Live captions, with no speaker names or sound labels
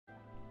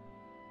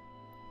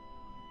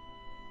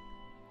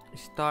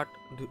Start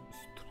the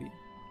stream.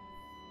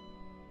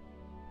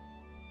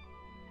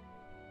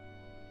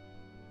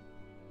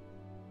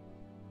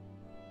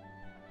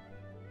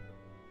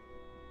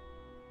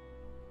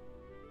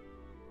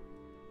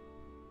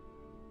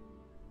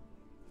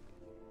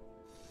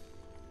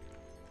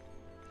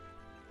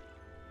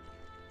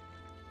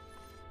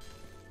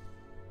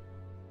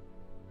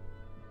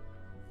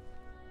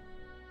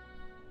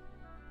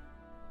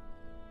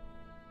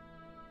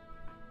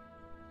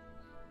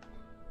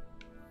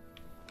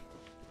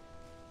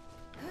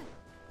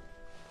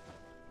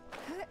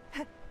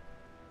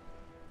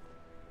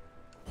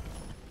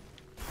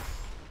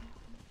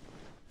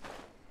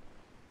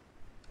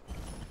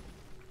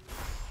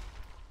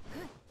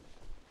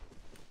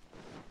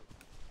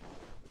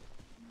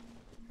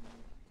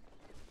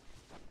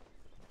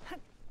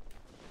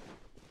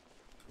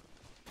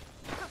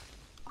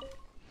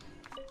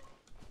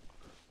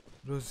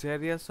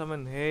 Rosaria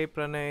summon. Hey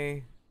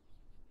Pranay.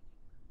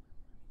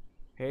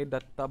 Hey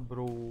Datta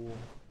bro.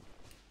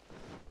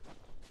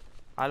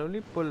 I'll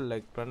only pull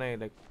like Pranay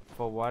like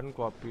for one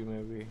copy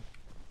maybe.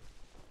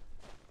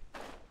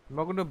 I'm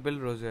not going to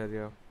build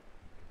Rosaria.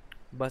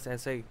 बस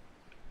ऐसा ही.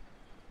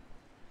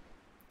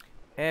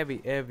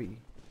 Heavy.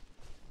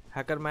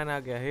 Hackerman आ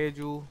गया. Hey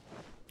Ju.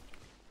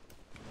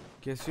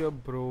 कैसे हो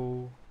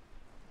bro?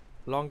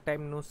 Long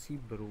time no see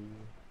bro.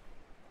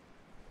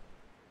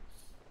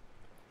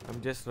 I'm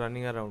just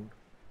running around.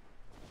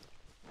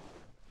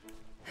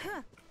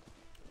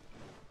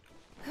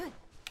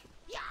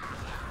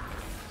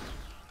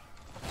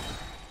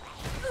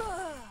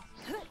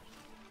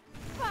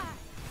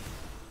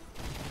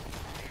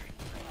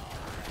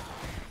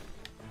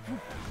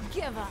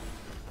 Give up.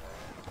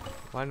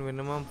 One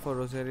minimum for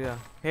Rosaria.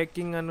 Hey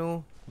King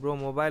Anu, bro,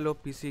 mobile or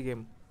PC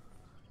game?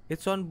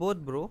 It's on both,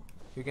 bro.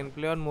 You can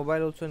play on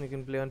mobile also and you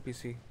can play on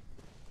PC.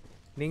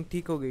 Ning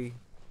ठीक हो गई.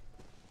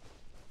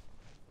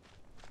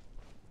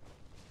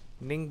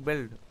 Ning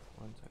build.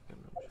 One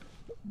second.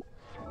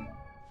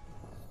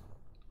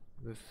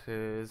 This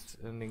is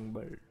a Ning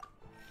build.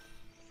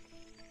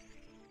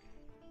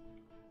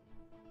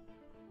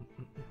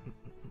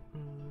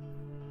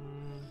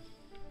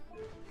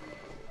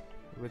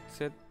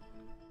 With it.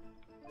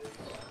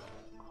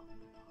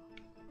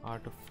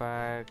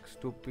 Artifacts,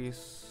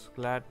 2-piece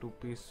glad,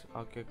 2-piece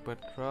archaic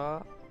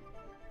petra.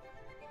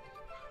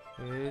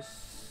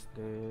 Is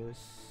this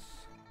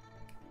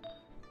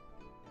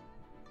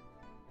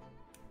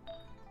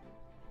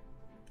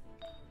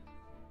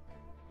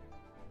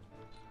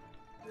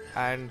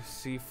and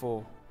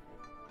C4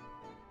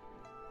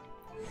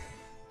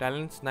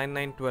 talents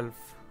 9912.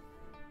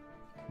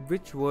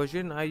 Which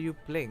version are you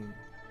playing?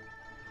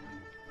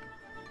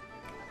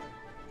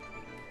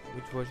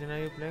 Which version are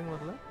you playing,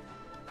 मतलब?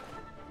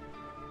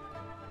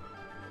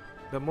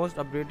 The most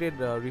updated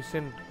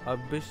recent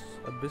Abyss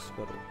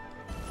करो.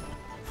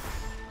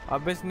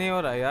 Abyss नहीं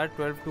हो रहा यार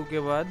 12-2 के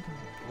बाद.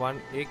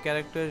 A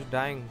character is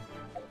dying.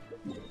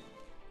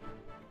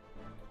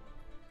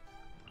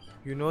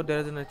 You know there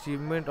is an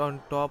achievement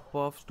on top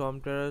of Storm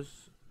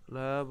Terrors,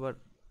 but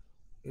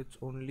it's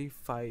only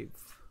 5.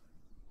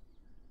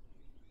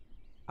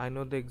 I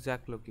know the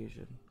exact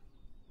location.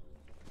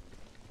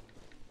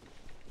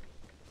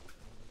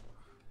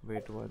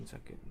 Wait 1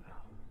 second.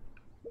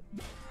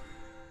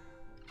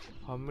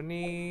 How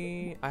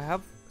many I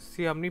have?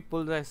 See how many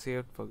pulls I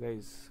saved for,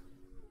 guys.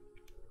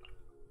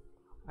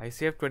 I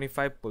saved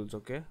 25 pulls,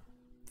 okay,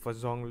 for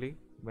Zhongli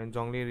when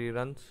Zhongli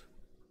reruns.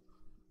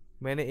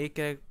 मैंने एक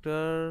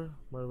character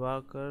मरवा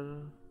कर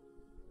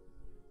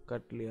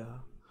cut लिया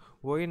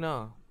वही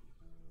ना.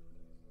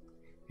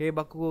 हे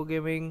बकुगो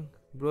gaming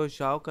bro,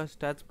 Shao का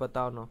stats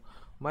बताओ ना.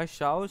 मैं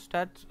शाओ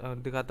स्टैट्स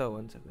दिखाता हूँ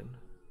 1 सेकंड.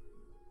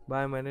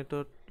 भाई मैंने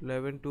तो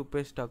 11-2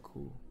 पे स्टक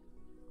हूँ.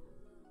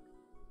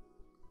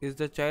 Is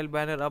the child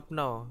banner up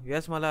now?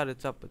 Yes Malar,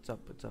 it's up.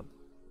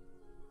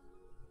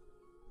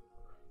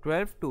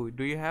 12-2.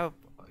 Do you have?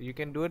 You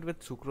can do it with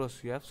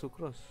sucrose. You have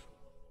sucrose.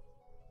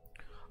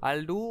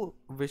 I'll do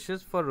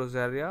wishes for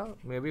Rosaria,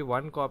 maybe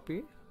 1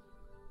 copy,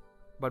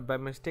 but by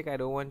mistake I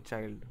don't want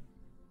child.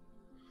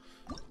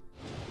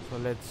 So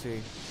let's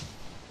see.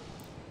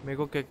 मेरे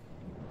को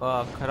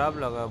खराब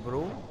लगा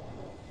bro.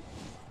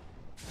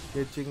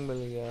 Catching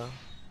मिल गया.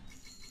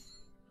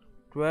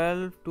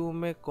 12-2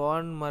 में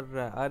कौन मर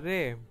रहा है? अरे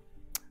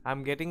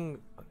I'm getting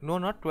no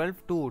not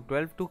 12-2.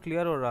 12-2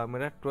 clear हो रहा.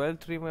 मेरा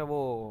 12-3 में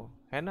वो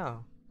है ना,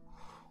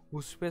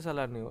 उस पे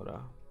साला नहीं हो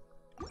रहा.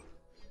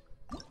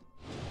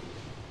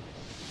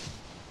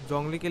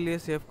 जोंगली के लिए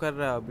सेव कर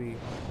रहा है अभी.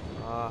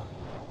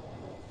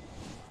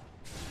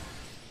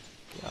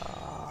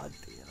 क्या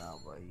तेरा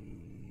भाई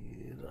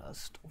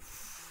रस्ट.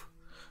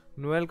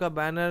 नोएल का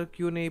बैनर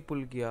क्यों नहीं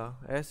पुल किया?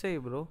 ऐसे ही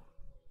ब्रो.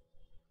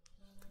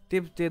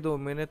 टिप्स दे दो,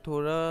 मैंने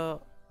थोड़ा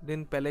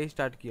दिन पहले ही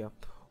स्टार्ट किया.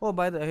 Oh,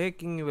 by the hey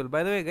King Evil,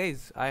 by the way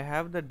guys, I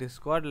have the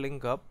Discord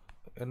link up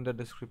in the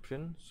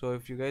description, so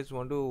if you guys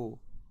want to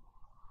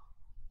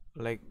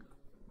like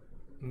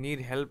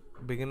need help,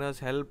 beginners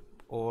help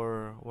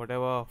or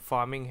whatever,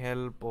 farming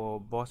help or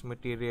boss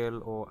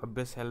material or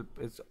abyss help,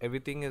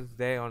 everything is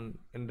there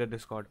in the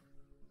Discord.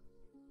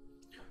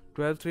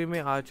 12-3 में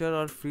Archer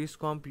और freeze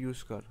कॉम्प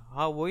use कर.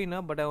 हाँ वही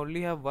ना, but I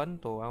only have one.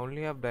 तो I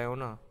only have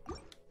डायोना.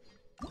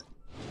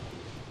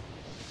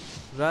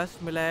 रस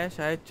मिला है,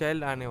 शायद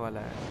चाइल्ड आने वाला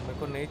है. मेरे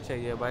को नहीं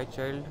चाहिए भाई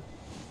चाइल्ड.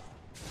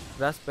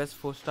 रस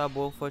बेस्ट 4-star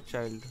बो for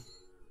child.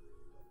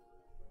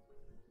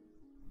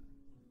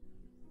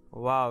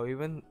 Wow,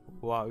 even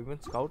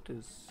Scout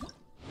is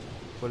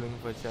pulling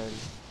for child.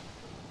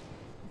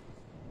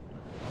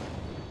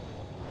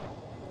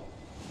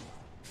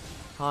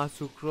 हाँ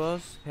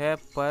सुक्रोस है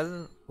पर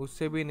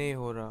उससे भी नहीं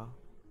हो रहा.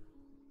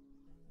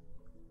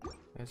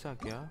 ऐसा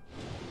क्या?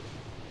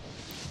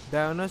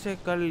 डायोना से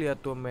कर लिया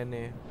तो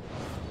मैंने.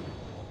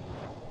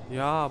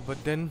 या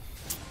बट देन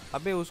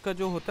अबे उसका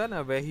जो होता है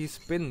ना वही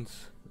स्पिन्स.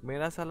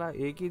 मेरा साला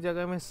एक ही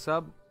जगह में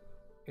सब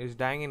is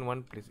dying in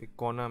one place. एक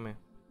कोना में.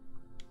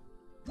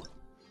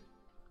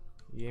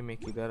 ये मैं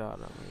किधर आ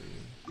रहा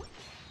भाई?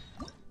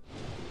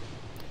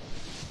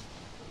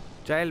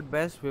 Child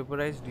best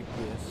vaporise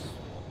DPS.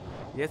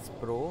 Yes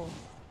bro,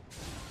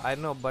 I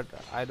know but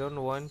I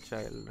don't want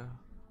child.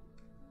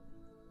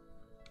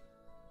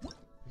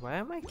 Why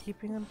am I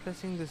keeping on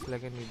pressing this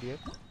like an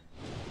idiot?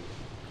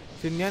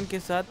 सिन्यान के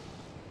साथ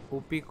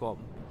OP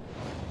com.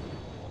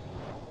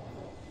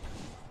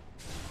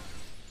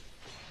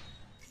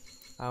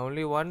 I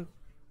only want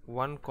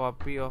one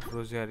copy of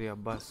Rosaria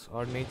बस,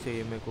 और नहीं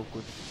चाहिए मेरे को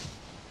कुछ.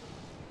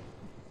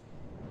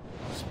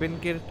 Spin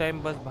के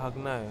टाइम बस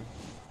भागना है.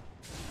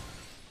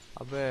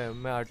 अबे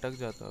मैं अटक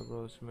जाता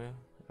ब्रो उसमें.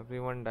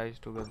 Everyone dies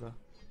together.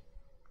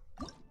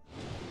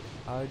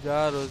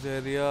 आजा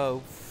रोजेरिया.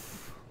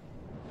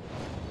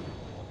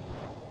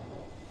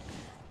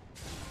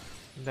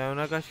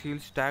 डायोना का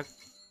शील्ड स्टैक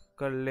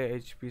कर ले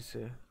HP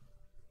से.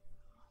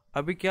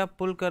 अभी क्या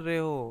पुल कर रहे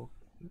हो?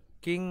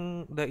 King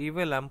the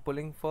evil. I am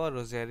pulling for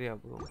रोजेरिया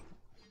bro.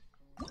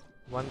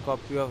 One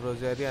copy of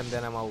रोजेरिया and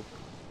then I am out.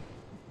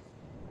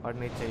 और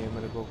नहीं चाहिए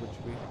मेरे को कुछ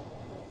भी.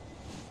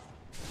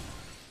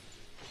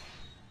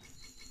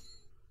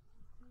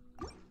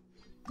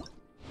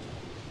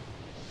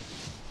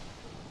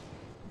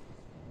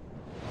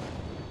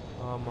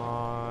 Come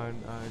on,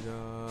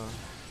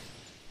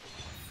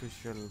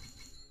 official.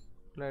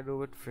 What do I do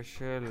with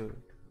official?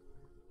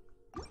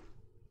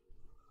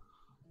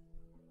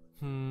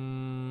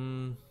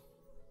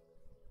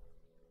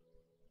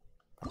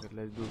 Okay,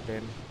 let's do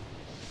 10.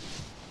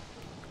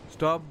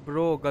 Stop,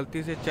 bro.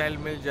 गलती से चाइल्ड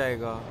मिल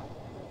जाएगा.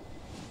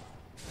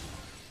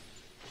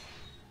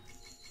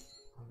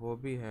 वो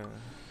भी है.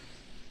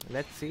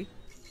 Let's see.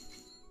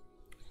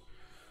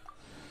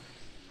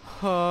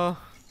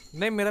 हाँ.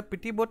 नहीं मेरा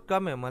पिटी बहुत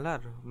कम है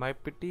मल्हार. माई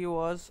पिटी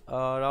was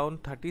around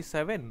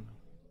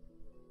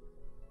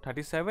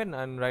 37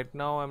 and right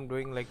now I'm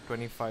doing like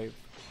 25.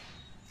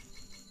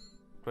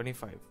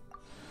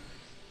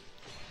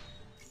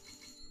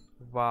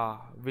 Wow,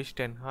 wish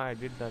 10. हाँ I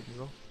did that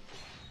bro.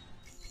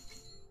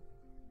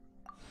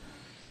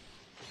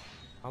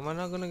 Am I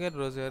not gonna get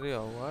Rosaria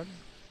or what?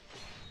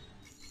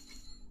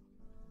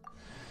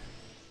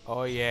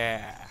 Oh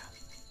yeah.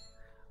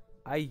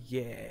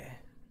 Yeah.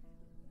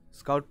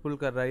 Scout pull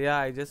कर रहा है. Yeah,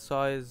 I just saw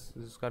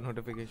उसका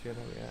notification.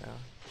 Yeah.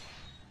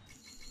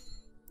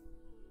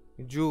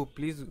 Ju,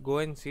 please go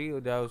and see.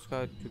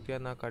 उसका चुतिया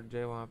ना cut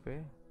जाए वहाँ पे.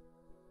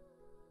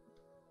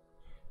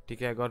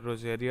 ठीक है, I got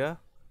Rosaria.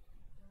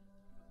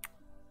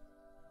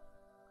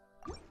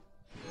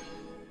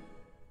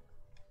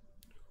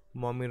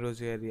 Mommy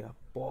Rosaria.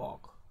 Pog.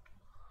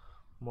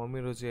 Mommy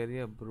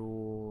Rosaria,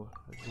 bro.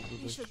 Let's go to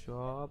the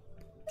shop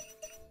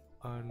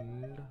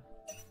and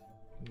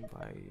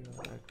buy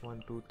like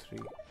 1, 2, 3.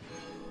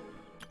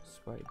 Let's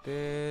buy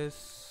this.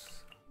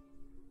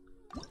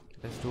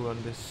 Let's do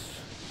on this.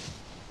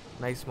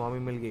 Nice, mommy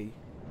मिल गई.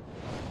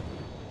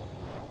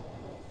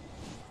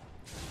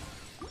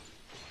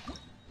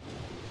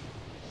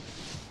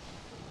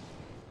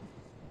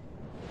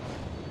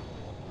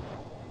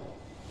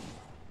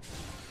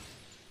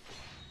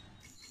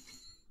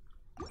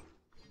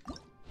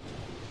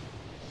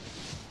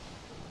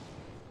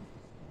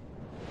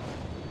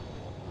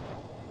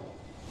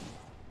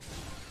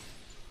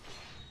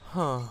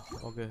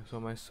 Okay, so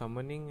my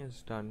summoning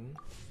is done.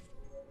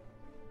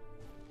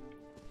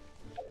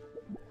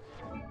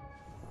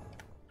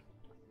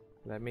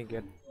 Let me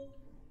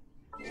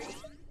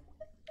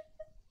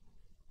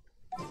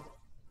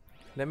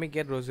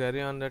get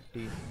Rosaria on that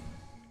team.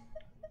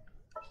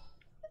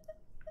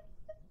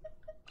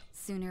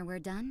 Sooner we're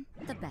done,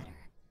 the better.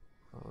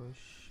 Oh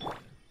shit.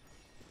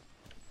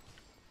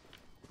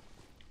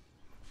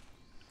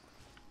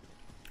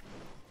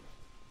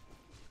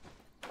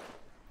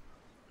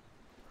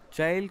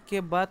 Child के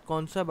बाद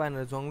कौन सा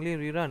banner? Zhongli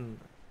rerun.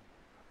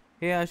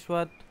 Hey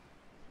Ashwat,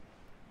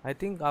 I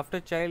think after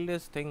child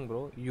is thing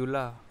bro.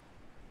 Yula.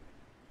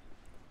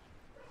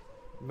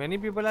 Many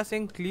people are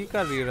saying Klee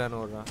का rerun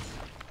हो रहा.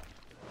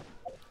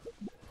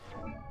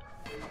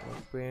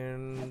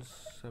 Opens.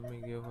 Let me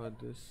give her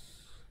this.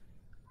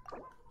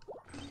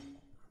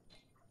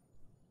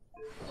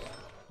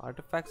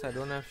 Artifacts I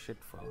don't have shit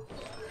for.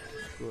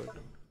 Good.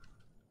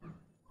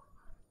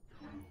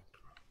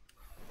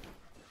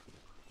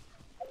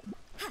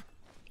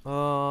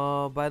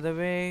 by the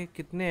way,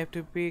 कितने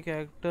FTP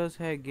characters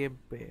है game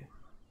पे?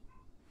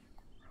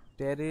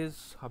 There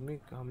is how many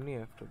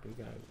FTP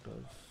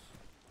characters?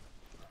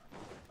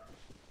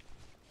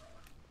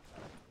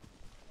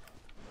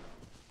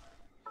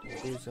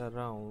 It is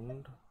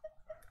around.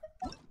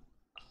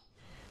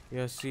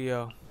 Yes,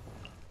 here.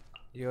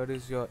 Here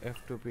is your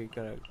F2P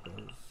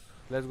characters.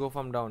 Let's go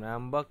from down.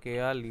 Amber,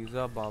 Kea,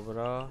 Lisa,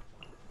 Barbara,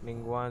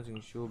 Ningguan,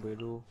 Zinshu,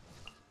 Beru.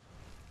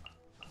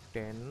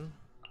 10,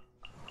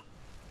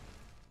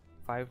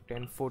 5,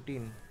 10,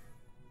 14,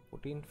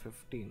 14,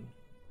 15,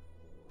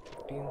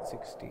 15,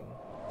 16.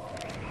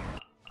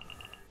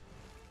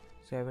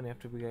 7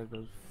 F2P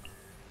characters.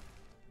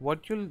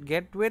 What you'll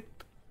get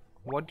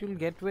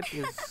with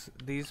is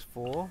these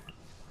 4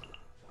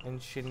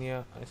 and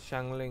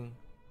Shangling.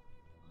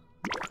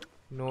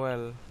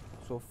 Noel,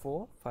 so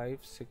 4, 5,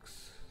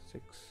 6,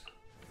 6,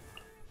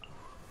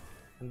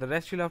 and the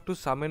rest you'll have to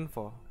summon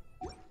for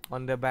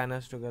on their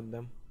banners to get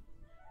them.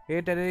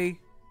 Hey Terry,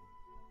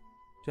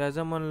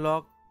 Chasm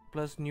unlock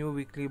plus new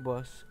weekly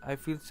boss. I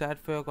feel sad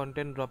for your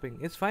content dropping.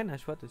 It's fine,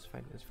 Ashwath. It's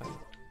fine. It's fine.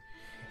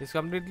 It's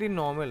completely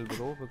normal,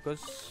 bro.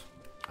 Because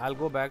I'll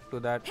go back to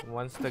that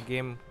once the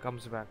game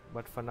comes back.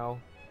 But for now,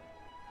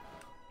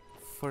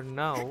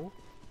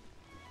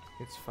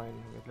 it's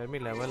fine. Wait, let me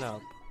level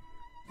up.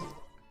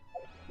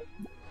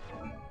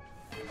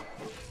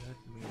 Let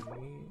me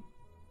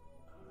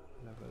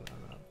level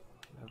up.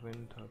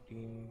 11,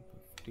 13,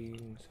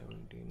 15,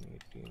 17,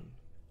 18.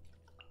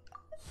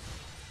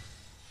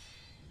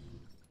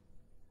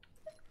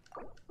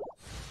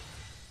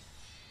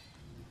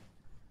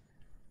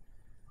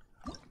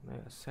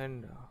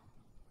 Ascend.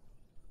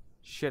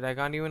 Shit, I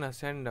can't even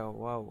ascend.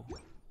 Wow.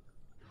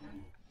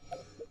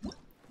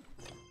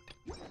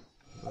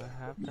 Do I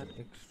have that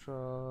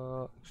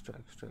extra?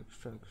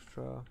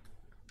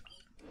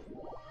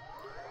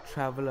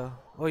 Traveler.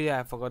 Oh yeah,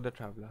 I forgot the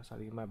traveler.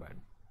 Sorry, my bad.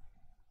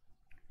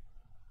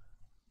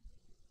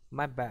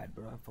 My bad,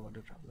 bro. I forgot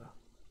the traveler.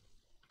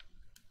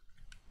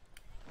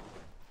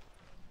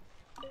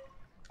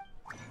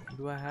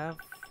 Do I have?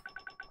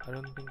 I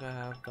don't think I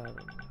have that.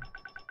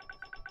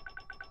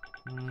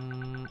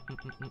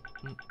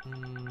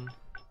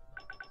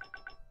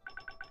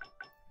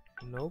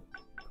 Nope.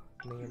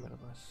 नहीं है मेरे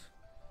पास.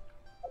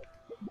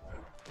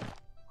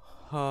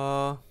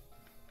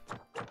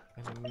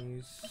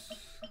 Enemies.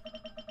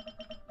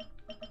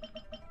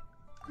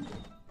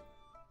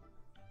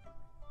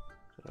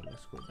 चलो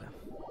let's go there.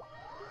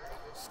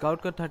 Scout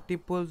का 30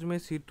 pulls में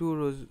C2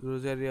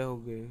 Rosaria हो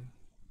गए.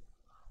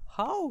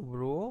 How,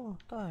 bro?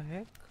 What the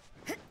heck?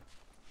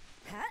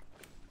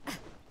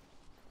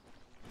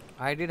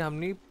 I did how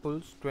many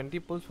pulls? 20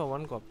 pulls for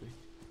one copy.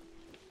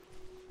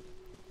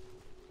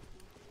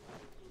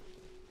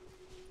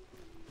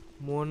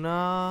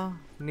 Mona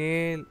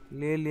ne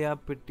le liya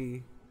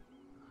pity.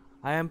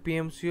 I am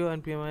PMCO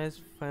and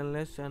PMIS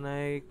finalist, and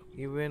I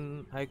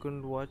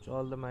couldn't watch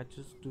all the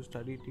matches to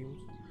study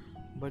teams,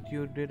 but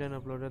you did and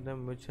uploaded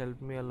them, which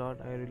helped me a lot.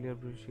 I really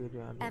appreciate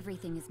your answer.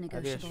 Everything is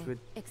negotiable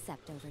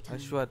except overtime.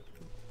 Ashwath,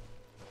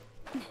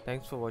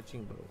 thanks for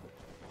watching, bro.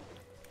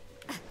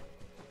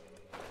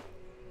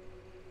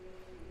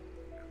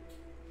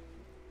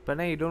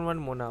 Pranay, you don't want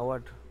Mona,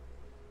 what?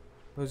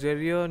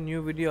 Rosario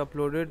new video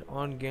uploaded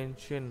on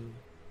Genshin.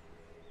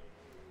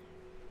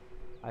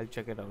 I'll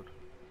check it out.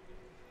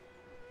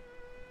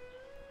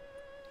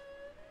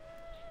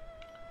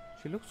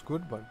 She looks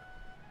good, but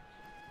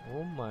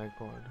oh my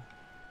god.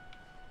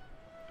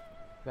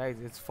 Guys,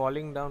 it's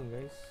falling down,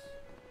 guys.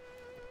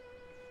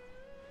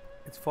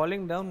 It's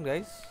falling down,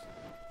 guys.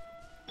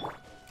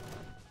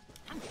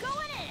 I'm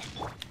going in!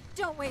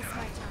 Don't waste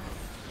my time.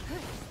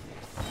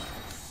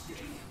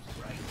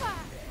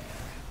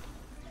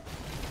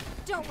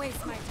 Don't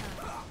waste my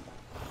time.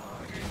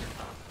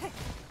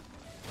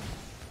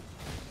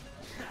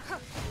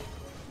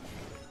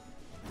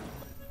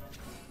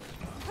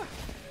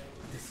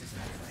 This is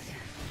not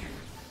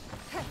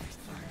right.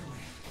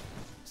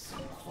 So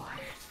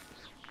quiet.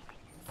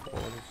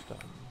 All is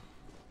done.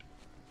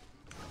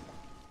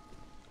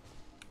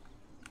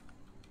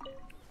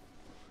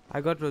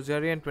 I got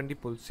Rosaria and 20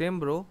 pulls. Same,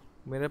 bro.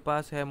 मेरे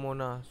पास है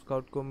Mona.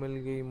 Scout को मिल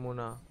गई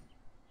Mona.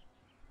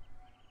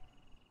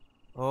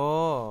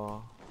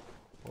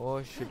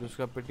 Oh shit,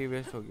 उसका पिटी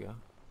waste हो गया.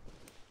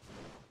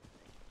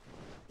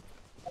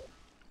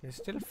 It's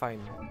still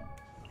fine.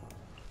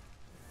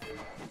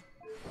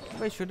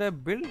 Wait, should I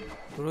build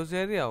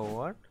Rosaria or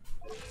what?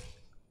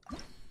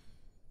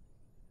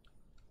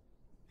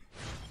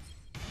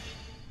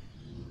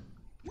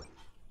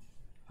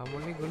 I'm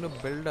only going to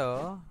build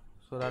her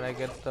so that I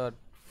get the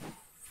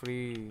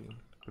free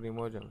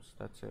Primo gems.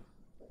 That's it.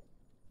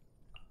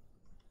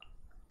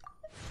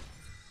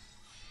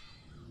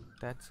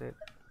 That's it.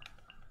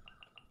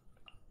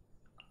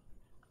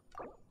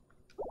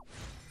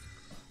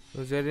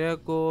 Rosaria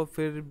को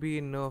फिर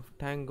भी nerf.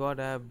 Thank God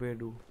I have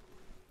Bedu.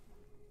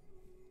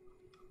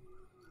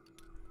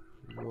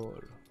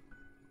 Lol.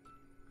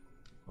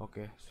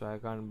 Okay, so I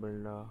can't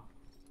build a.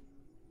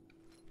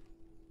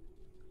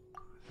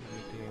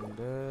 Retain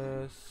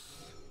this.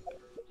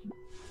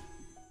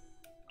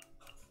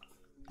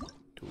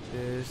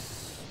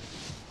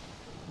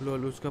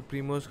 lol, उसका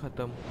Primos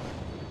खत्म.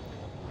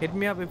 Hit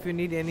me up if you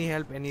need any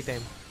help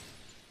anytime.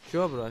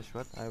 Sure bro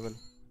Ashwat, I will.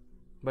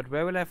 But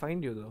where will I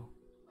find you though?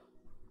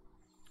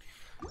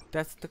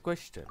 That's the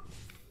question.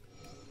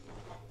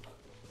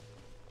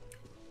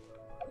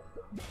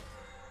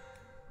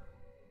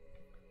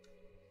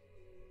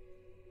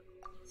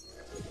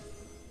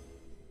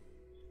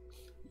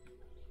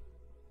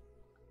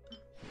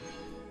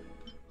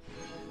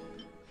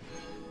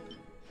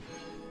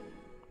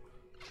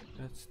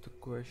 That's the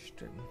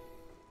question.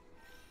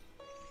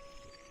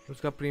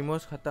 उसका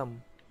Primos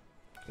खत्म.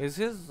 Is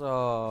his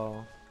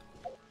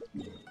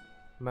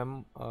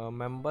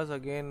members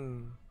again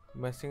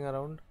messing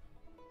around?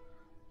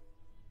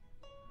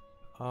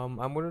 I'm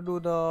gonna do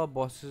the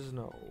bosses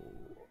now.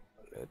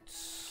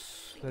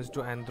 Let's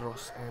do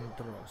Andros.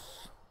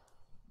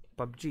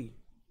 PUBG.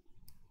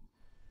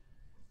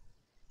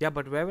 Yeah,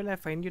 but where will I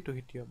find you to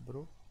hit you up,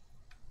 bro?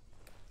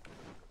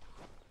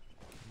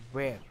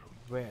 Where?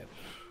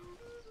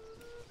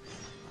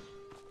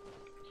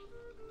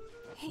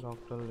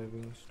 Dr.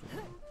 Livingstone.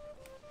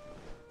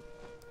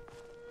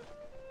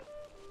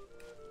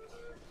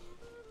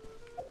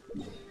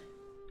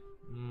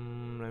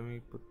 Let me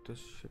put this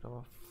shit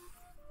off.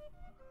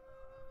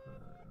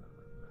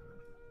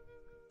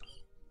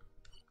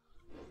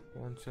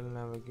 Cancel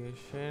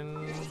navigation.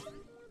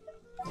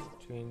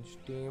 Change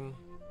team.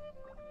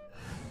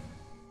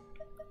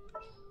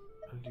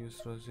 I'll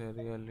use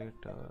Rosaria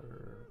later.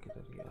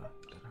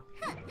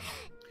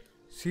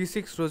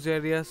 C6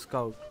 Rosaria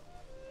Scout.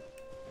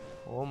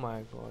 Oh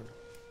my god.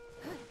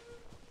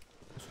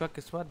 उसका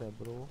किस्मत है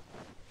bro.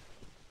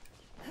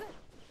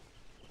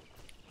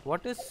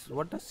 What does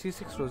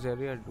C6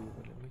 Rosaria do?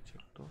 Let me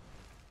check though.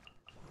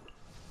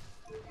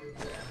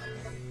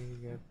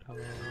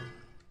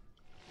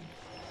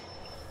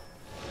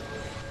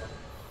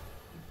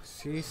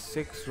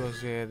 C6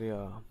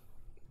 Rosaria.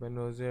 When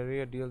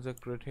Rosaria deals a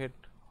crit hit,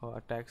 her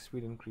attack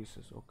speed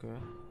increases. Okay.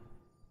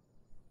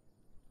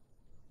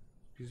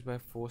 Increase by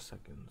 4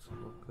 seconds.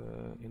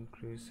 Okay.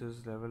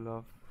 Increases level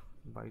of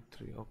by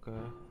 3.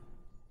 Okay.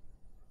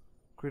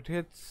 Crit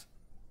hits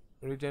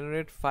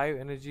regenerate 5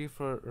 energy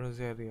for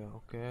Rosaria.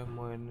 Okay.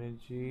 More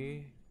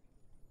energy.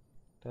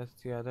 That's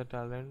the other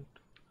talent.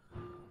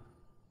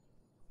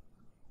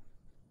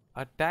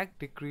 Attack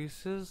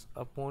decreases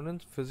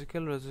opponent's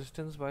physical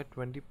resistance by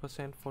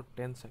 20% for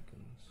 10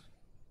 seconds.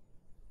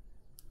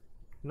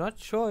 Not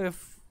sure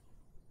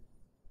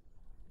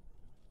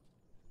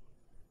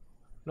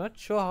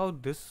how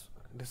this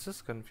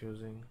is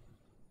confusing.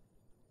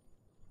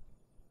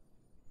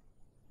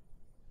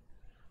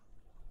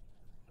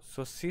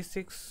 So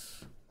C6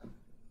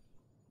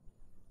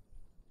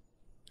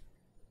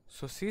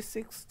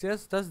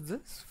 just does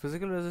this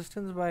physical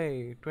resistance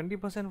by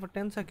 20% for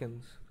 10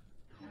 seconds.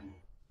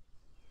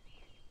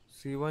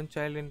 C1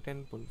 child in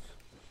 10 pulls.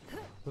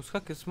 उसका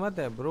किस्मत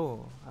है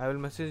bro. I will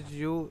message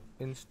you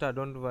Insta.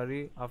 Don't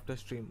worry after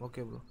stream.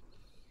 Okay bro.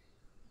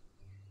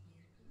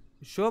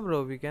 Sure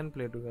bro, we can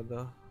play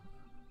together.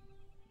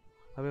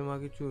 अबे माँ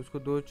की चू उसको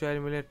 2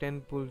 child मिले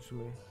 10 pulls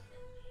में.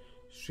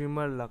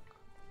 Streamer luck.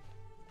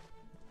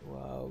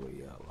 Wow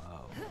भैया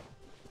wow.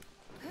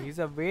 He's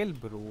a whale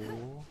bro.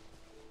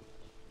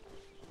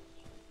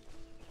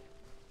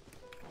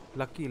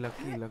 Lucky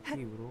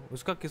bro.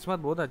 उसका किस्मत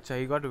बहुत अच्छा.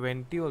 He got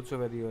 20 also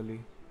very early.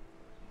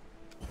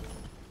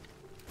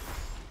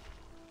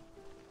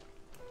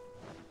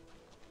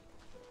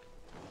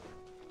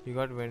 He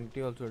got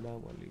 20 also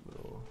damn early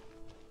bro.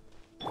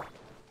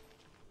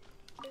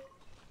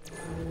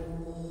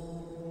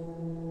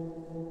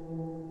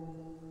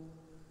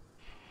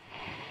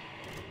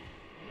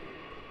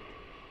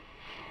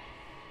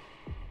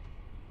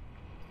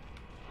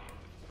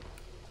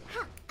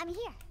 I'm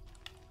here.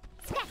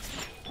 Scratch.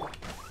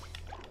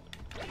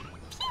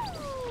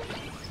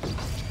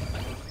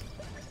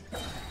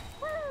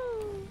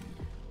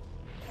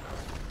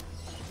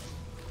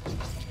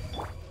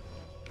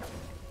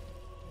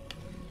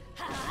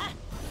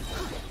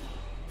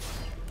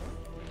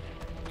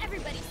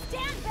 Everybody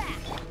stand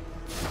back.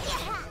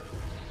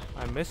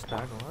 I missed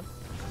that one.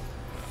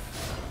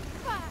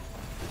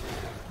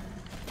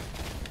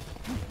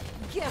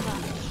 Give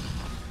up.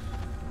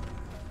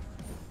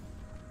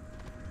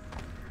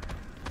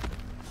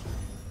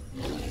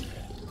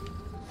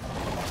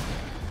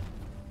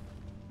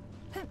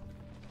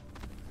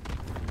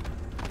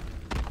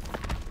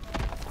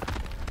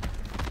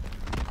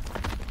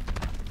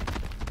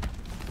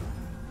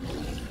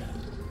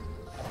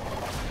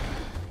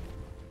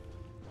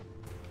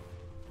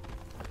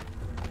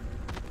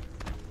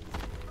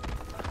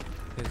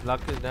 His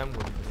luck is damn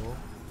good bro.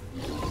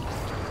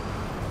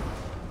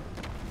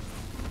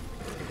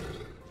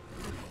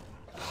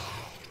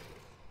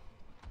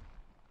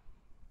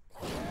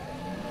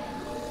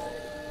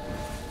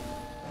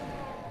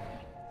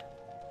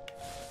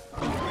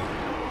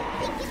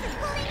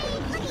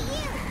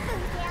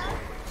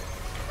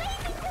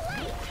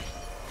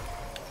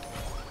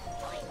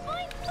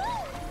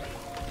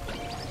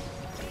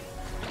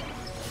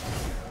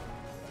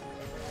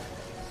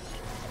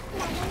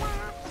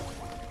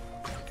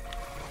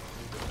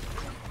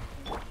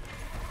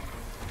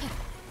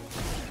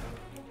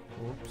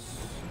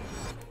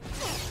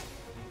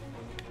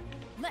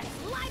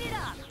 Light it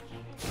up.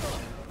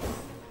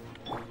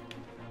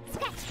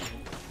 Sketch.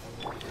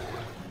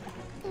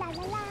 La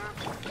la la.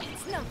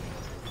 It's nothing.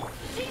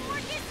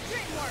 Teamwork is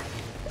dreamwork.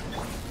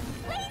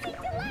 Blazing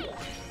delight.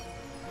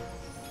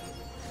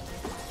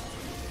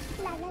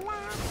 La la la.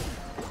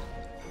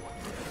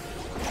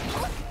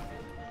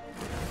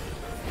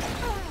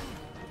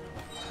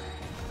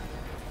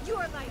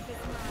 Your life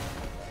is mine.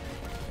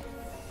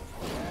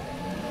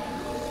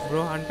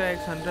 Bro, Hunter x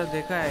Hunter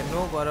देखा है?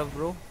 No, Gaurav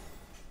bro.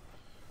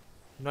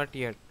 Not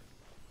yet.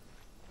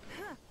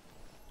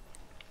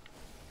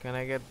 Can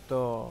I get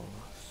the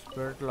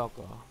spirit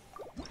locker?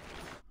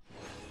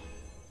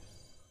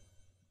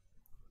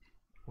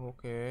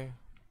 Okay.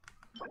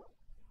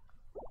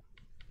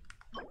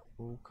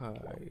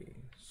 Okay.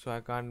 So I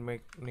can't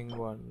make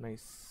Ningguang.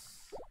 Nice.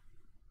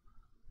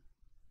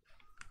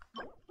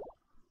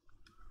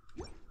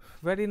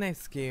 Very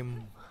nice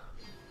game.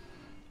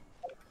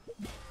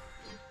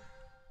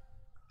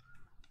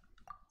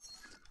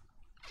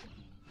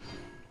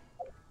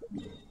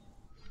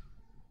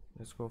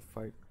 Let's go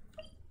fight.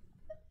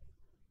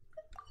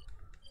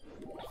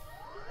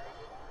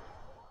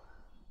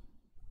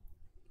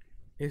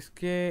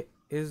 इसके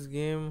इस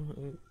game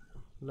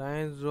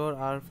Lions roar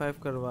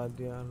R5 करवा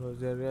दिया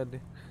रोजेरिया दे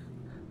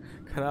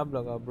खराब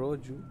लगा bro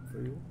जू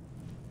for you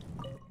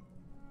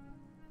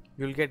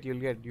you'll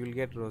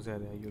get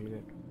Rosaria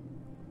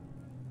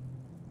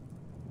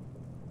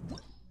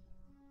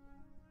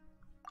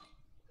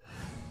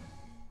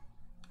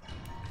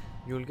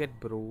you'll get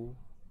bro.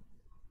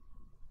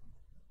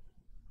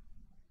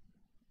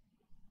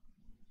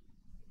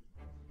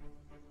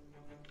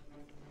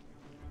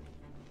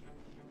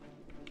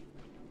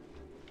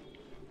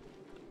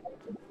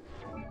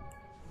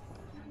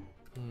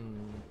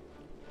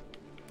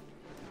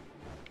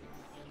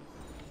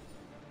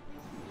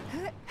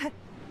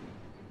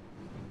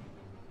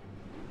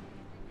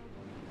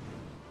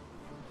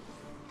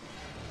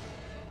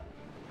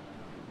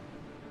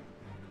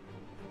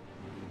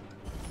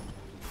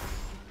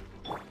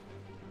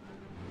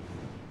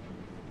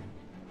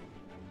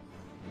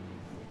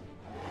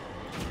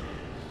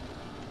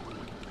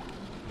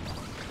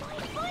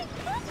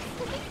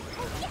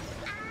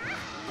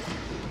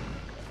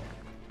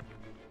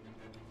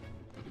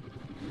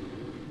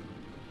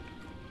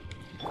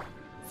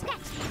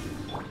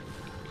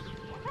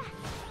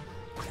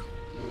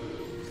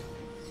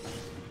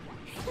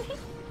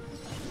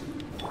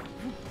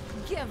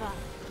 Give up.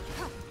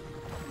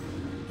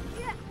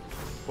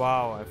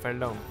 Wow, I fell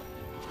down.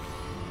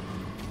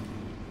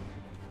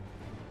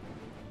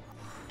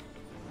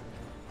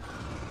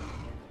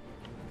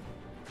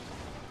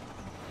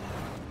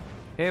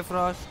 Hey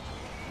Frost,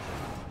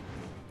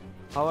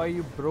 how are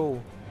you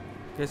bro?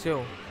 कैसे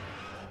हो?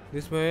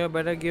 This may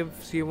better give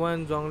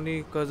C1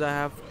 only cause I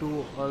have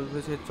to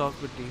always hit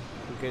SOScruzYT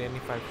to get any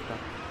 5-star.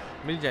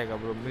 मिल जाएगा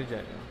bro, मिल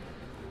जाएगा.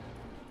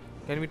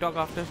 Can we talk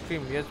after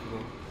stream? Yes bro.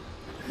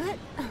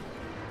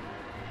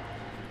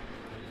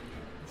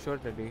 Sure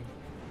Teddy.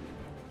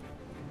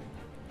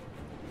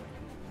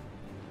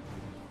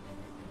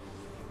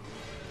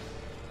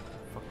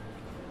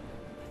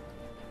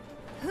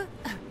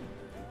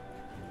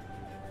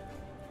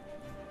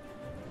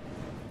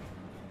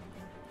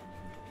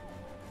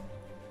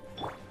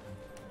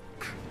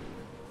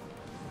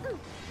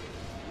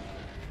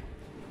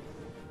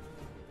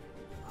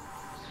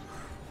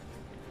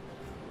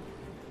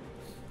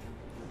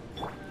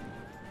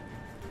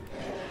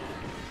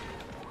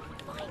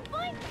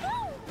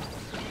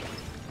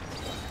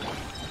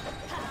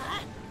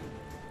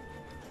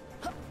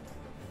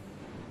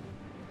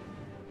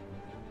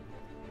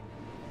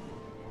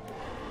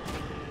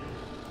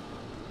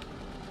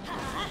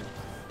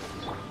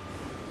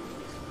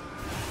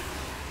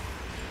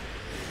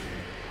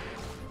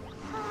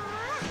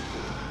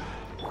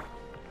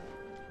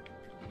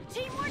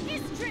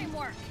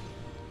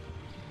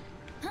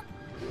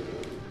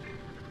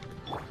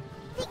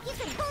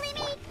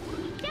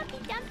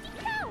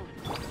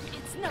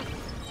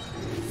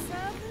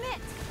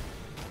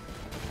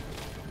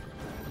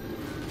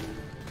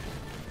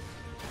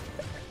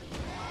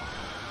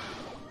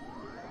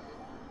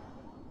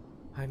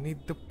 I need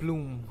the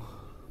plume.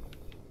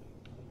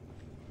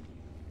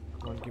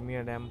 Come on, give me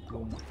a damn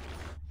plume.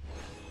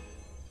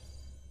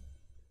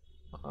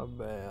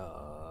 अबे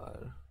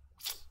यार.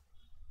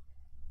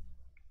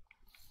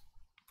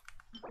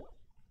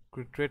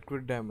 Crit rate,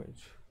 crit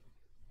damage.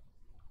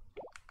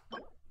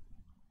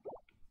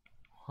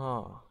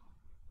 हाँ.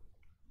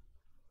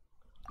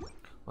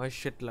 All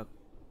shit luck.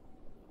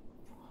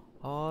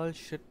 All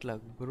shit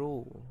luck, bro.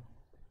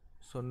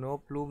 So no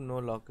plume, no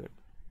locket.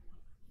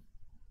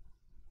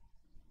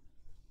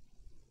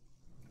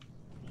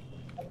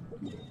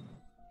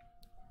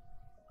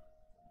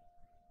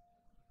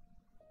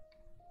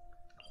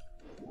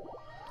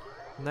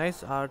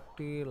 Nice RT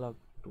luck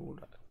to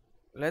that.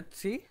 Let's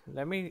see.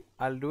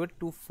 I'll do it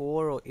to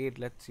 4 or 8.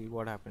 Let's see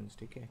what happens.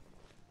 Okay.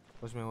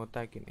 उसमें होता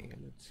है कि नहीं है.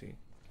 Let's see.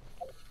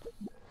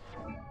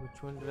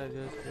 Which one did I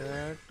just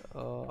get?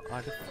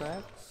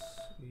 Artifacts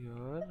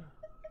here.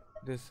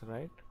 This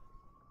right?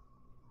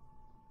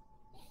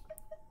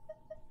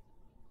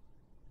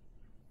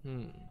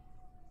 Hmm.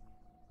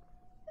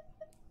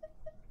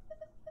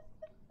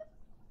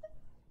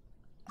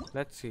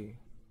 Let's see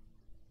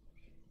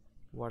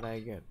what I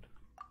get.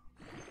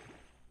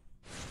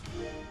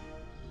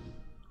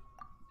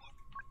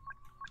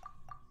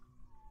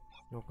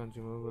 No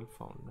consumable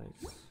found.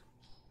 Nice.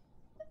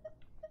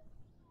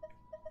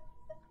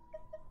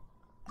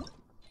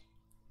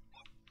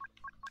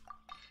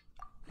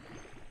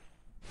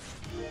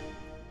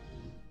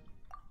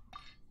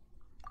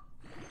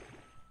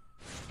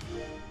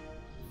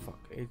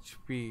 Fuck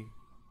HP.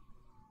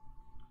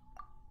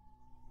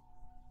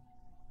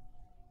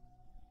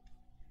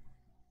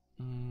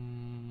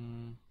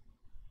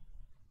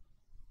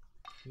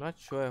 Not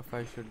sure if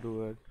I should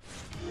do it.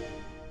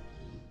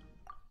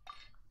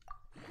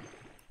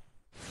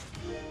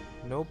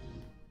 Nope.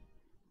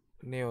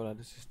 Neola,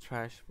 this is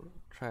trash, bro.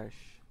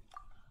 Trash.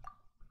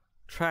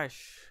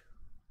 Trash.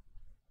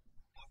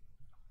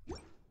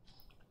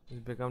 It's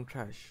become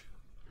trash.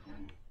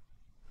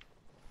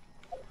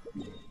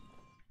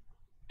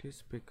 It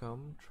is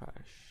become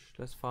trash.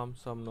 Let's farm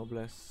some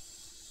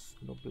noblesse.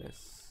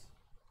 Noblesse.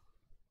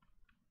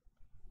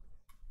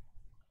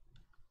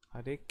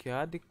 अरे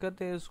क्या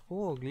दिक्कत है इसको?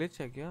 Glitch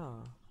है क्या?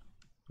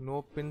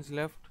 No pins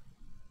left.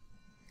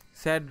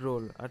 Sad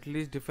roll. At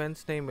least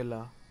defense नहीं मिला.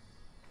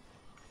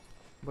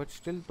 But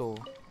still तो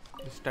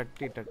it's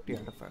 30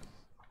 artifact.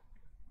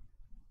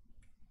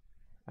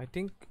 I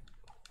think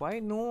why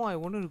no? I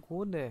want to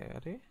go there.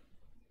 अरे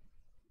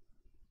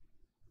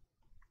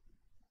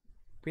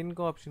pin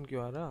का option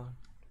क्यों आ रहा?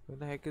 Where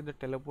the heck is the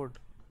teleport?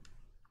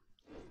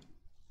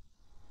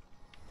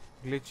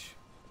 Glitch.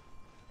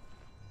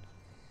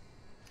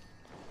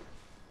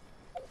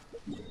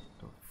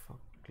 The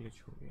fuck glitch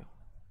हो गया.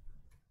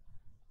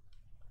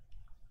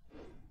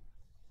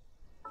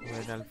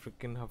 Wait, I'll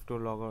freaking have to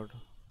log out.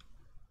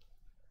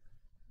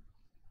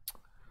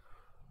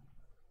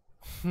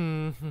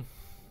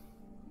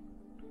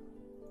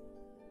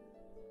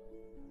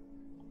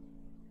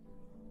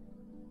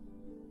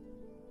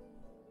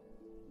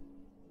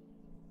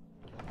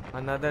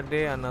 Another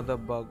day, another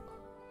bug.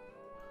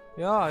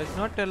 Yeah, it's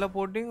not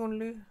teleporting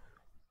only.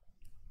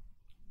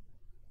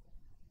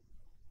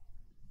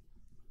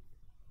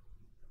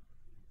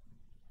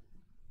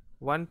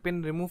 One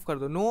pin remove कर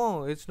दो.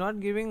 No, it's not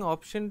giving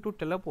option to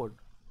teleport.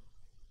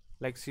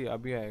 Like see,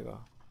 अभी आएगा.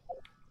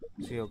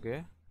 See,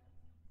 okay.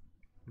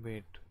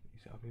 Wait,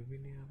 इसे अभी भी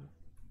नहीं आ रहा.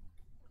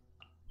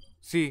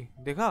 See,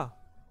 देखा?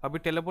 अभी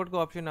teleport का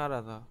option आ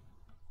रहा था.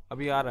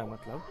 अभी आ रहा है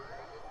मतलब.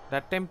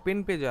 That time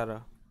pin पे जा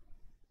रहा.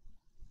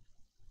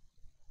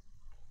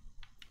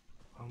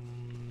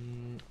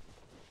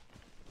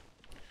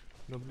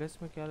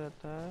 Noblesse में क्या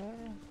रहता है?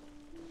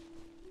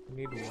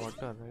 Need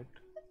water, right?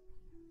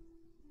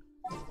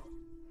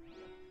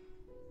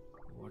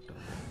 Water.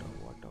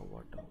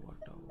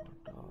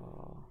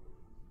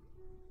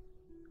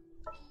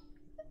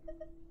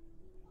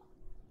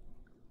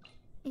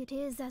 It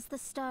is as the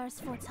stars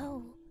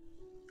foretold.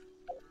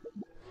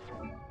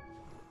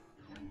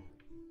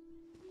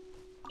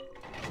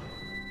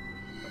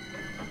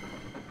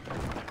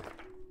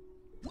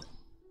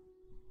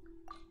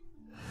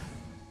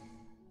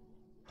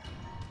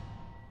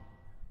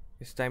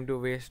 It's time to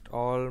waste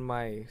all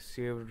my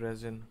saved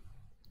resin.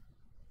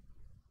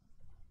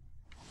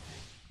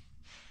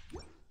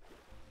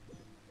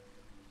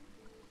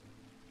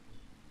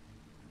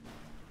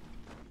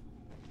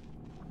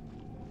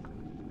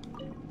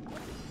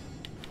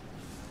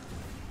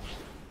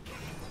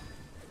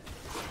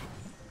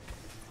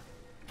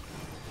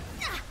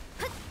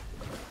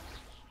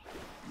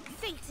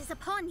 Fate is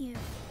upon you.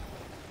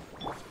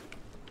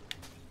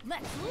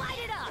 Let's light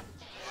it up.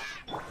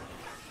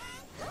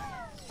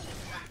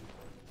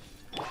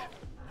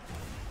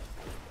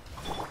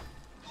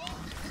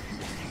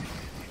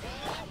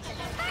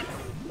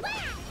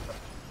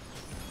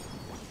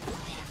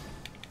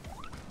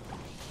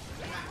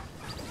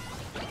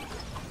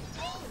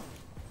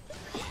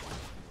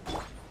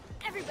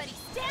 Everybody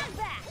stand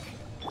back.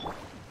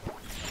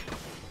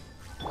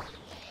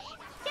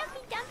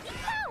 Dumpy dumpy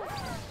go.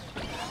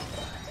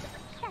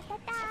 Da da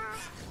da.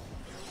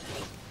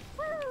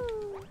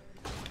 Woo.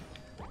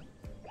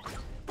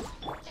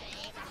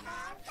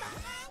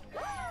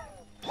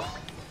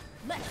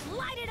 Let's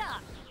light it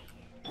up.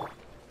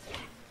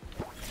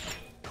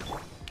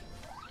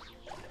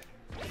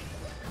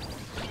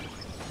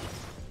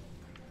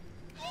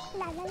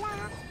 La la la.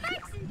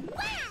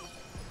 Wow.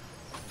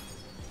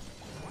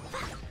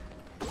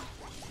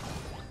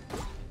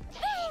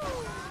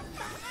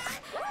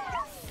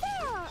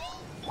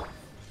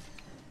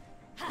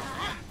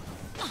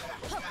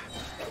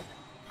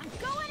 I'm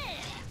going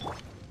in.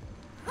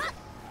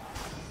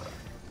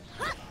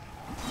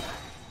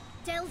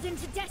 Delves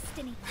into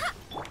destiny.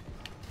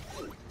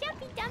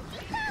 Dumpy dumpy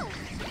go.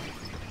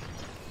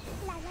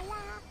 La la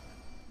la.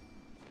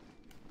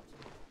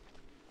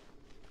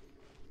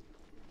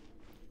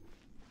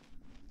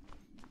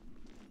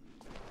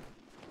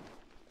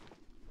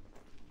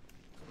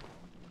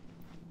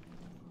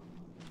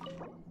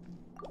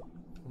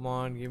 Come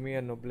on, give me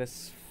a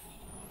noblesse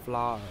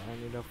flower. I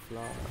need a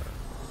flower.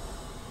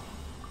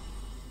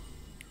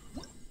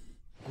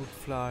 Good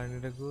flower,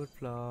 need a good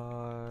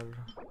flower.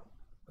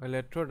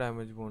 Electro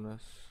damage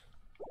bonus.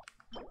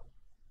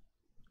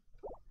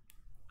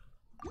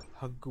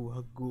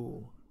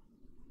 Huggu.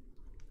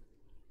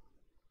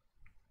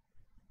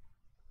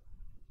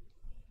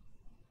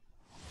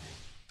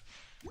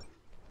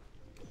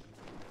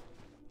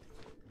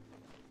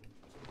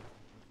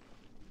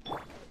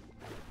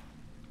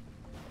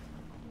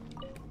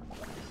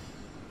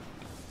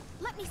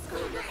 Let me school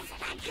you.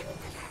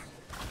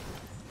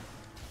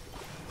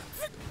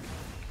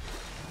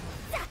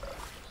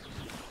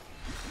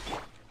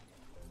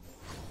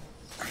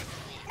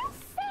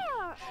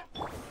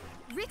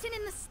 Written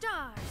in the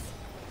stars.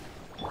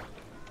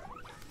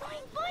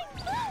 Boing, boing,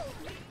 boom.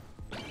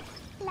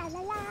 La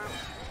la la.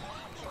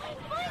 Boing,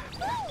 boing,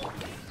 boom.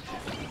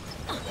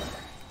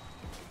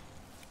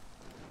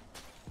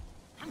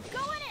 I'm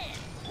going in.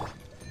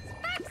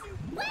 Sparks and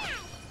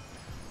wham.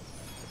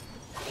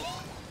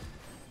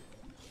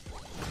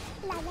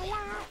 La la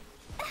la.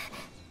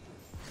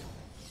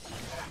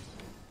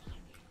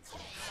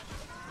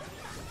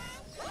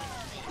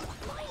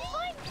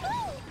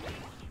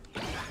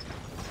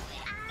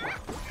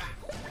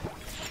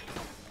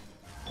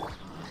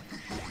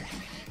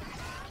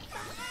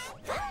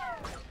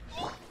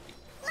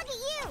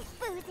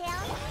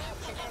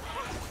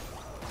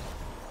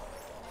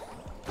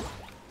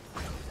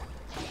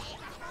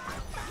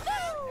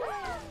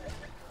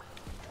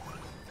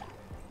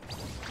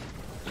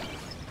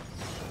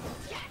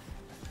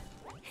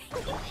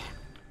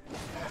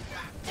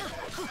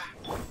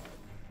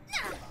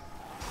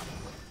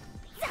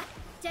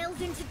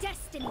 Delves into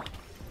destiny.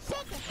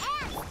 Shake your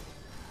hand.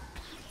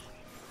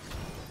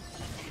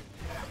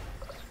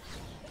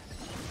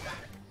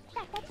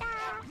 Da, da, da.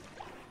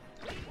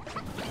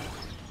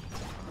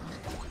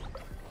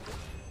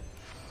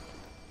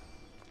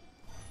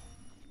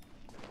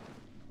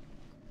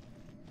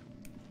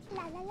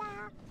 La la la.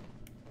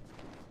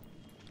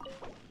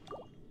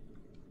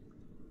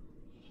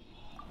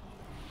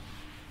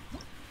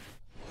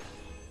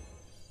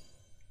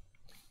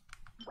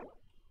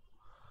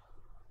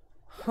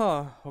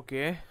 Huh,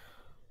 okay.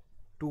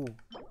 2.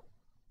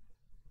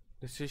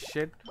 This is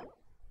shit.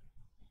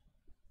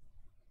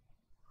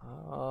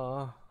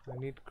 I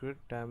need crit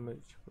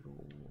damage,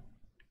 bro.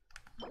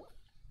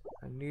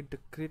 I need the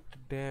crit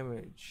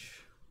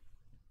damage.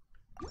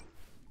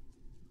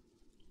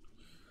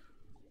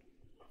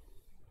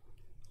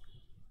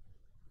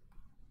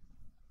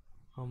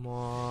 Come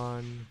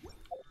on.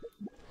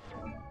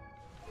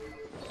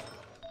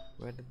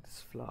 Where did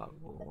this flower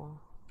go?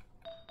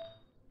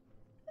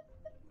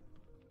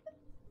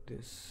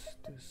 This.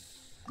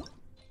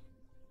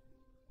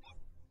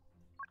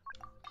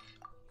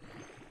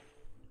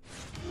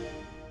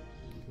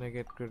 Can I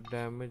get crit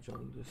damage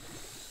on this?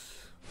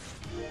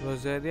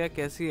 Rosaria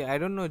kaisi? I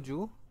don't know,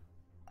 Ju.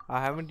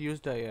 I haven't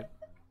used her yet.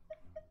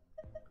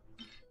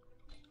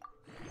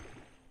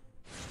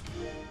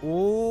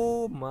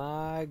 Oh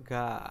my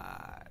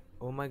god.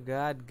 Oh my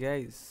god,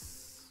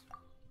 guys.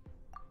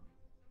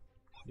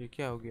 ये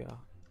क्या हो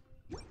गया?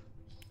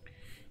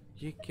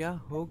 ये क्या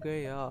हो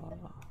गया?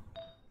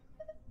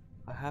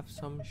 I have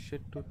some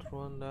shit to throw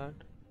on that.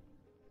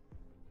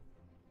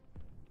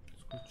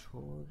 इसको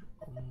छोड़.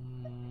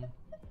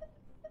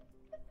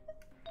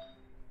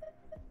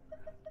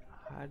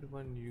 I had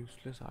one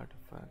useless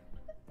artifact.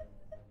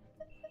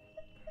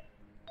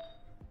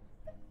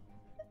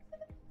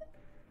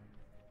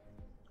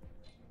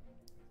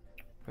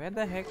 Where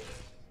the heck?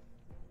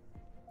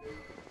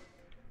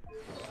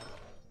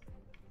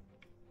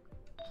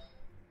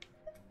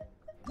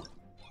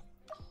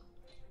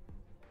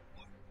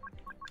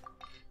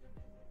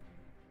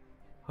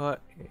 Her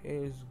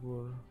is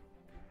good.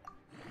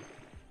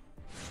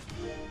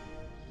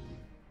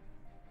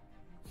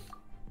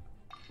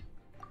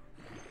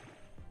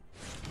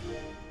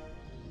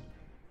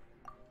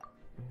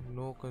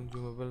 No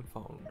consumable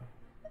found.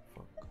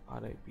 Fuck.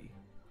 RIP.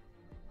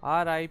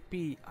 RIP.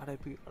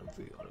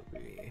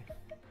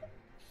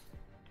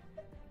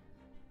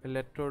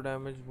 Electro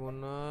damage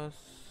bonus.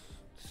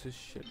 This is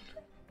shit.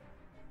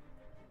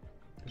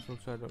 This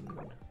also I don't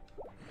need.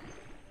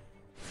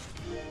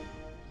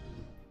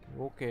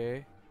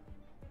 Okay.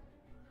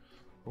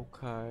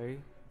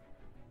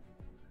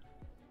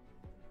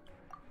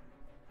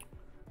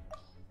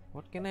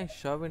 What can I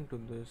shove into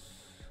this?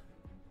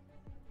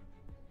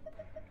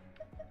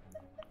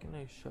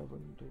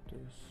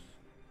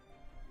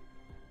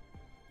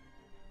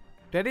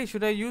 Teddy,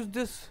 should I use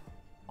this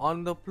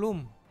on the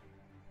plume?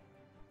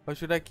 Or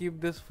should I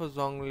keep this for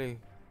Zhongli?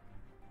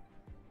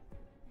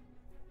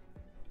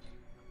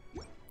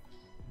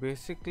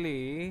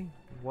 Basically,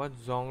 what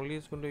Zhongli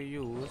is going to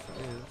use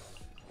is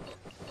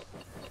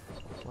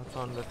what's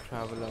on the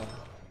Traveler,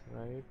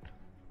 right?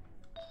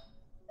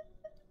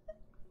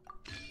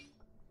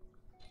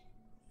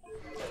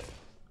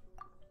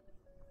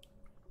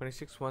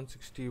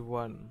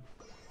 $26,161.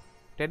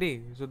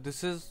 Teddy, so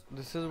this is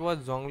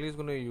what Zhongli is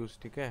going to use,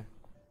 okay?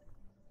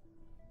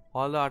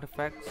 All the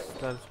artifacts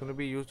that's going to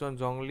be used on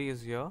Zhongli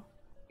is here.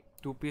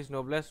 2-piece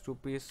Noblesse,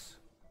 2-piece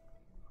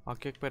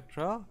Archaic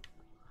Petra,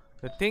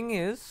 The thing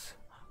is,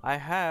 I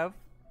have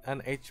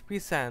an HP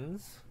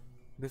Sans.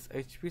 This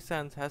HP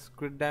Sans has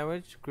crit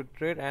damage, crit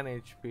rate, and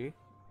HP.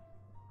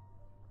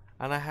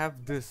 And I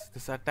have this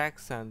attack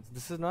Sans.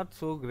 This is not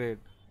so great.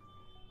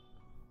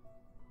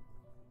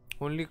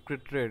 Only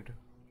crit rate.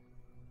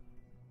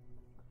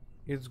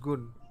 It's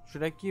good.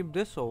 Should I keep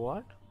this or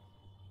what?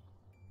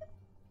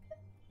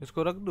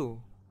 इसको रख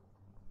दूँ?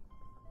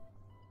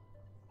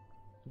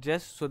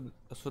 Just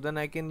so then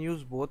I can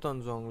use both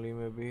on Zhongli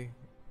maybe.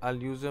 I'll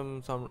use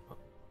him some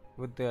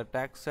with the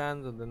attack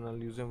Sans and then I'll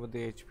use him with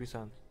the HP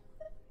Sans.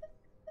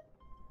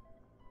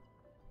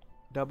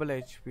 Double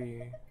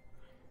HP.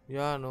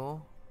 Yeah,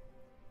 no.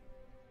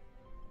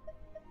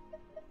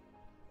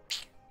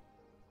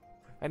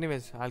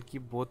 Anyways, I'll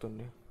keep both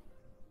only.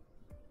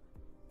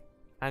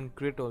 And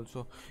crit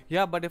also.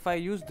 Yeah, but if I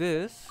use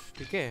this,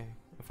 okay,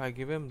 if I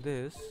give him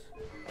this,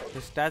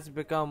 his stats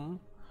become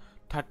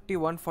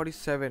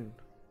 3147.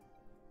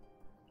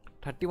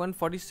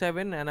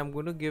 3147, and I'm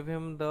going to give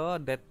him the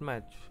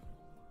deathmatch.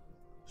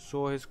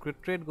 So his crit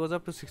rate goes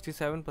up to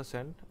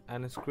 67%,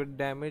 and his crit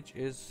damage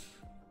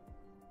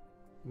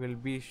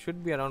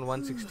should be around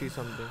 160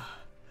 something.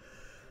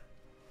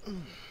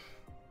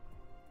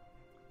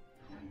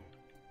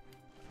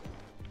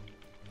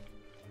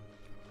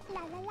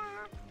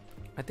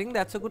 I think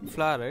that's a good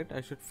flower, right?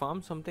 I should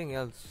farm something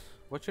else.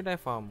 What should I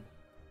farm?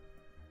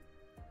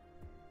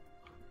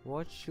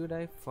 What should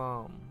I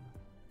farm?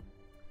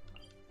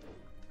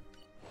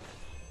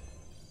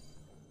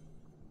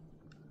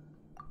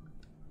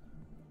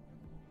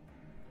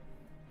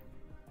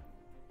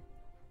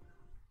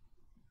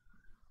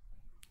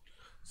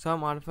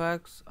 Some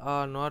artifacts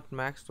are not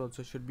maxed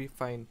also, should be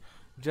fine.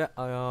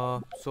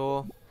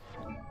 So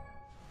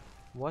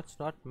what's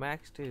not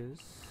maxed is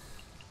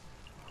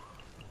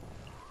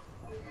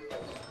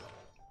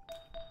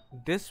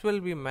this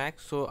will be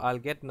maxed, so I'll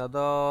get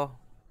another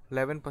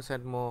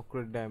 11% more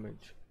crit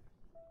damage,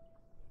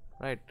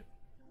 right?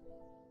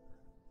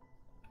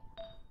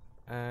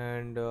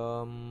 And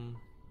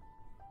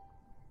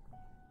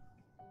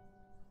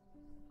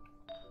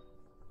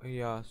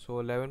yeah, so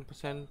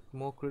 11%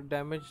 more crit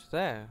damage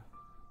there.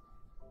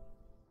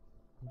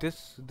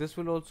 This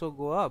will also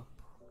go up,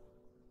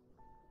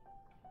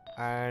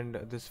 and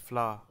this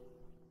flower,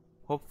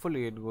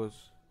 hopefully it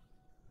goes.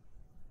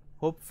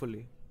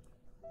 Hopefully.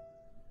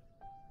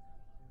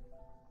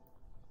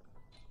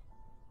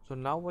 So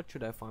now what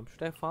should I farm?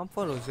 Should I farm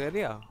for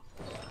Rosaria?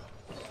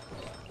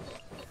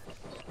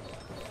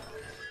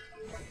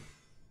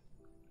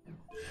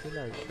 Should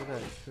I?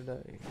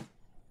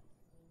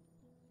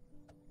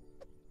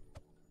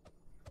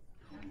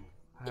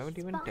 I haven't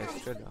even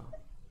tested her.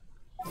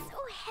 So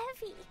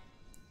heavy.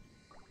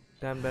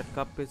 Damn, that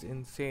cup is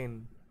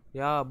insane.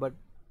 Yeah, but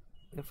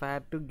if I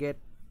had to get,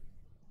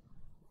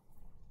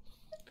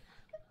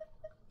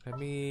 let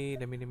me,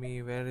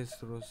 where is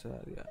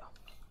Rosaria?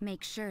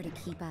 Make sure to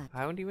keep up.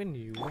 I haven't even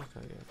used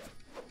her yet.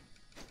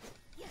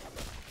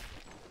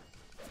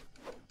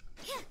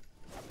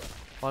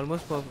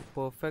 Almost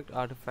perfect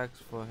artifacts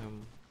for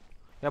him.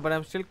 Yeah, but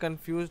I'm still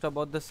confused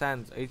about the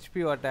Sans.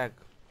 HP or attack?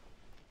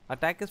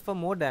 Attack is for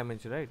more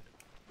damage, right?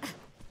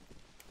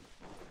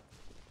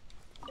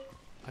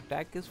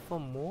 Attack is for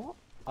more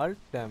alt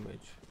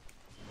damage.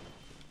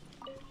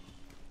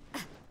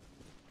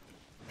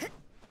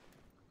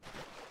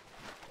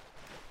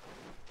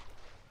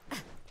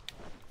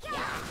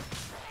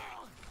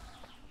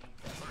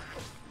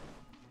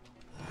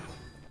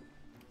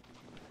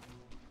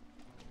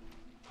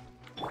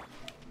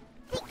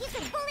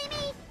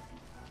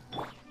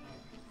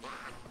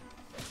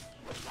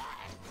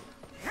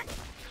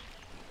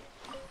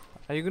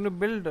 Are you gonna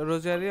build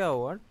Rosaria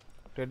or what,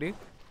 Teddy?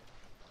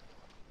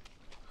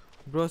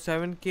 Bro,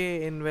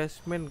 7k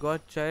investment,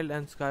 Godchild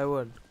and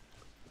Skyward.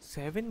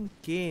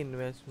 7k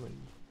investment.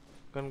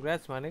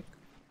 Congrats, Manik.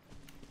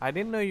 I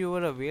didn't know you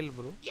were a whale,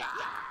 bro.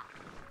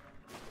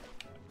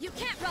 You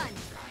can't run.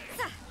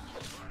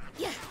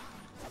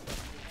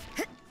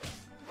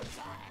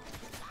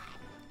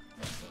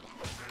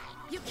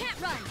 You can't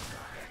run.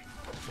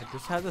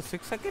 This has a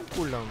 6-second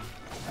cooldown.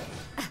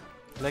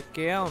 Like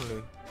Kea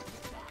only.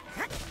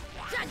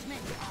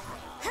 Judgment.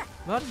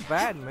 Not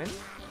bad, man.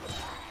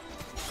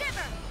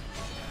 Shiver.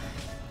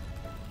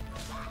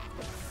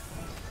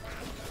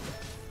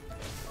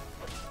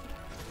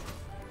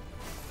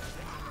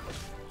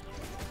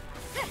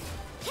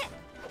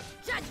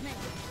 Judgment.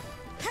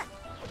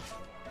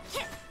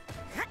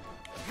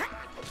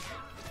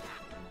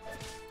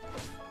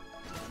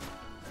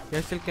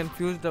 You're still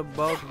confused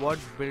about what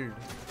build.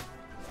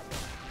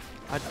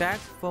 Attack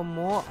for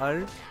more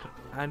ult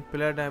and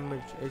pillar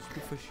damage,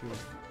 HP for shield.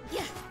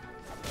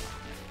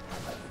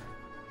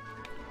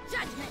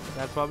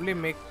 That'll probably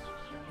make.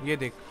 ये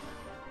देख,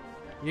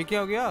 ये क्या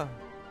हो गया?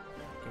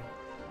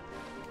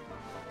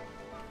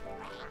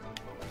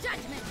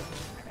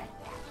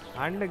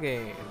 And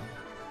again.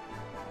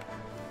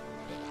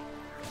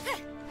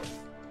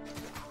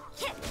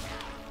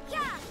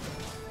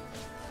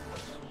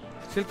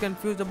 Still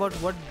confused about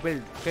what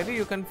build. Teddy,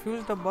 you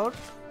confused about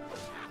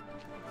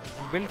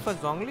build for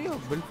Zhongli or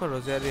build for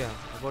Rosaria?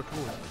 About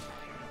who?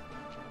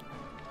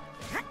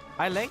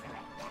 I like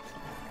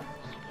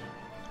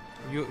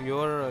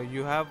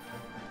you have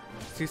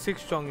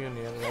C6 Chongyun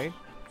here, right?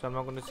 So I'm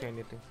not going to say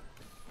anything.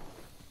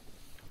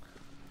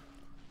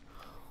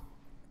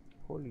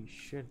 Holy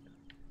shit.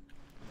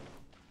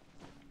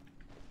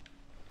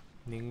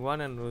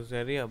 Ningguang and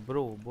Rosaria,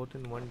 bro, both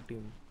in one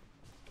team.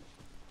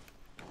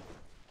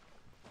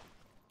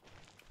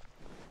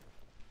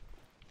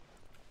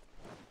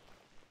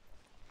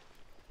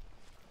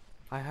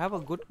 I have a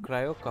good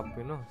cryo cup,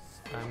 you know.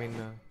 I mean,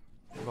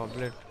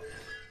 goblet.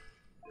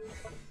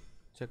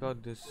 Check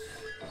out this.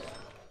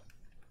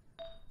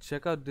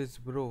 Check out this,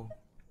 bro.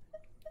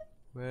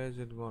 Where is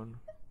it gone?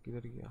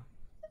 Kidhar gaya?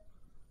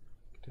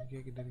 Kidhar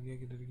gaya? Kidhar gaya?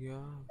 Kidhar gaya?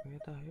 Where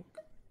the heck?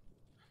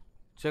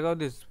 Check out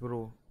this,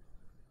 bro.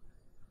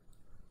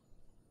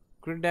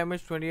 Crit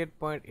damage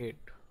 28.8.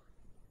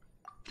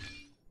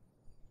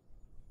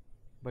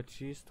 But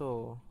she is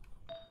the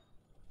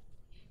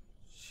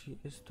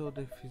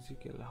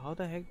physical. How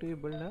the heck do you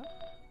build her?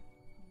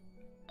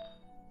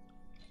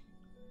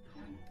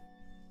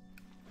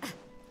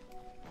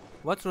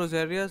 What's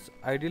Rosaria's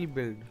ideal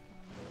build?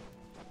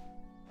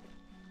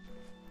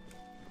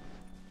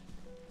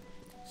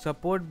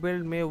 Support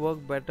build may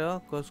work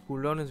better because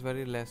cooldown is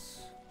very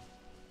less.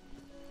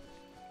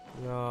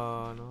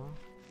 Yeah, no.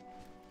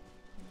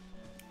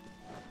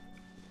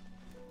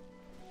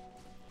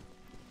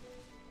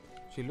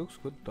 She looks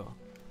good though.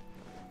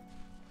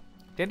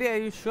 Teddy, are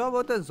you sure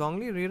about the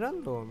Zhongli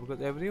rerun though? Because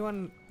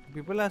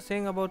people are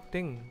saying about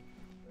Ting.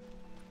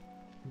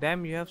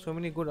 Damn, you have so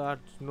many good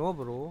arts. No,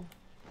 bro.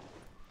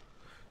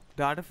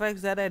 The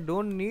artifacts that I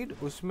don't need,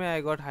 usme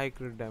I got high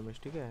crit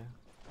damage, okay?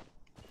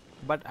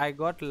 But I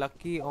got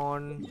lucky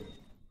on.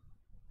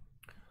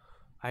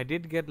 I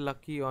did get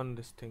lucky on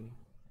this thing.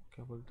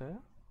 Kya bolta hai?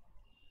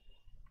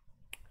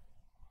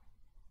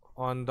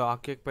 On the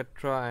Archaic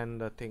Petra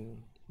and the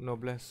thing.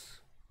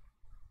 Noblesse.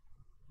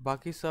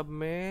 Baki sub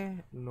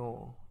mein,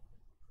 no.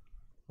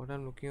 What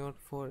I'm looking out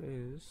for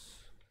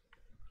is.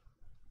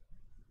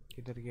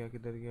 Kidhar gaya,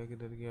 kidhar gaya,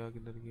 kidhar gaya,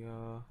 kidhar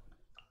gaya.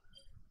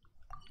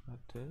 Not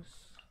this.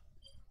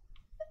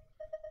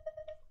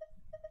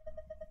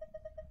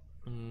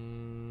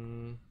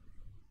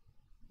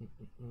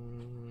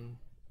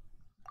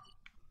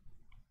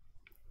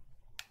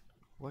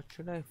 What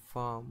should I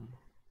farm?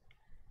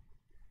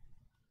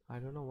 I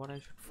don't know what I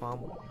should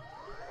farm on.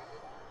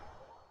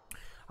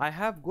 I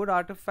have good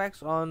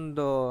artifacts on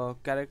the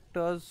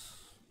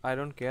characters I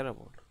don't care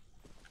about.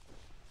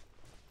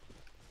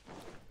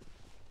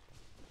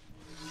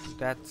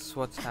 That's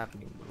what's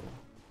happening, bro.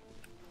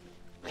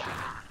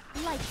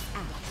 Lights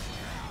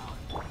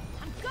out.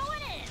 I'm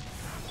going in.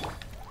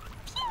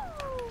 Pew!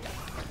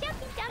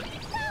 Dumpy, dumpy,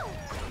 pew!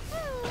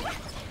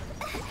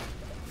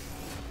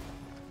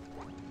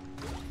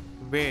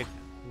 Wait.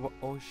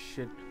 Oh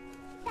shit.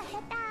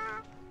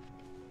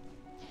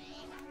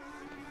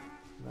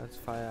 That's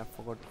fine. I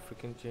forgot to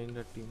freaking change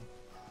the team.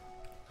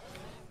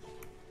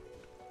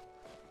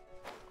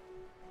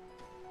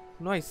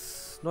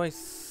 Nice,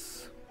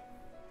 nice.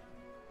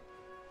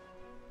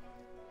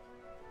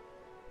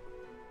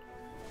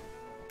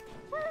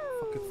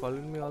 Fuck it,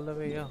 following me all the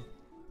way, yeah.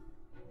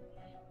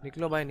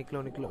 Niklo, bye,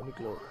 Niklo, Niklo,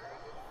 Niklo.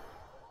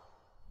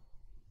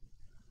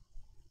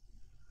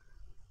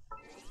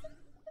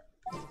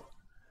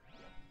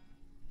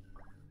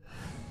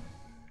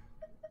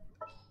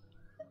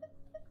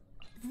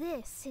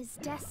 This is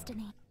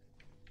destiny.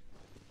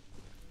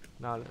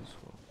 Now let's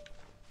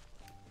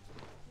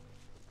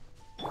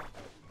go.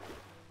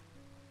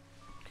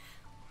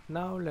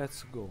 Now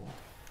let's go.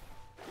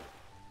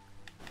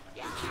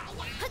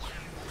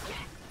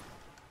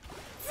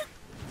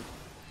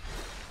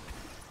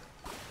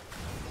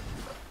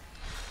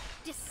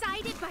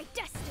 Decided by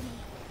destiny.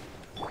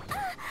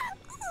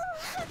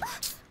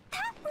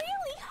 That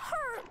really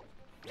hurt.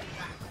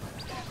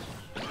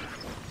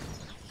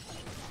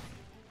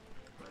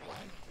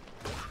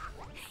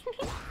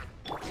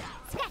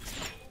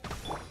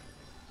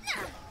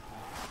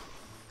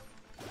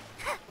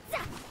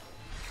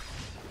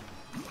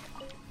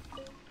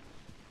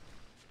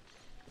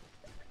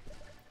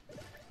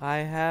 I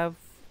have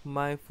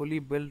my fully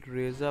built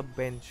razor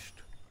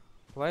benched.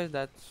 Why is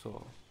that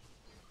so?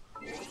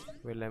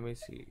 Wait, let me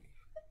see.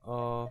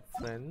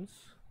 Friends.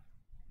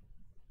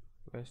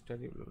 Where's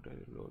Teddy Blue,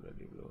 Teddy Blue,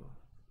 Teddy Blue?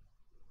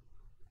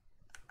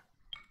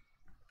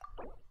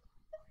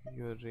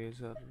 Your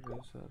razor.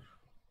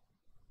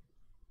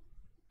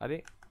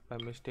 Arey, by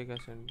mistake I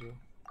sent you.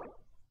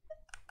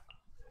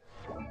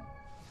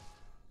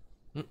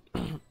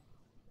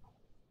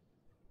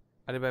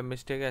 अरे by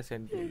mistake I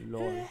sent you.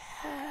 Lol.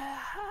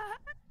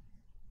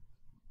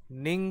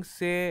 Ning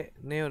से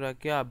नहीं हो रहा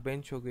क्या?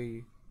 Bench हो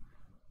गई.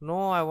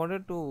 No, I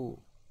wanted to.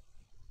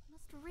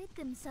 Must rid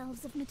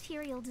themselves of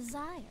material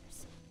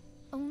desires.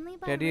 Only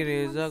by Teddy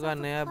ridding Razor oneself का of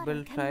नया clutter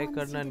build can try one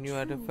करना see the new true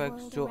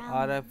artifacts world जो around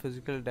आ रहा है them.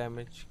 physical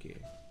damage के.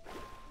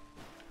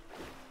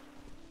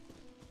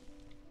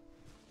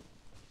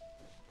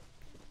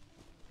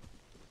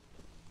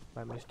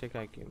 By mistake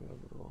I came here,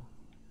 bro.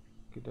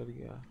 किधर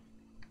गया?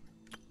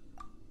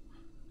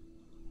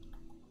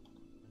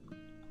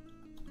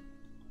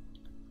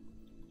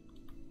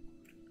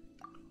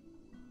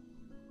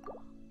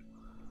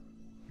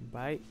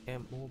 Bye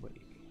ammo भाई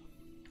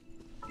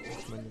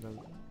मैं निकल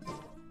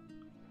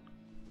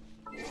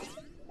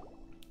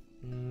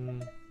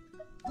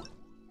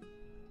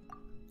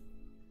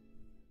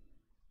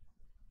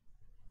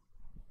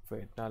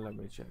wait now let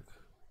me check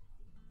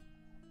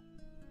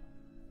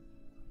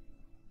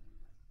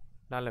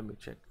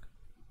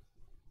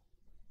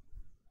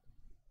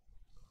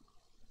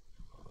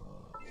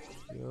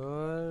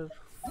your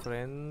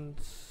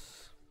friends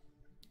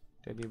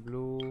Teddy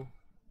Blue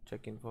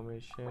check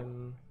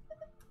information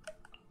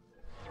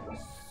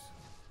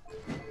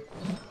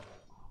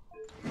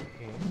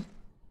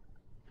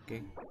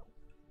okay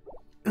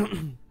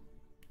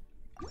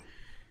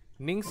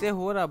Ning से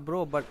हो रहा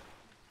bro but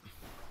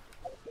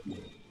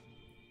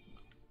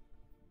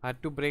had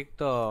to break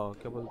the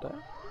क्या बोलता है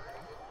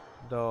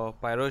the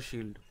pyro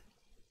shield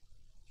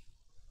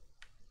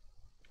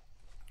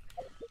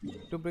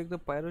to break the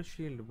pyro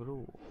shield bro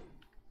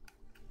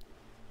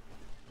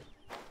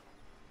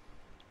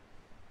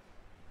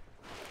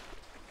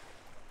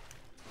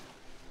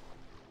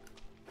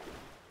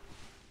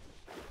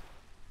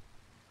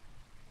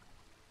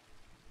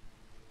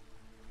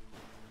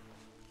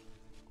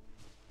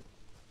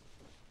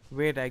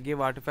wait I gave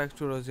artifacts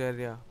to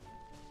Rosaria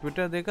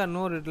Twitter देखा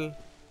no riddle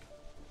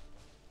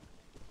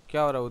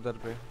क्या हो रहा उधर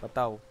पे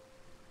बताओ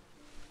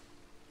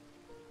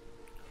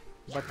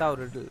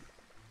riddle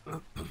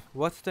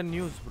what's the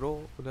news bro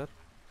उधर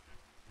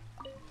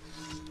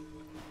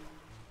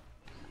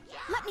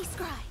Let me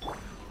scry.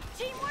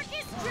 Teamwork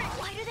is strict.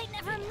 Why do they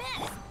never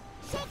miss?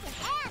 Shake your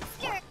hands,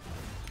 Stuart.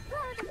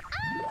 Blow them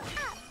all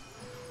up.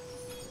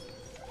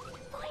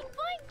 Boing,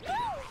 boing,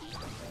 boing.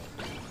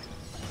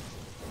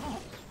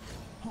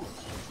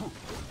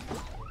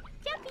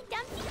 Jumpy,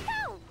 dumpty,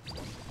 go.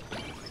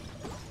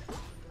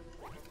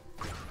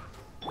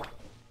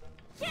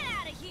 Get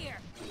out of here.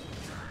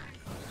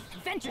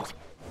 Adventure.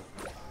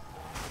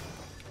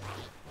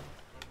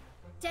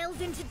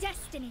 Delve into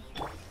destiny.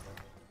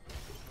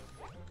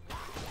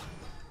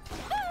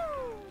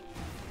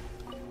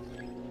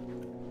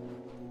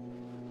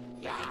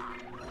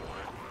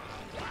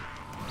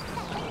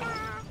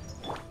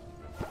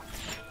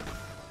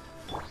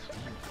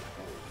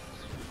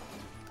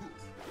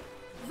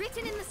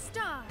 Written in the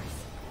stars.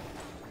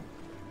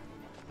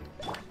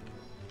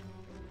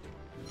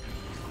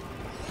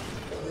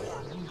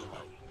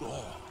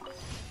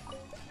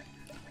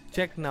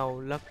 Check now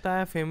लगता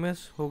है famous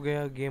हो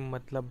गया game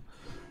मतलब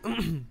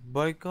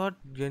boycott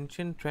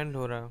जेंशिन trend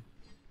हो रहा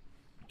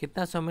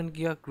कितना समन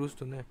किया cruise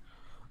तूने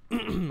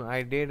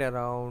I did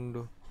around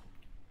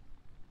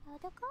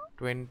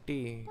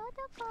 20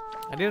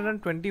 I did around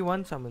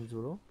 21 summons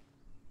bro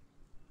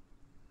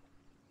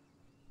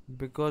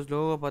because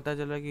लोगों को पता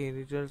चला कि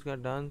इंडिविजुअल्स का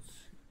डांस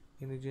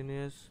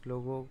इंडिजिनियस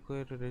लोगों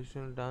के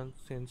ट्रेडिशनल डांस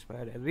से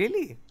इंस्पायर्ड है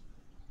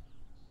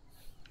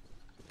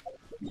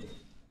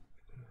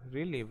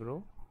really bro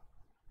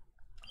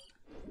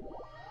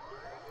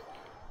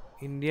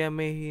इंडिया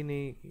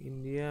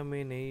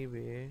में नहीं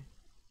बे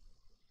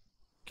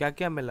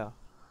क्या मिला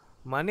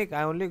Manik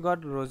I only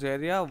got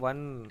Rosaria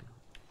one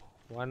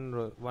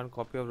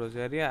copy of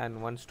Rosaria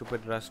and one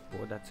stupid rust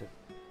bow that's it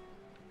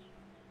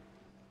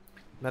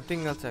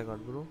nothing else I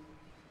got bro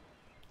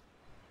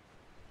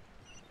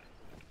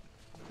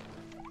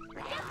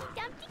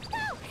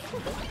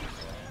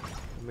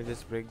let me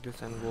just break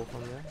this and go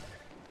from there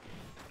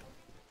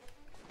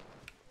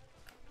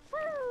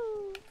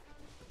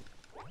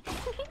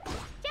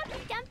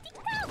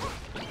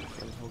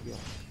चल हो गया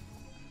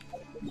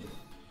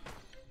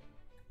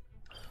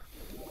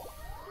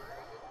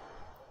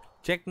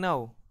check now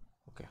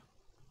okay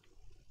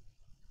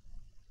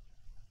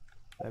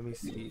let me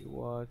see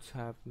what's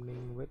happening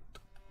with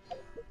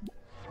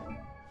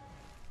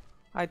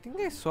I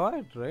think I saw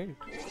it right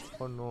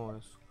oh no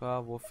इसका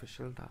वो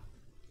official था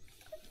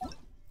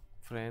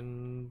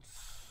friends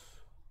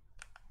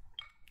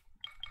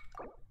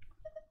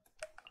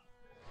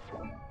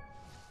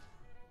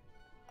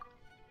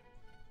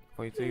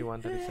 43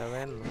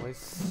 137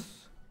 noise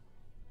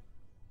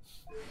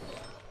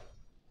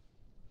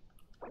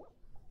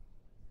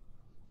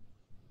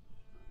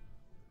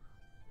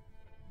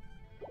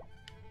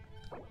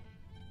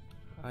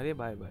अरे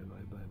bye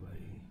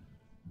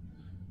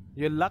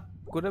your luck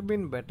could have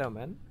been better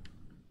man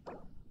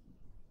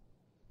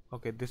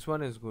okay this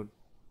one is good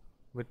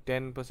with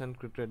 10%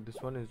 crit rate this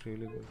one is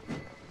really good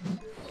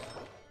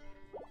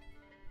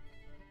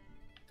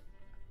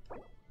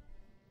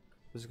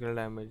physical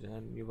damage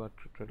and you got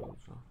crit rate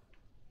also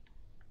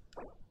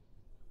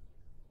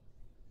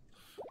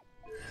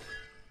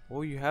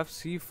oh you have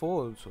C4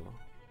 also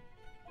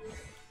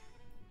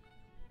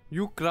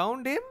you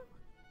crowned him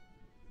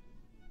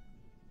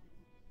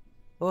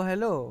oh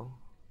hello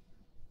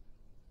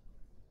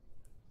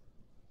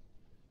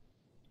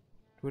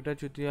Twitter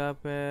चुतिया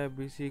पे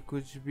BC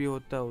कुछ भी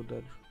होता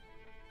उधर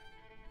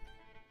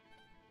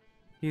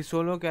He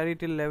solo carry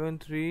till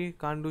 11-3,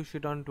 can't do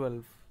shit on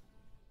 12.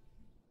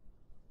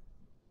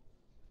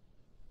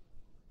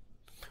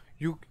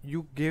 You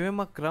gave him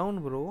a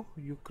crown, bro.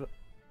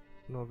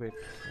 No wait.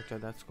 Acha,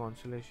 that's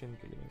consolation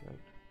ke liye,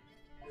 right?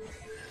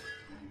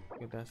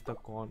 Okay, that's the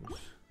cons.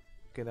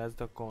 Okay, that's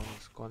the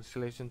cons.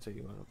 Constellation se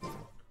you wanna put it.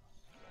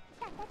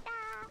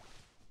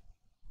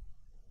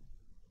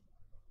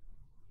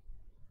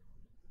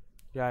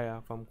 Yeah,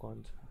 from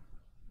cons.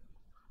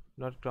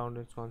 Not crown,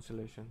 it's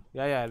constellation.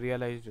 Yeah, I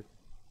realized it.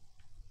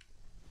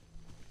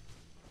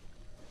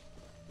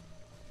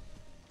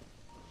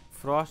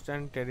 Frost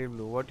and Teddy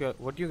Blue.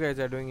 What you guys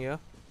are doing here?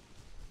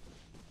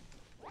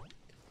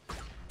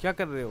 क्या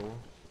कर रहे हो?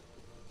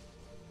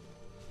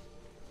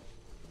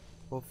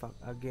 Oh fuck!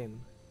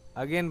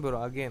 Again,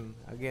 bro. Again.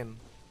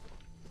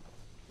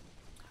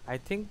 I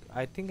think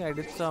I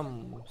did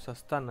some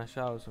सस्ता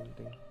नशा or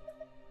something.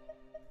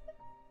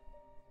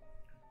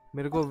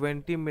 मेरे को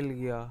vanity मिल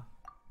गया.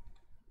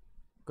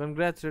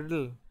 Congrats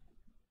Riddle.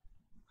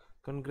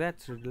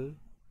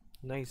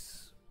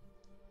 Nice.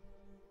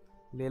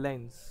 Ley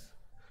lines.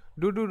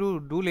 Do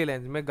ley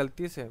lines. मैं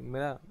गलती से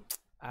मेरा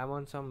I'm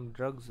on some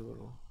drugs,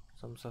 bro.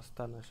 Some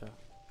सस्ता नशा.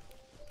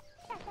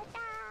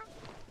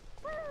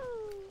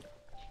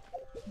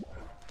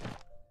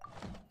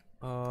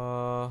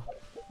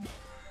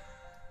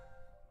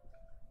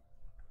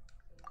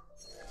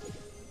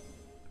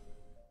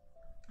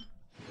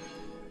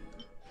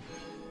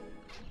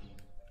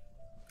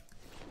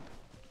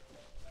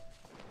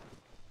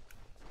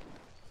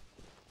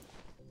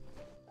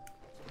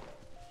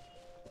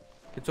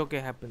 It's okay,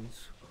 happens.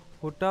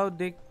 हुटाओ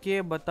देख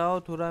के बताओ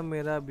थोड़ा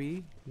मेरा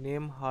भी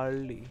नेम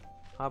हार्ली.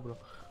 हाँ bro.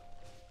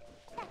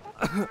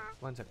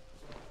 One sec.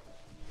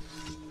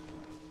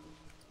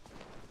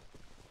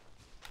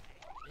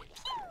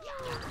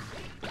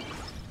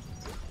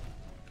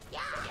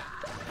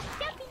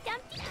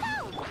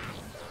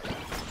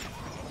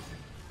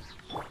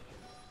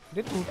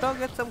 Did Hutao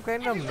get some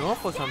kind of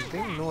nerf or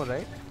something? No,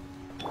 right?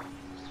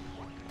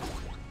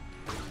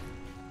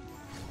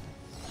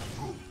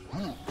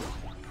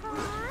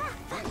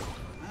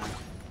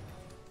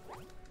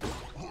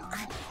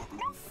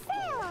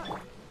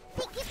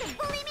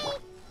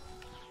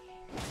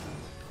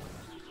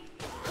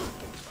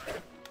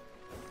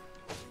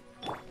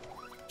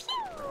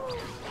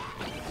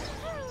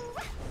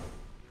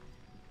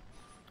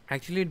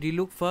 Actually,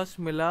 D-Look first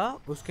मिला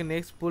उसके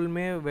next pull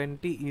में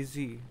Venti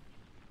easy.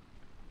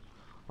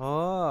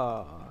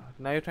 Oh,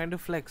 now you're trying to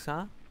flex,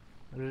 huh?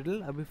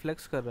 Riddle, अभी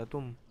flex कर रहा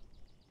तुम.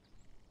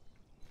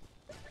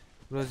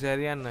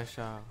 Rosaria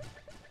नशा.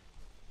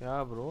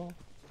 क्या bro?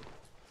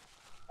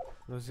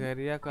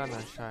 Rosaria का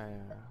नशा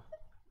है.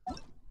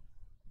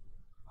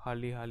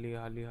 हाली.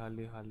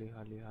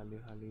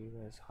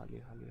 Where's हाली.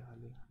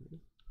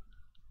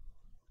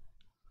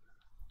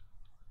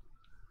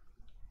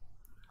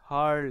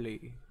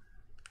 Harley.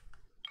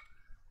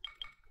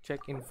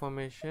 Check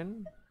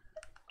information.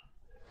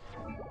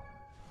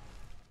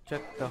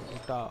 Check the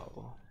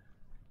Hutao.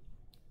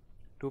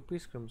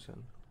 2-piece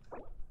crimson.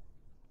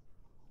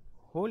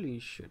 Holy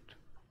shit.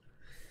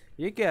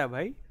 ये क्या है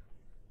भाई?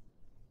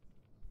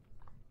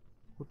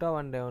 Hutao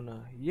and Deona.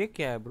 ये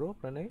क्या है bro?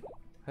 Pranay?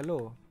 Hello.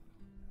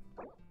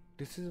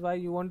 This is why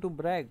you want to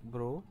brag,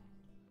 bro.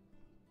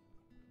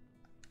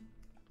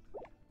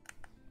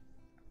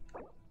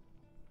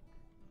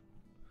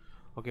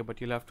 Okay, but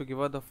you'll have to give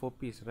her the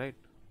 4-piece, right?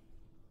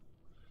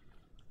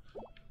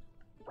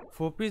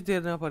 4-piece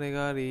देना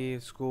पड़ेगा रे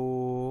इसको.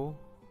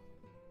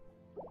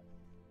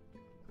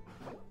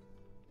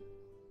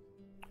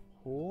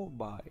 Oh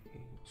भाई,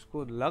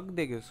 इसको लग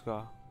देगा इसका.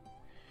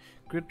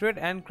 Crit rate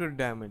and crit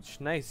damage,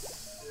 nice.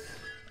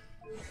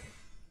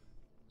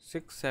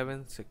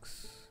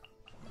 676.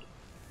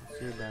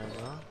 See that,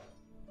 huh?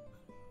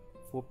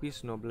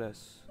 4-piece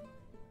noblesse.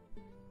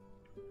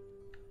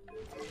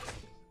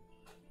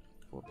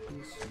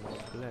 4-piece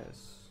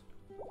noblesse.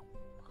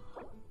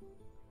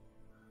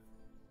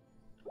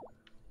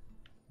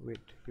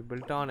 Wait, you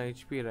built on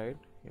HP, right?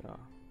 Yeah.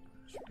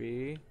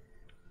 HP.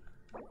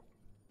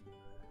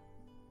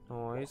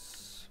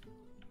 Noise.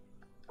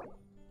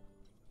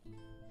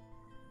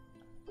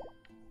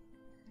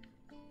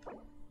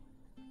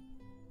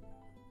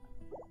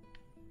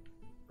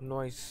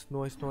 Noise.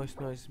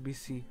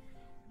 BC.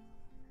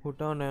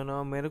 हुटाओ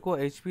ना मेरे को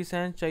HP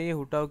सैंड चाहिए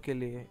हुटाओ के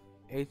लिए.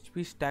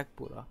 HP स्टैक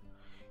पूरा.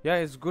 Yeah,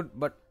 it's good,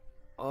 but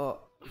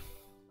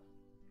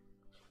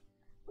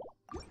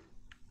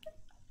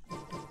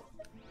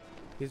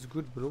it's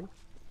good, bro.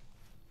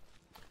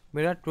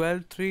 मेरा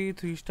 12-3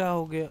 3 star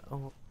हो गया.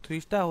 3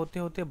 स्टार होते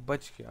होते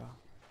बच गया.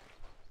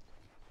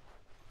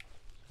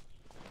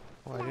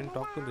 Oh, I didn't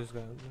talk to this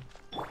guy.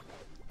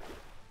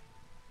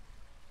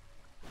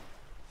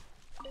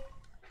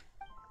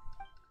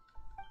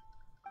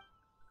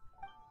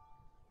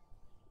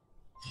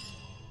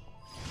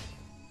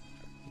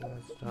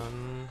 That's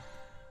done.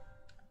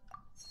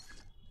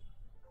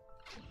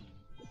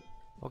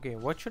 Okay,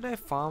 what should I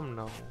farm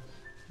now?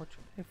 What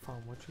should I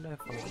farm?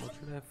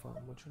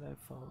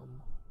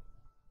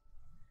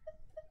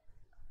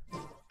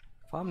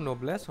 Farm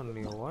noblesse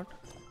only or what?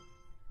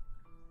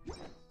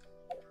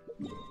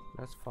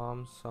 Let's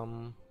farm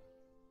some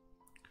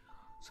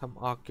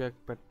archaic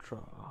Petra.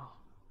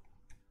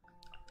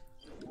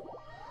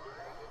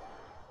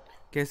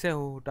 कैसे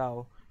हो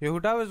हुटाओ? Your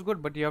Hutao is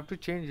good, but you have to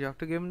change. You have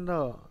to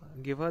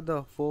give her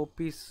the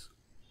 4-piece,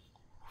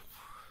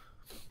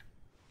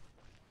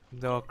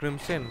 the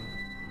crimson,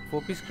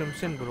 4-piece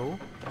crimson, bro.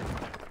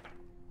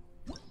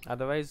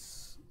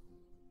 Otherwise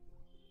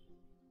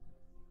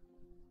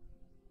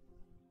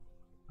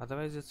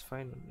it's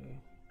fine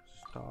only.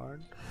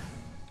 Start.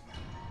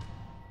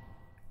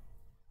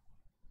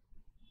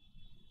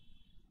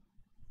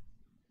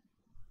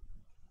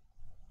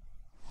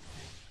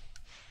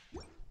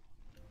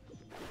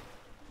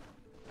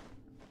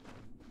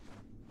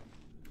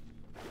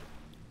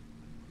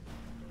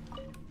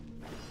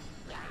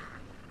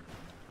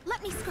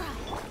 Let me scry.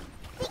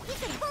 Think you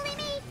can bully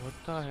me? What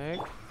the heck?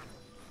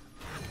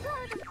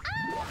 Blow them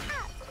all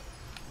up.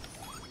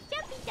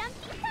 Jumpy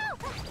dumpy go.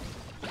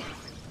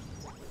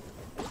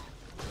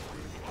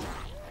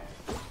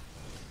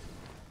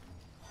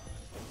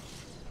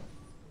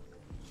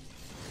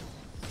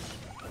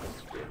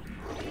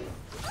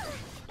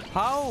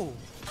 How?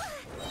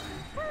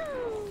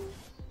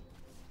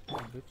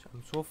 Oh, bitch,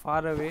 I'm so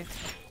far away.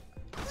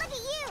 Look at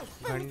you,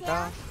 Ghanta.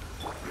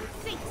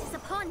 Fate is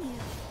upon you.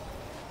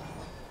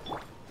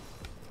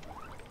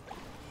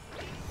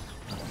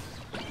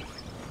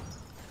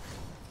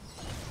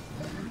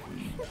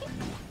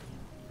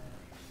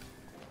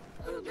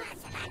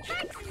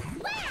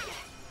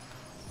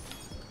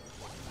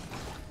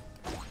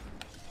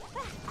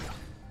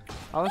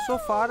 I was so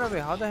far away.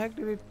 How the heck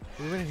did it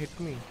even hit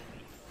me?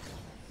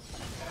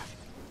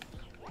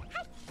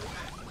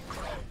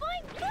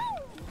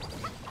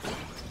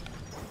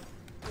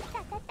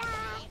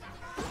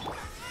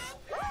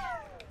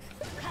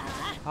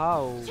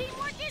 How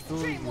Teamwork is do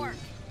you dreamwork.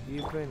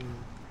 even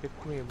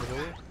hit me, bro?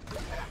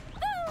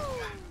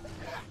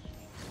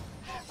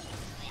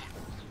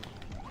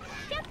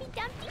 Jumpy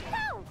dumpty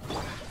go.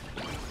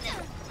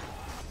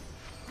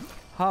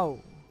 How?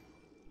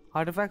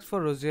 Artifacts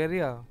for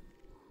Rosaria.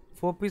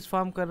 4-piece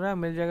farm कर रहा है,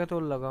 मिल जाएगा तो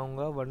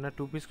लगाऊंगा, वरना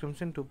 2-piece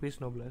crimson, 2-piece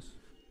noblesse.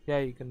 Yeah,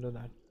 you can do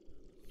that.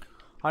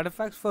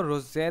 Artifacts for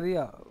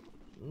Rosaria.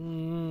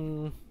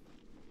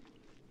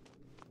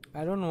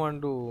 I don't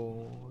want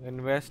to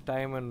invest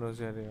time in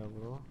Rosaria,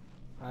 bro.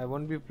 I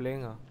won't be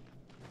playing her.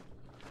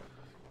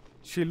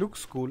 She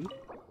looks cool.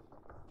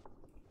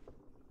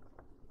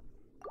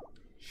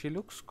 She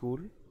looks cool.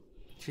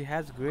 She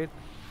has great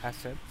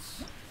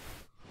assets.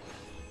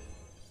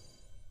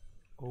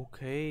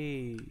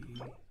 Okay.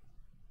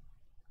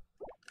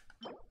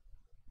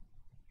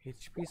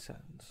 HP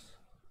sense.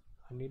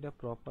 I need a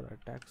proper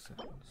attack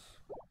sense.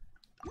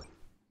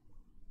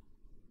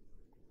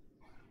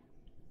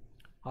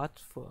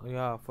 That's for,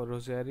 yeah, for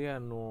Rosaria.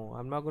 No,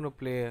 I'm not gonna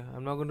play.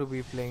 I'm not gonna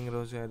be playing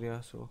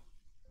Rosaria. So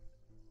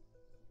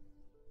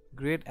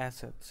great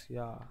assets.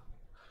 Yeah,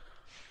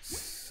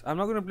 I'm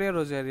not gonna play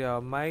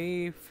Rosaria.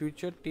 My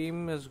future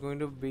team is going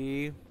to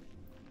be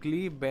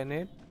Klee,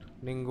 Bennett,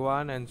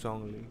 Ningguang, and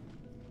Zhongli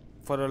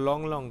for a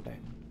long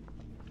time.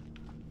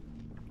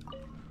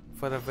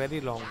 For a very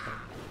long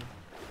time.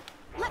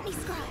 Let me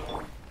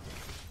scry.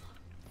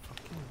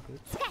 Fucking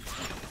bitch. Sketch.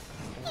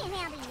 Can't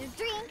handle your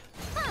drink.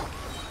 Huh.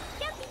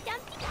 Jumpy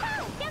dumpty go.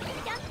 Jumpy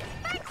dumpty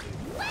sparks.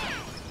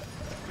 Whack.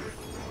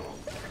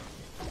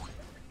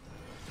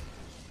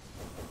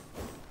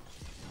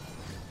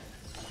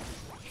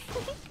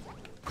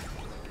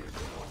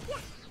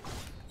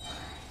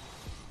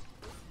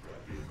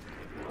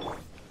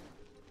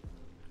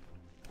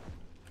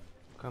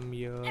 Come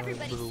here,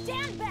 Everybody bro.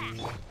 stand back.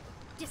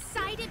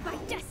 Decided by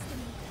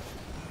destiny.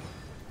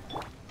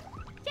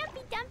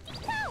 Jumpy dumpty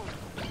go.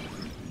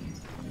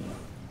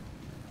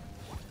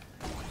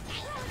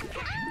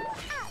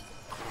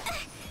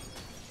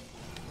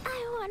 I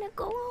wanna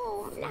go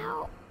home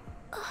now.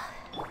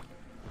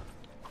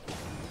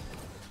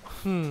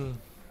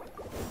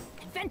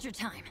 Adventure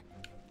time.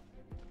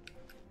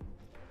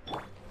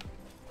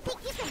 Think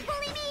you can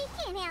bully me?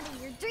 Can't handle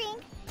your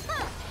drink.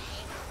 Huh.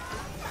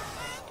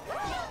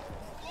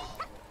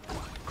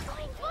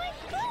 Boing, boing,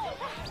 boing.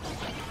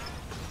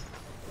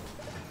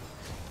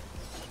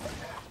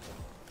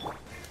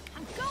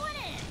 I'm going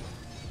in.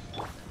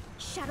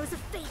 Shadows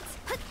of fate.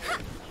 Huh, huh.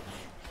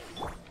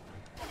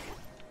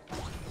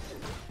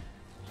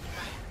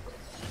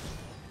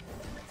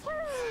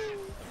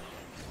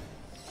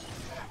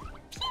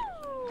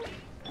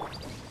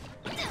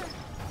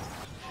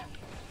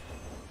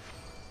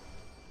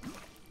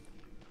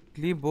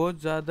 Klee बहुत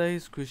ज़्यादा ही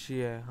squishy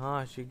है.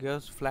 हाँ, she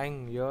goes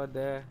flying here,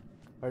 there,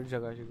 हर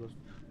जगह she goes.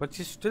 But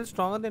she's still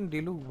stronger than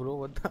Diluc, bro.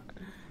 What the?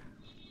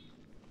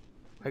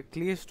 Like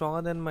Klee is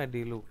stronger than my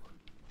Diluc.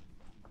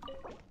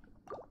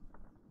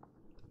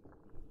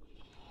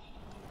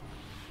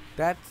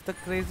 That's the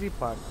crazy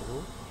part,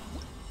 bro.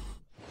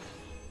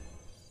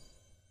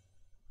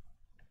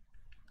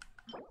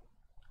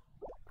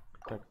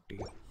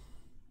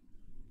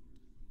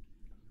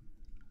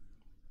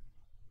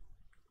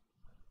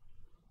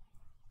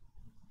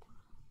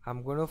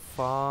 I'm gonna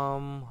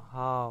farm.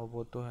 हाँ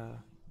वो तो है.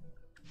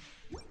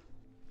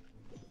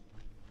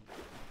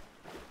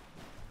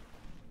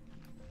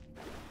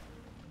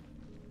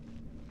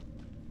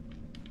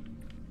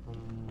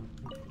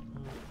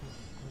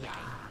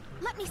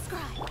 Let me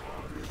scry.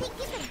 Think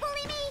you can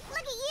bully me?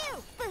 Look at you,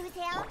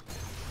 boozhound.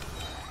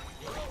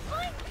 Boing,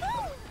 boing,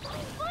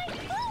 boing, boing,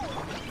 boing.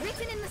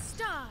 Written in the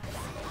stars.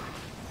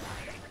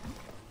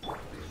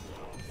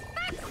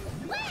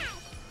 Backsplash!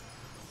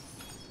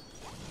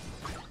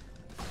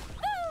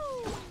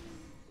 Boo!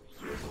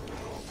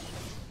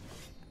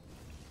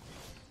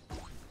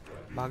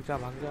 भाग जा.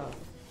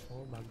 ओ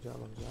भाग जा.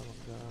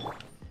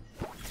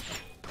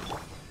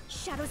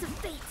 Shadows of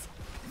fate.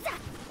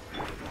 Zap!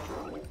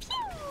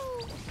 Pew!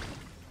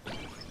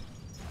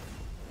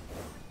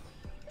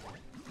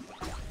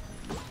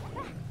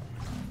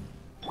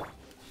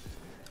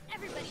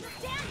 Everybody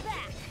stand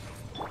back!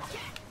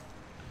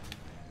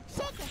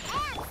 Shake your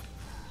hands!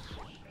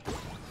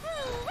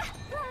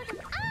 Blow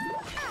them all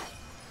up!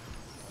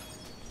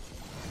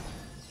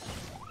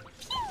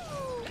 Pew!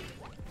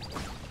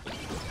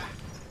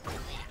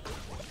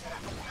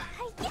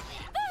 Hi-ya!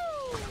 Boo!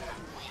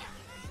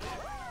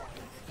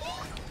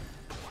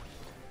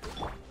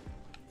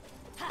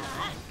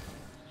 Ha!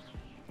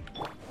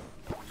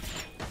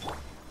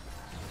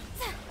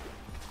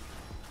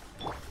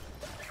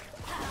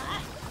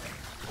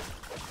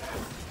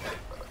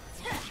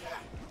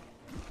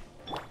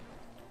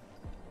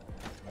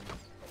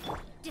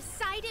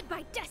 Decided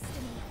by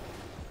destiny.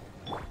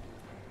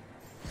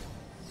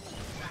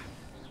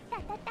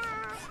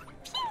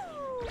 Pew!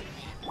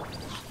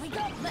 We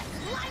go. Let's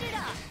light it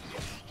up.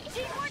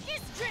 Teamwork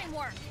is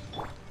dreamwork.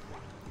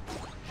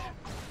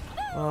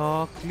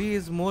 Klee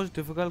is most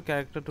difficult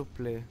character to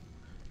play.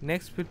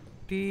 Next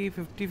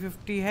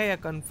 50 है या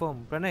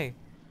confirm? Pranay.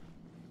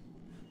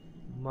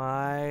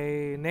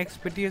 My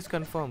next pity is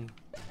confirmed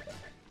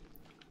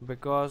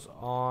because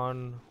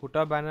on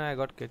Huta banner I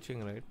got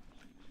catching, right?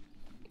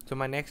 So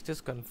my next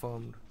is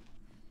confirmed.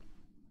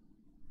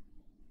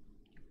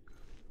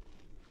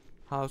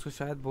 हाँ उसको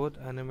शायद बहुत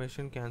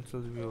animation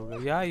cancels भी हो गए.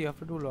 Yeah, you have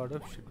to do a lot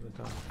of shit with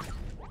her.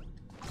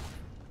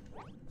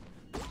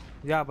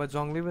 Yeah, but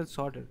Zhongli will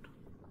sort it.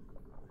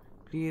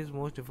 He is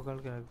most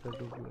difficult character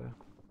to play.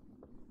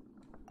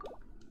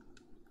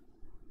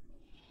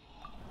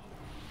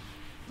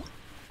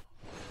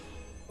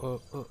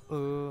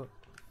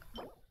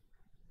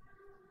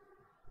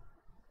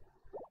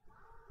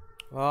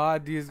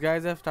 These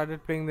guys have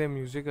started playing their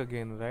music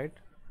again, right?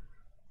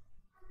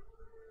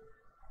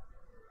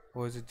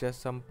 Or is it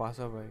just some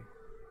passerby?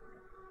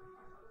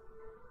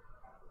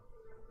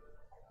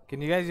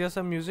 Can you guys hear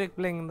some music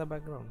playing in the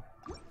background?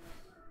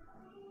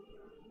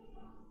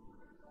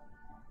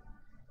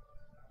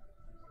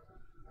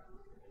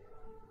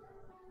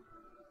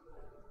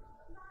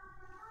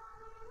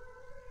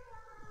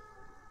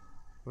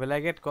 Will I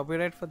get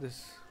copyright for this?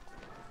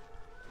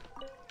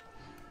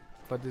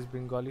 For this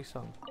Bengali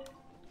song?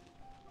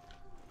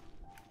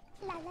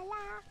 La la la.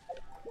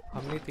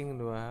 How many things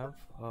do I have?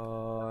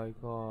 I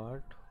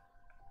got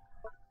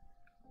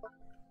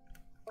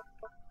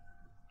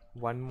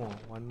one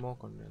more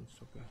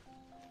condensed. Okay.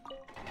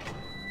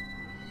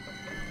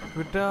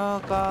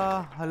 Twitter का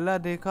हल्ला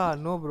देखा?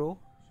 No bro.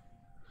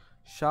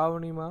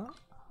 Shawnima.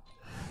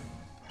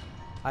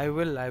 I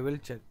will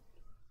check.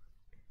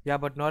 Yeah,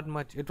 but not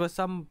much. It was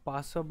some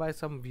passer by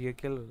some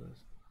vehicle.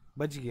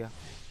 बच गया.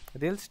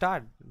 They will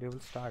start.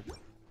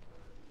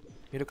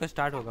 ये लोग का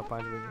start होगा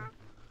 5 बजे.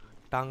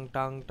 टंग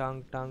टंग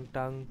टंग टंग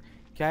टंग.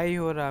 क्या ही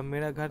हो रहा?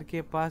 मेरा घर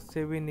के पास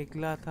से भी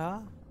निकला था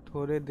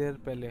थोड़े देर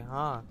पहले.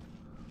 हाँ.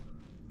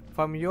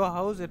 From your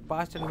house it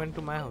passed and went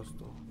to my house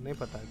तो नहीं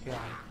पता क्या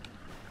है.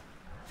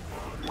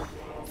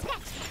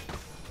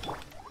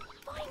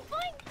 Boing,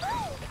 boing,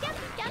 boo!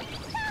 Dumpy, dumpy,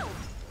 boo!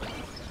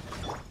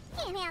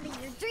 Can't handle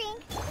your drink.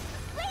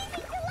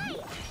 Blazing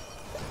delight!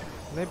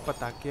 नहीं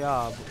पता क्या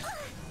अब.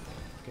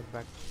 Get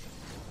back.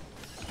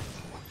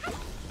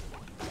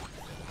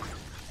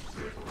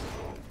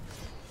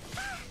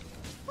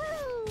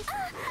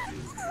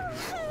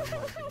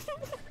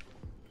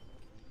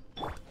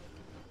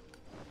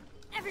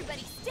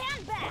 Everybody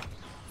stand back!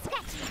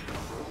 Scratch me!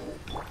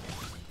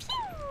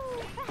 Pew!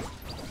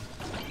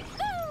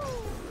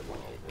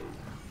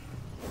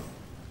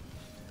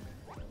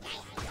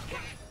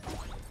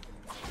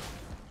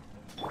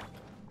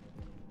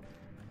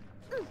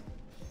 Boo!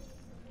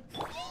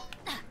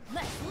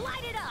 Let's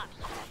light it up!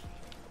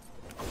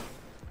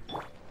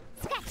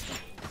 Scratch me!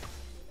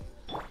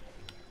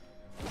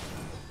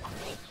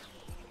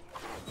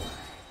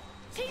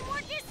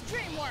 Teamwork is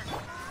dreamwork!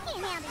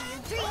 Can't handle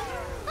your dream,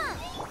 huh?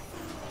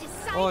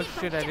 Oh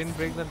shit, I didn't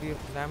break the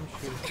damn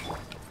shield.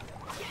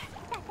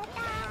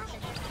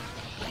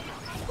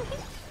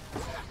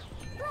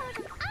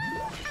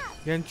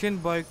 Genshin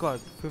boycott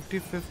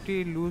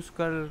 50-50 lose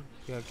कर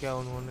क्या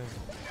उन्होंने.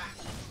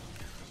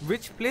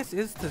 Which place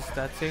is this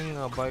that's saying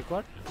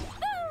boycott?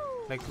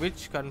 Like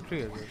which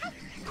country is it?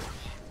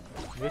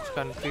 Which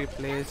country,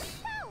 place?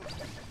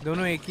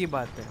 दोनों एक ही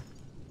बात है.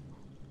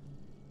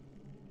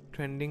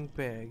 Trending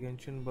पे है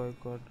Genshin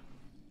boycott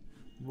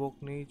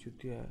वोक नहीं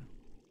चुतिया है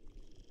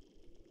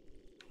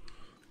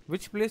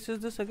which place is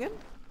this again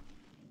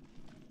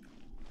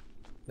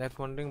that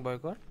wandering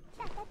boycott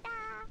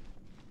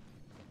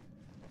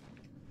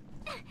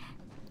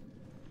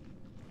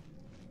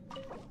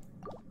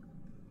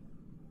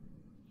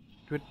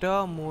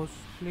Twitter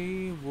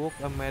mostly woke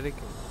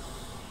Americans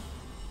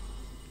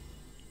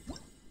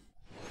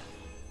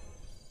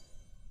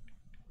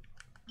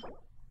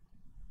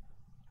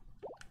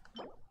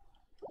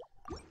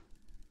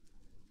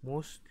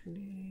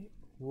mostly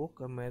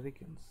woke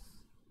Americans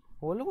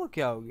वो लोगों को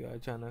क्या हो गया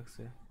अचानक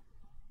से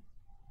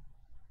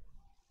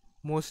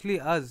मोस्टली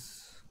अस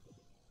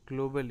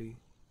globally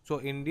so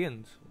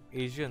Indians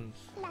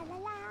Asians La la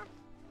la.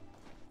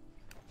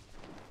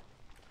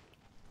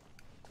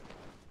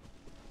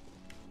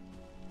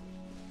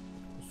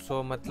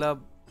 सो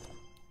मतलब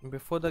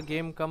before the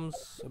game comes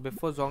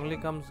before जोंगली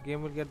comes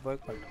game will get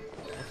boycott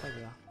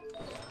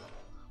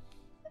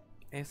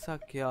ऐसा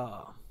क्या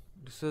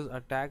this is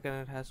attack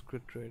and it has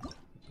क्रिट rate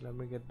let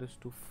me get this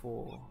to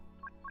 4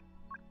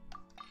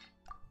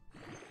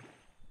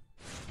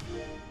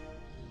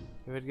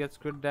 If it gets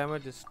crit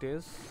damage, it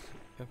stays.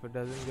 If it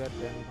doesn't get,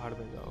 then भाड़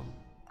में जाओ.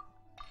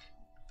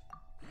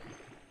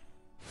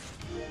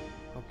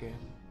 Okay,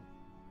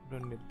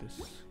 don't need this.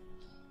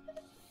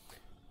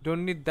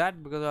 Don't need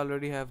that because I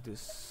already have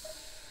this.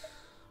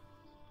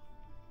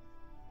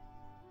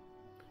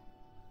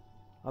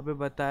 अबे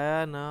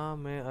बताया ना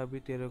मैं अभी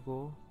तेरे को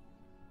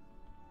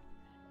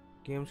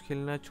गेम्स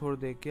खेलना छोड़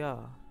दे क्या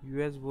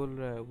यूएस बोल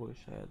रहा है वो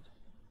शायद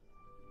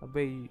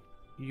अबे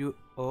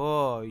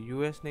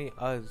यूएस नहीं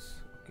अज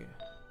ओके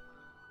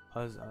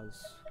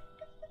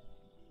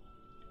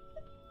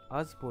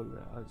अज बोल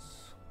रहा है अज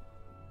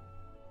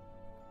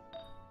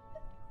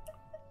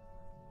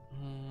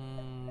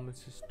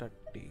मिसेस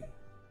टट्टी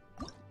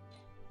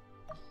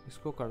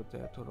इसको करते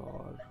हैं थोड़ा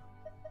और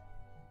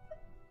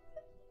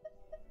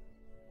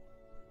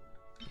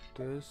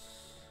this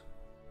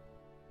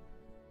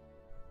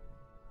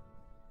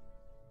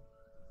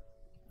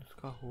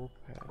इसका होप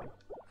है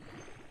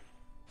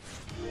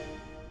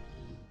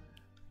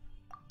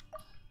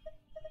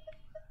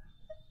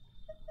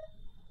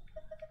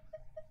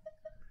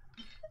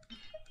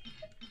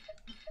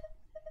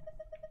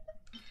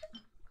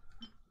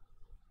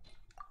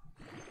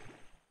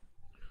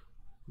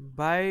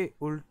भाई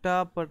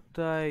उल्टा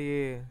पड़ता है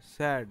ये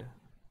सैड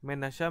मैं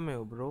नशा में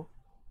हूँ bro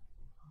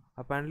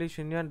apparently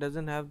Shinyan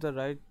doesn't have the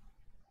right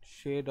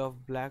shade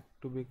of black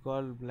to be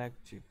called black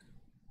chick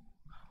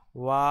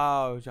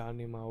wow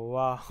Janima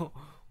wow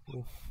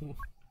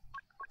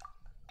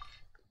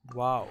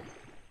wow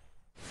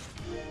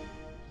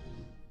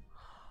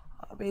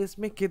अबे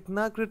इसमें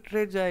कितना क्रिट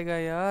रेट जाएगा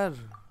यार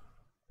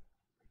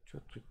जो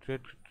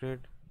क्रिट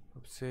रेट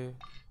अब से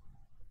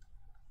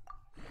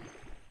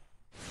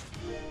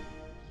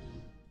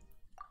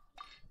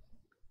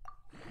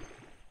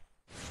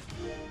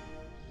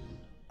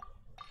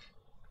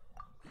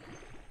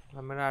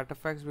अब मेरा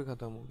आर्टिफैक्ट्स भी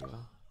खत्म हो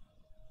गया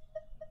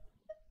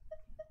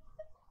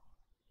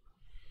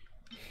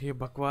ये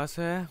बकवास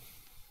है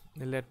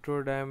electro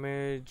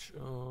damage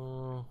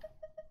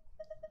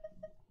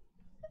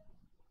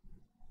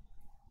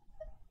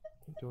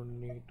don't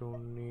need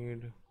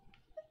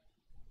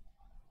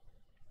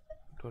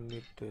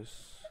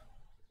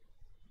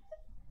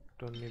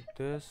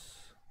this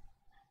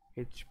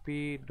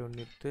HP don't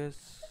need this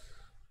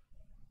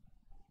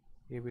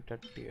ये भी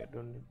टट्टी है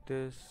don't need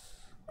this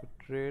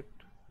crit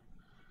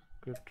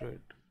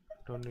rate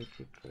don't need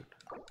crit rate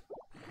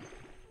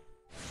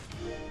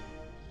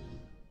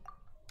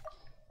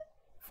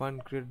fun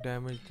क्रिट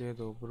damage दे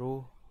दो ब्रो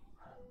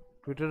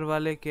ट्विटर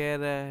वाले कह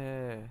रहे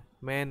हैं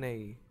मैं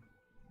नहीं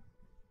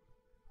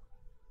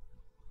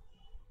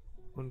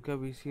उनका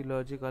बीसी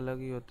लॉजिक अलग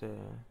ही होता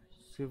है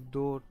सिर्फ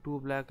टू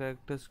ब्लैक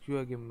कैरेक्टर्स क्यों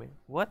है गेम में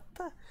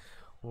व्हाट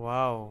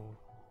वाओ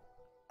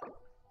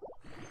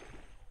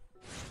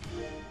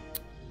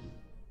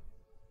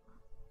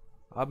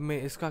अब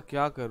मैं इसका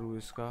क्या करूँ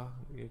इसका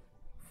ये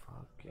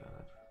फक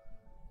यार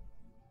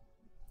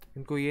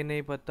इनको ये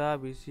नहीं पता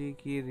बीसी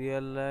की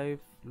रियल लाइफ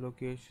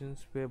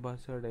लोकेशंस पे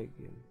बसड है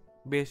गेम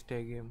बेस्ड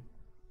है गेम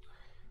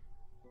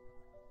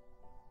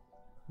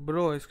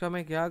ब्रो इसका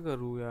मैं क्या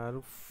करूँ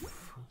यार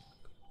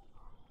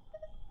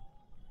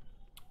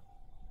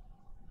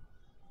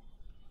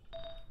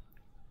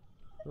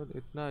तो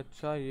इतना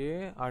अच्छा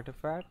ये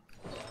आर्टिफैक्ट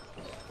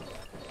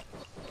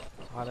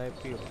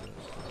RIP हो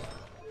गया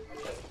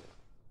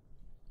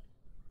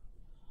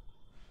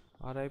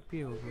RIP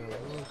हो गया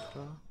वो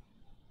इसका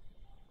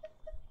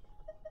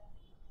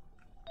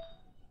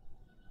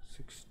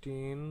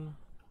 16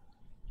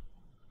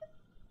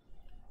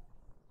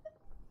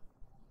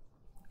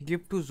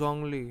 give to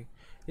Zhongli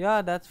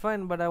yeah that's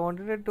fine but I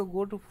wanted it to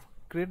go to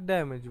crit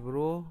damage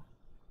bro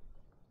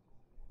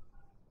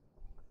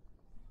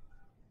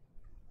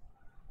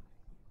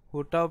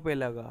हुटाव पे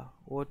लगा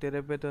वो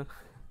तेरे पे तो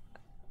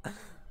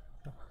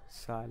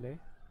साले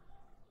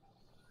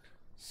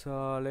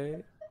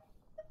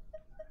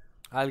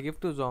I'll give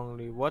to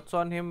Zhongli. What's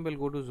on him will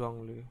go to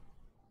Zhongli.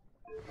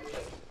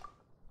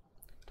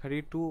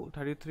 32,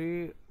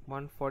 33,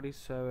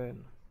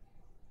 147,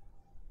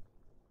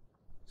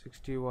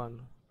 61.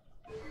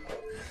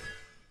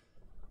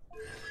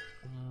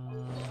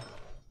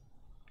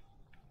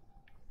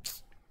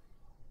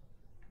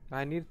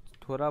 I need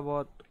थोड़ा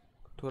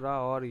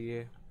और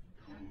ये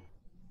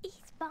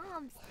Eat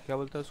bombs. क्या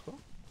बोलता है उसको?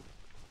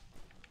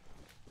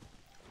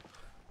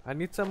 I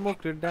need some more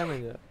crit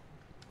damage यार.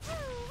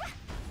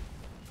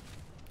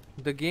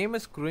 The game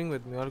is screwing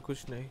with me और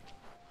कुछ नहीं.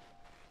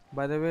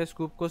 By the way,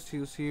 scoop को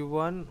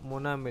C1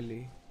 Mona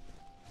milli.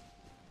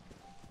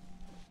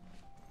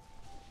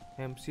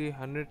 MC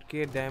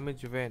 100k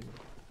damage when?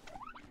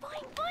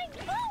 Boing, boing,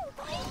 boom,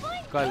 boing,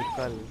 boing. कल.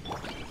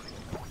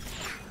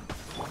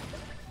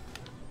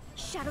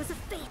 Shadows of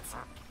fate.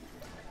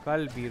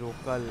 कल बीरो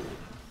कल.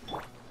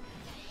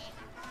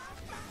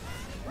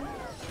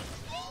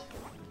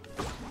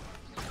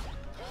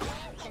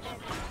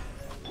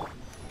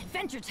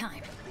 Adventure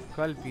time.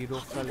 कल बीरो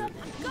कल.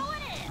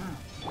 Going in.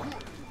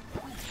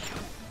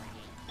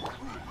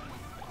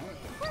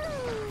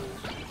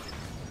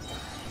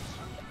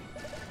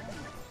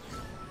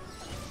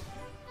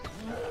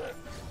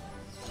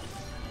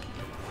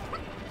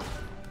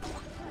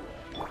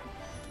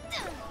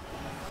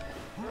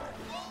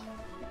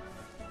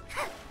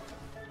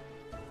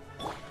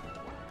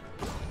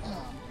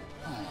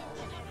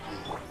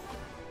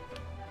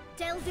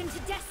 Delve into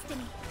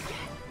destiny.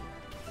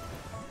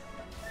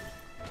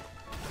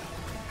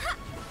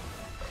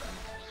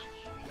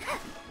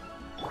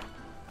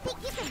 Think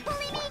you can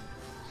bully me?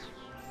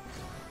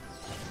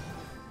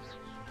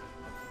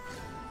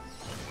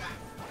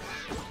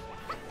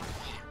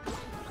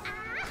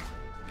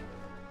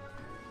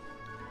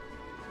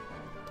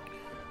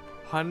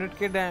 Ah.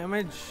 100k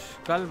damage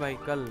कल भाई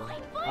कल.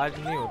 आज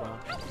नहीं हो रहा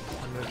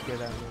 100k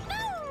damage.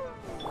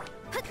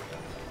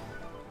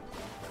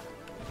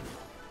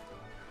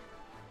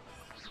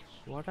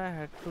 What I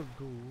had to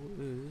do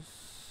is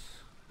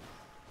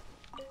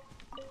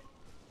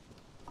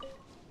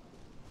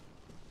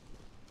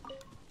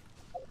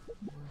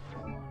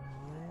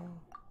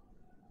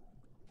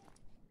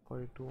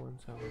 42,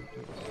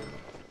 170.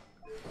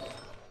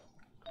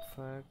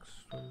 Facts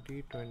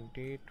 20,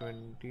 20,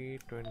 20,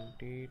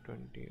 20,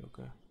 20.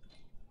 Okay.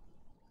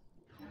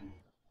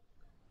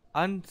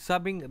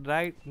 Unsubbing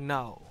right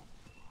now.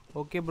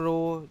 Okay, bro.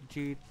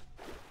 Cheat.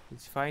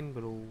 It's fine,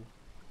 bro.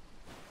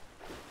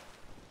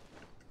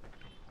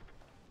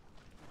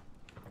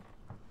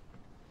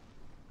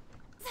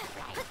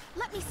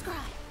 Let me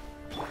scribe.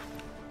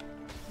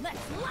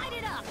 Let's light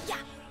it up.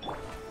 Yeah.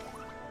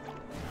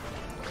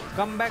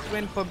 Come back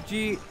when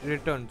PUBG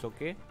returns,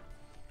 okay?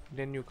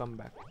 Then you come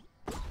back.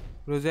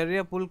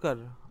 Rosaria pull kar.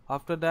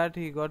 After that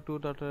he got 2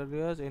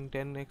 tutorials in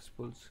 10x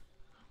pulls.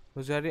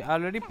 Rosaria, I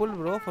already pulled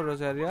bro for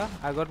Rosaria.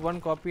 I got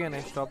 1 copy and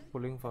I stopped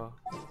pulling for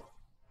her.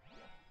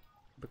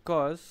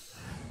 Because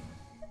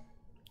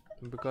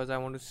I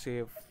want to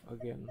save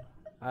again.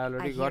 I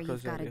already got you've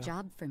Rosaria. got a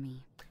job for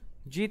me.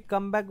 Jeet,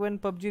 come back when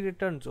PUBG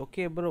returns,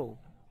 okay bro?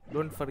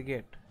 Don't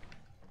forget.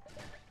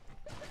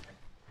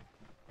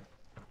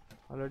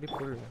 Already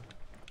pulled.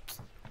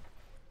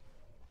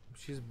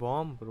 She's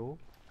bomb, bro.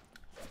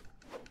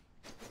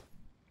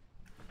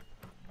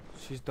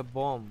 She's the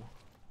bomb.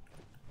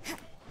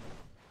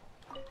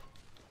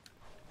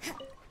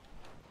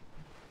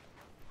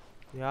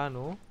 Yeah,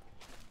 no.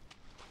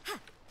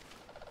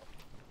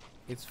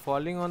 It's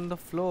falling on the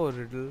floor,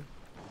 Riddle.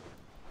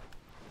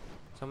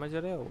 समझ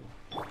रहे हो?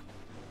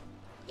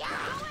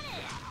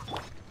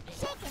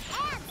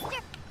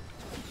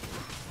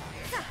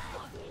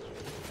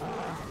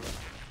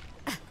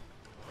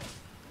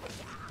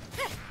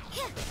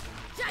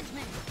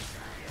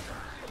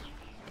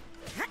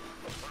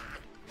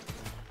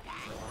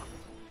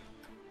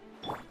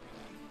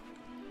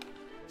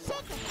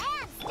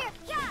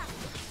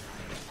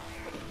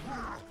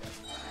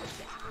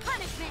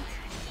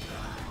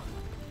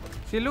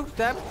 She looks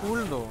damn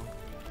cool though.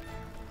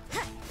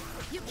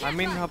 I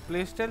mean, her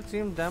playstyle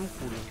seems damn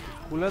cool.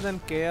 Cooler than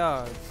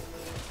Chaos.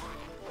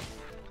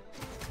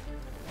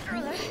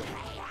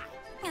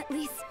 At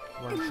least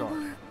One shot.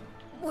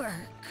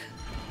 work.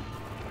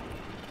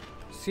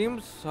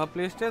 Seems her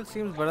playstyle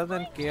seems better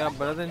than Chaos,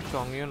 better than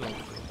Chongyun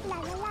also.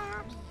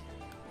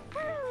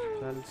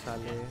 Chal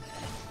sale.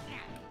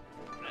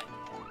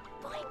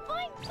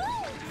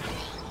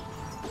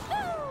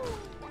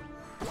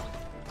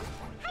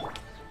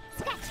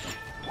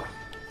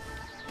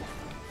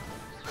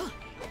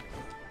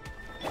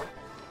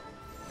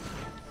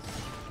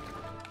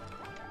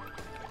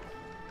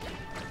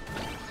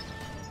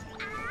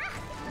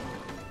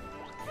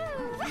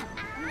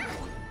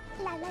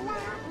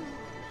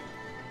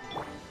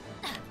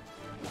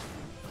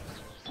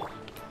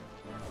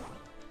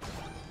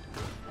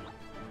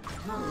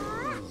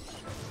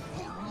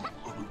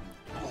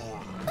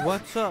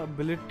 What's her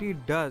ability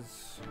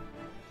does?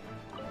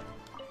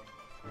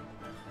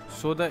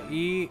 So the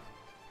E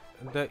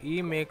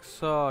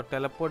makes a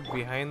teleport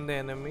behind the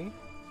enemy,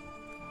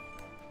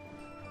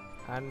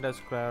 and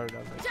does cryo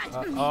damage.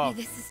 Maybe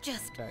this is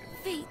just Right.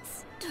 fate's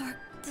dark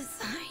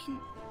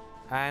design.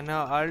 And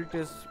her ult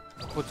is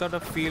puts out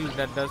a field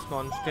that does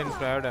constant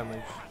cryo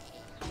damage.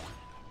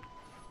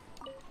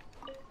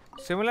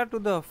 Similar to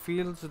the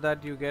fields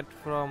that you get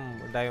from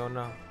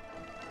Diona.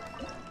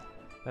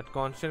 That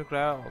constant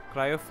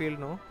cryo field,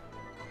 no?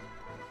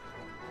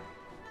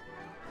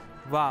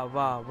 वाह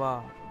वाह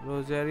वाह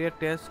रोजेरिया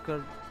test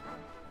कर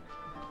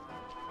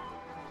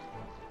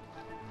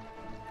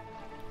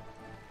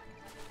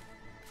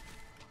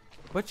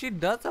but she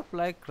does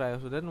apply cryo,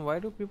 so then why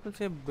do people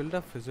say build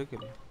up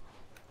physically?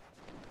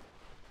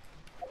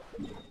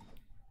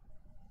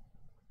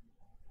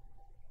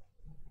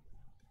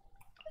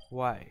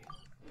 Why?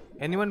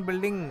 Anyone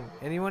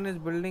is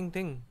building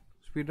thing.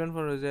 Speedrun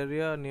for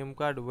Rosaria, name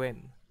card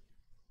when?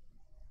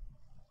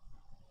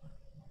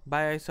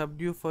 Bye, I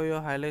subbed you for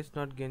your highlights,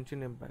 not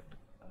Genshin Impact.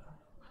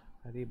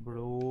 Arey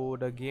bro,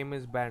 the game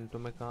is banned. तो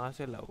मैं कहाँ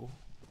से लाऊँ?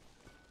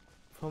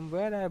 From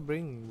where I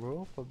bring,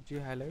 bro?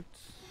 PUBG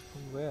highlights?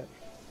 From where?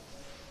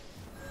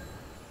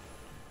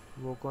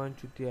 वो कौन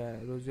चुतिया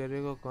है?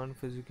 रोजेरिया को कौन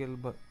फिजिकल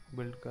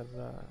बिल्ड कर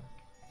रहा है?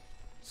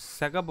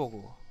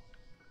 Sakapogo.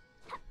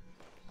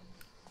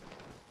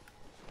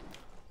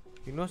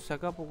 You know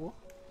Sakapogo?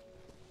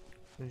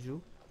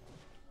 You?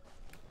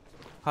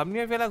 How many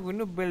of you are going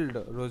to build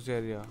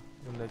Rosaria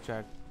in the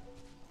chat?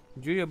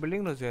 Ju, you're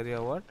building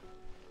Rosaria, what?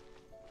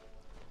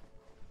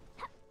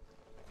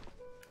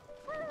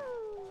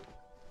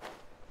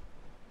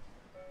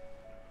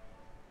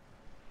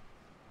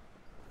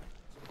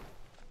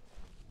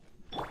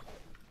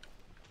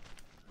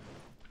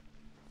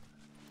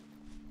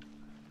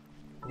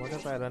 What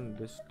if I run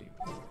this team?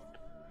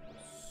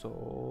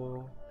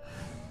 So...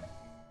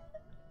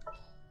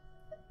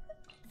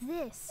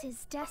 This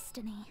is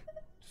destiny.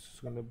 It's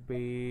gonna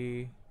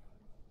be...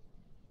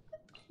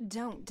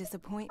 Don't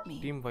disappoint me.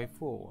 Team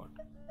waifu or what?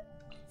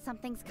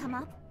 Something's come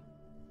up?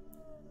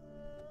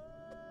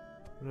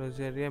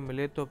 रोजेरिया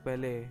मिले तो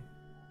पहले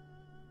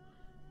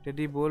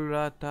teddy बोल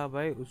रहा था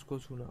भाई उसको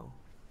सुनाओ.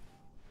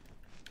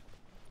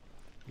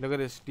 Look at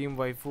this, team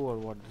waifu or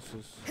what this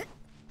is.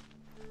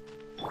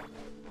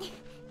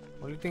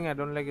 Only thing I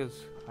don't like is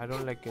I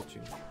don't like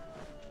catching.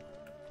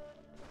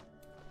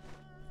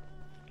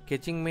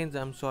 Catching means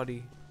I'm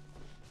sorry.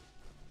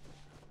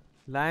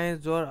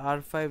 Lions or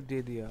R5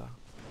 दे दिया.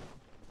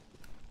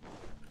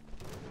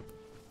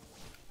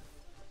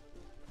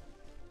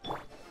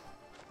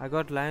 I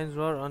got Lions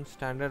Roar on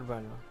standard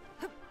banner.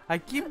 I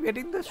keep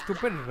getting the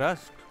stupid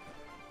rust.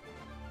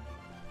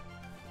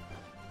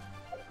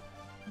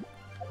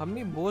 How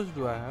many bows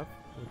do I have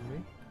with me?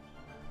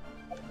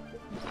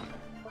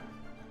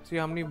 See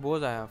how many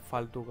bows I have.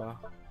 फालतू का.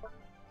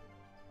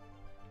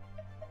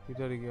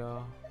 इधर गया.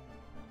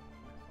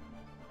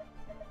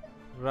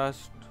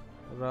 Rust.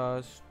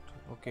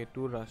 Okay,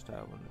 2 rust I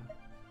have only.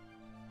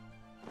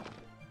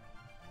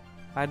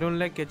 I don't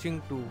like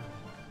catching 2.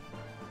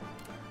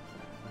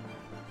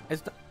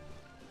 It's the...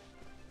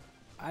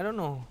 I don't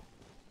know.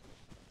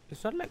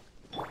 It's not like...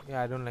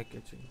 Yeah, I don't like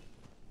catching.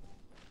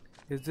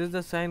 Is this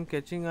the sign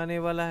catching आने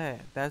वाला है?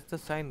 That's the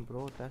sign,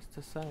 bro. That's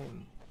the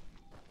sign.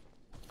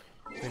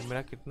 फिर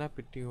मेरा कितना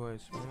पिट्टी हुआ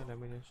इसमें? Let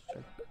me just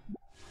check.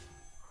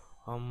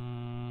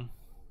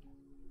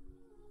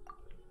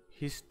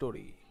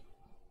 History.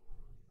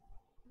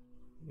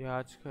 ये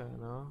आज का है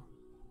ना?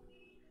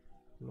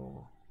 No.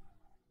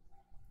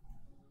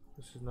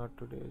 This is not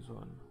today's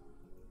one.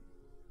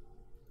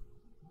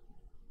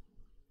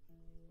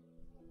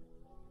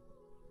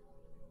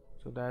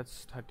 So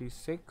that's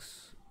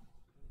 36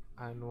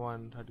 and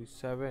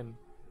 37.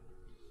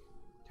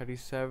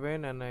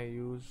 37 and I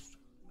used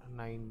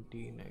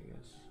 19 I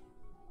guess.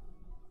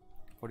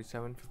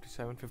 47,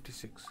 57,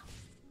 56.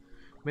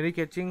 मेरी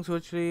कैचिंग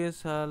सोच रही है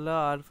साला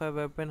R5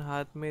 वेपन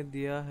हाथ में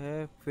दिया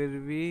है फिर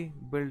भी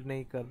बिल्ड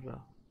नहीं कर रहा.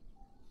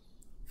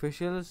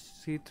 ऑफिशियल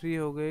C3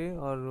 हो गई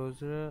और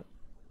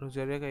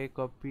रोजेरिया का एक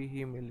copy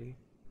he milli.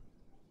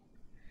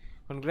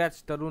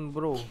 Congrats Tarun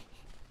bro.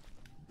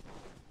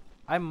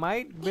 I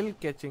might build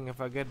catching if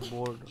I get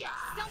bored.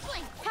 Don't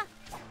blink!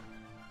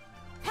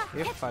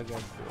 If I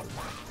get bored.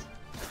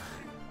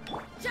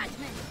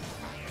 Judgment!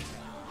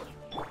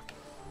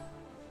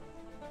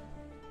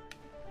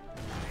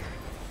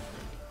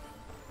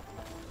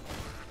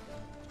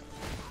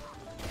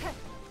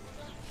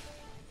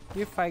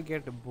 If I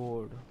get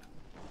bored,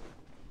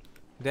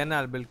 then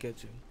I'll build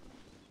catching.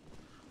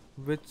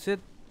 Witsit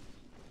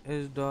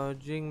is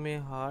dodging me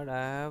hard. I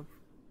have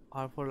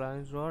R4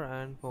 Lions Roar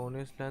and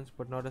Fontaine Lance,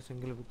 but not a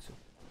single Witsit.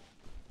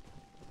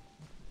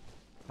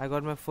 I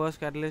got my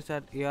first catalyst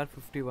at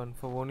AR51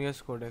 for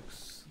Vonius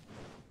Codex.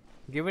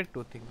 Give it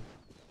to thing.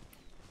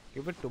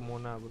 Give it to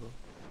Mona, bro.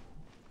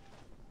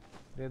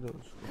 They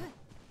those.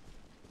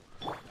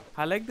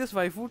 I like this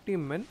waifu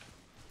team, man.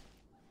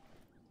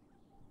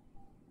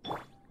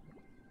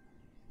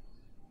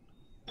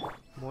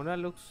 Mona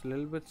looks a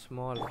little bit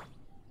small.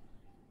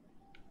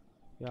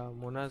 Yeah,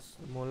 Mona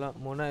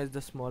is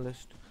the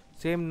smallest.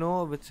 Same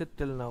no Witsit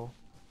till now.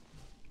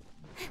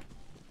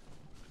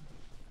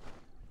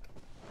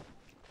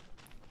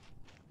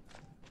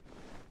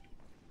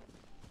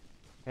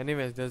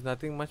 Anyways, there's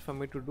nothing much for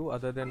me to do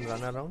other than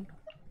run around.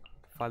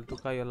 Faltu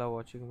ka yalla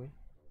watching me.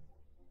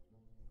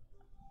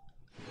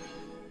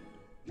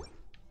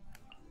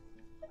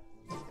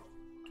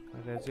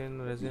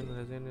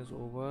 Resin is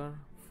over.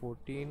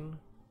 14.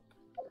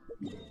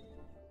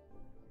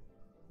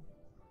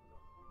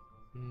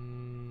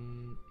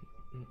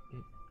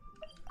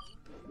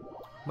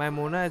 My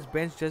Mona is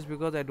benched just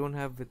because I don't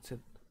have Witsit.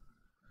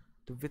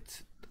 The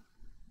Witsit.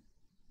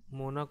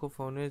 Mona को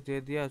फोनेस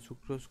दे दिया,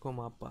 sucrose को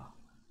मापा.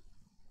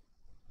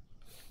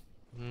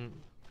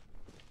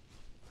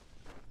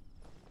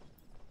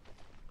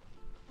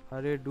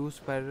 अरे do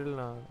spiral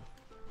ना.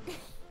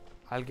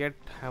 I'll get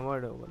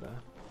hammered over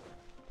that.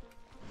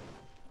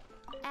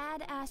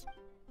 Add Ash.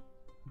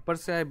 ऊपर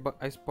से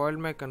I spoiled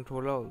my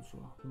controller also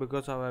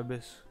because of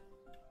Abyss.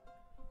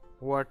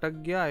 वो अटक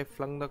गया. I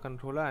flung the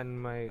controller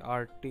and my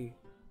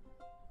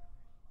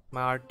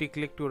RT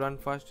click to run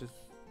fast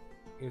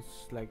is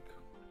like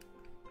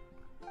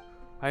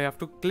I have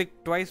to click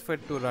twice for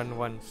it to run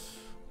once.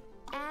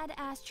 Ad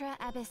Astra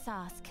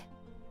Abyssosk.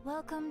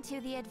 Welcome to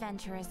the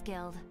Adventurers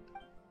Guild.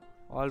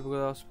 All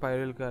because of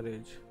spiral का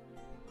rage.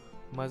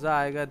 मजा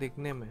आएगा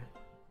दिखने में.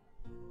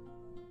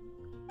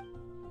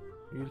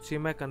 You'll see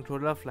my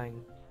controller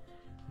flying.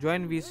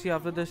 Join VC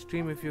after the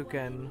stream if you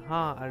can.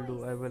 हाँ, I'll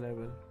do. I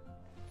will.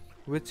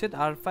 Witsit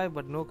R5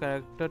 but no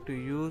character to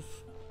use.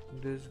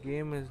 This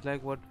game is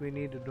like what we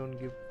need. Don't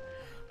give.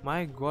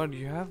 My God,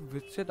 you have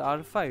Witsit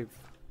R5.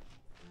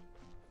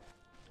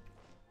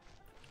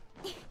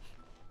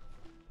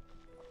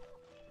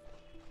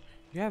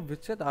 You have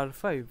Witsit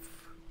R5.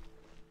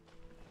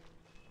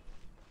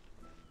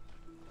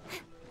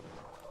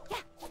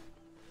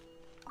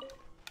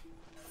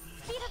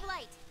 Speed of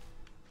light.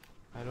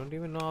 I don't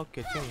even know how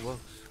catching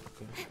works.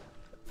 Okay.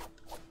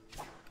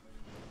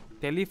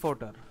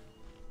 Teleporter.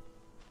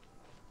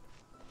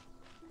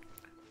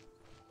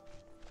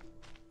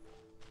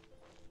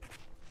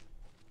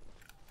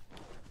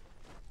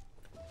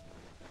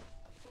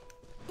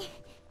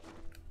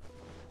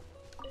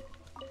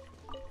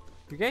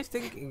 You guys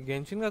think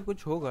Genshin का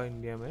कुछ होगा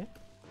India में?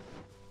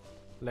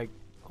 Like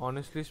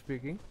honestly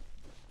speaking,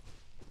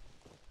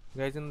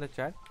 guys in the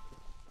chat.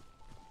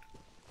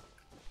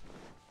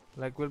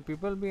 Like will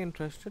people be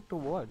interested to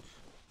watch?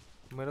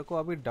 मेरे को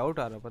अभी doubt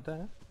आ रहा पता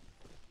है?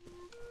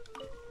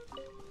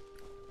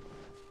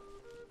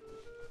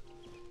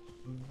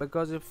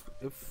 Because if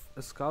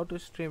a scout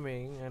is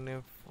streaming and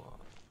if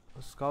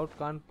a scout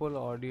can't pull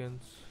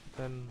audience,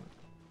 then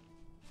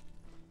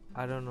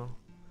I don't know.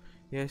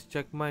 Yes,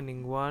 check my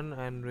Ningguang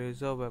and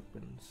Razor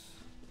weapons.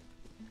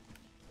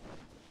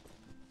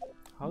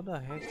 How the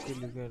heck did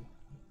you get?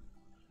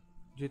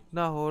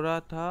 जितना हो रहा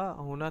था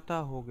होना था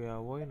हो गया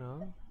वही ना.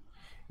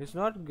 It's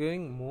not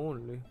getting more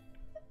only.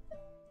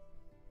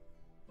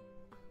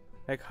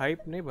 Like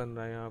hype नहीं बन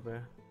रहा है यहाँ पे.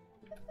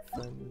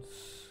 Fence,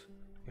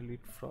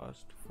 Elite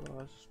Frost.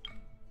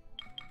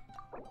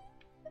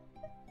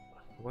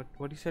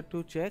 What he said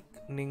to check?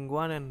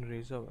 Ningguang and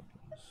Razor weapons.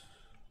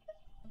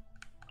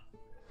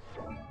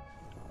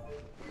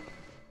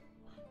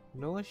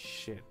 No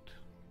shit.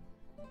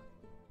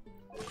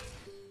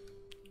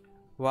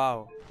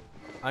 Wow.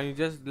 And you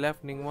just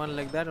left Ningguang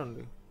like that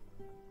only.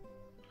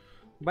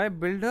 By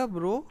builder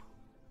bro.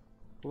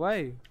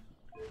 Why?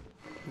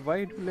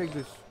 Why do you like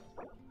this?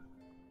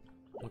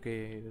 Okay,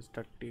 it is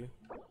 30.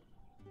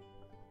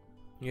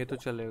 ये तो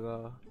चलेगा.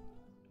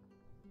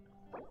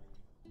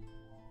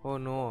 Oh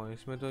no,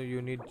 इसमें तो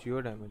you need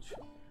geo damage.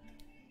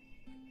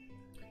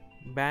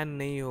 Ban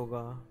नहीं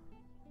होगा.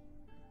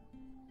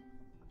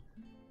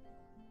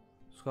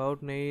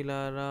 Scout नहीं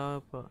ला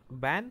रहा.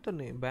 Ban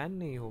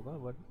नहीं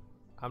होगा. But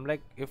I'm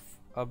like, if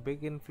a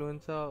big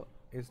influencer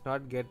is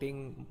not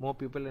getting more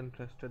people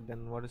interested,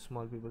 then what is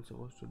small people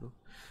supposed to do?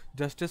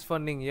 Justice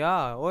funding,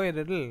 yeah. ओए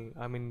Riddle,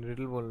 I mean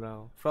Riddle बोल रहा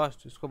हूँ.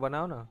 Frost, इसको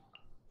बनाओ ना.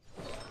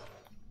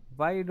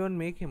 Why you don't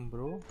make him,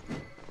 bro?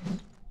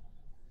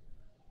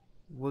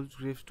 Wolf's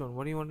Gravestone.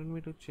 What do you wanted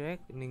me to check?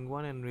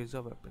 Ningguang and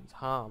Razor weapons.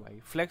 हाँ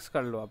भाई, flex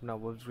कर लो अपना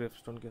Wolf's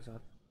Gravestone के साथ.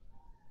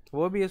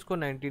 वो भी इसको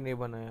 90 नहीं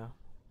बनाया.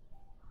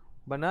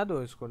 बना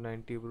दो इसको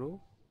 90 bro.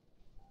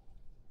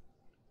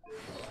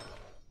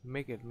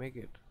 Make it.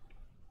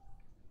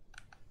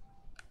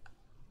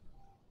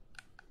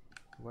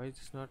 Why is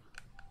this not?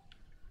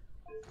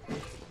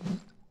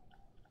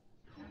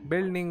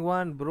 Build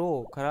Ningguang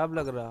bro. खराब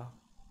लग रहा.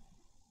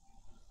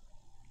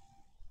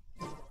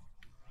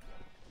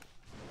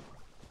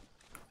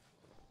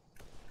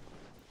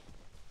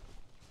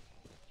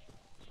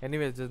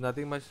 Anyways, there's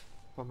nothing much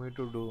for me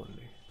to do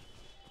only.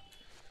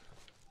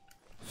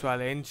 So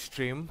I'll end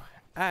stream,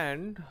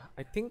 and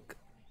I think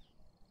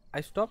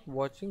I stopped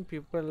watching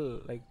people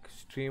like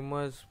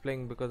streamers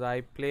playing because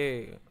I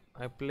play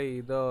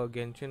either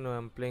Genshin or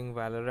I'm playing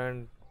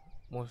Valorant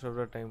most of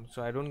the time,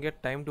 so I don't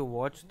get time to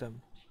watch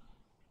them.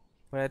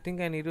 But I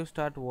think I need to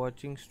start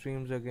watching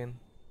streams again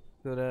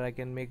so that I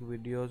can make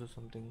videos or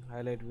something,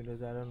 highlight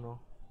videos. I don't know.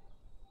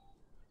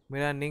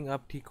 मेरा Ning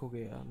अब ठीक हो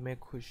गया, मैं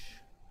खुश.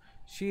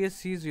 She is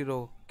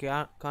C0,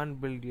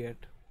 can't build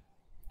yet.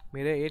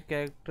 मेरे 8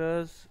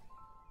 characters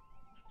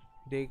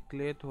देख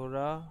ले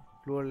थोड़ा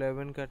फ्लोर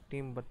 11 का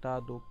टीम बता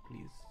दो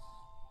please.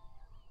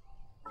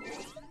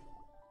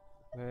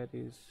 Where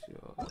is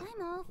your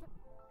I'm off.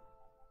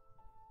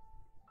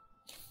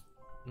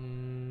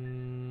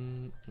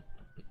 mm,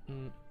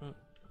 mm, mm.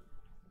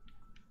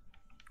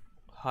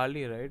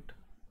 Harley, right?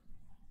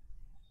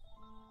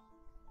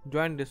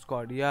 Join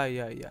Discord.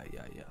 Yeah.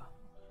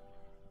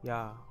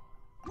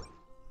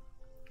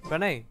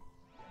 Pranay,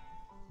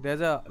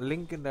 there's a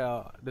link in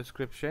the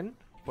description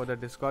for the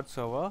Discord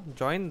server.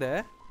 Join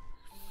there,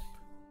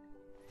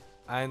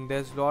 and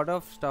there's lot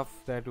of stuff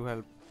there to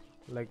help.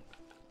 Like,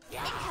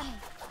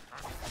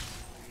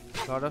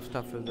 lot of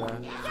stuff is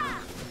there.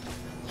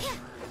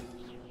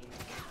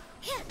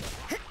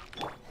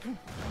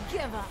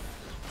 Give up.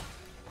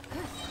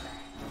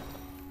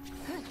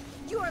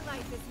 Your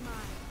life is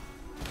mine.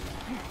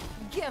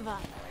 Give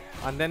up.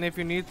 And then if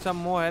you need some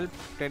more help,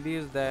 Teddy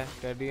is there.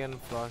 Teddy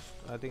and Frost.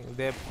 I think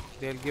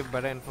they'll give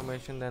better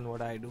information than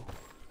what I do.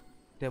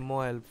 They're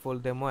more helpful.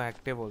 They're more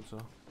active also.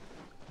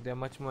 They're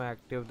much more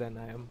active than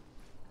I am.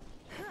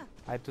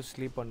 I have to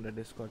sleep on the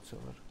Discord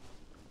server.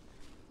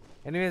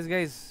 Anyways,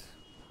 guys,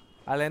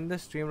 I'll end the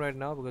stream right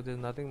now because there's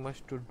nothing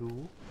much to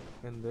do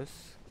in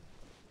this.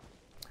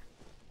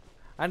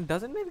 And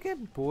doesn't it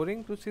get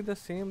boring to see the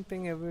same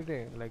thing every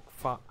day? Like,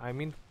 I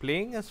mean,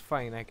 playing is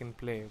fine, I can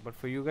play, but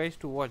for you guys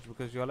to watch,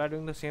 because y'all are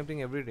doing the same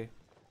thing every day.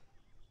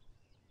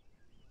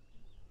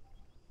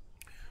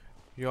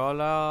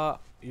 Y'all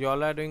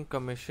are doing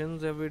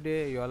commissions every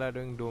day, y'all are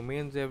doing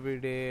domains every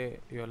day,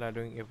 y'all are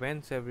doing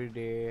events every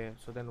day.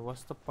 So then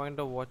what's the point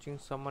of watching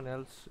someone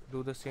else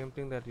do the same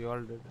thing that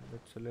y'all did?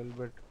 It's a little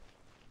bit...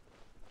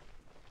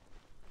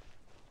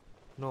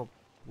 Nope.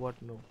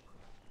 What nope?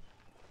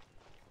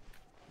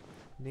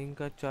 Link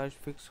का charge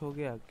fix हो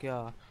गया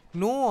क्या?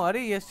 No, अरे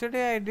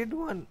yesterday I did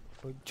one.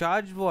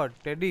 Charge what?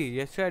 Teddy,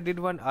 yesterday I did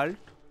one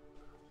alt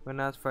when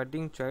I was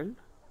fighting child.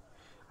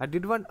 I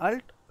did one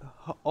alt.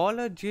 All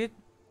a jade,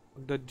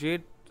 the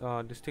jade,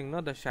 this thing,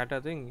 no, the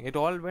shatter thing. It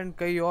all went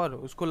कहीं और.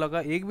 उसको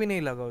लगा एक भी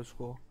नहीं लगा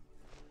उसको.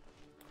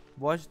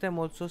 Watch them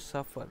also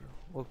suffer.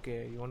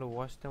 Okay, you want to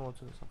watch them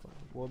also suffer.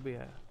 वो भी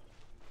है.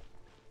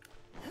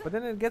 But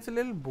then it gets a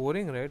little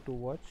boring, right, to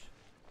watch.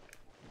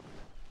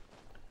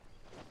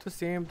 It's the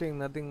same thing,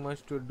 nothing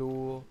much to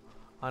do,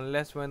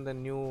 unless when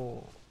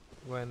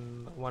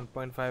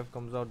 1.5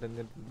 comes out, then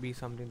there'll be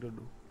something to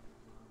do.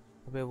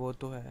 अबे वो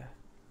तो है.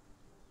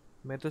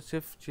 मैं तो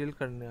सिर्फ chill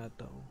करने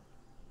आता हूँ.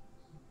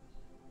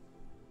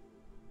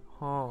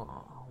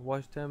 हाँ,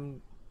 watch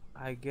them.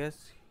 I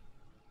guess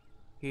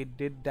he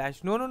did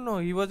dash. No.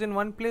 He was in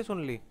one place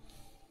only.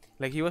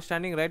 Like he was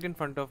standing right in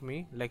front of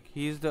me. Like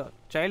the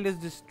child is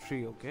this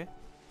tree, okay?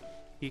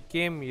 He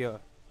came here.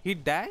 He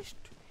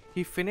dashed.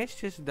 He finished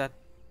his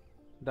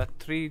that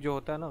 3 जो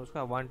होता है ना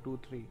उसका 1 2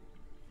 3,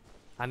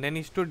 and then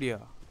he stood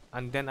here,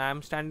 and then I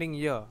am standing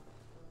here,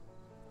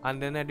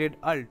 and then I did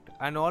alt,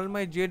 and all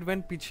my jade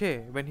went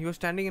पीछे when he was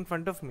standing in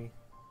front of me.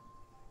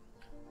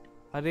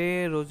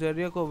 अरे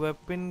रोजेरिया को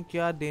weapon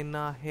क्या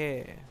देना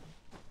है?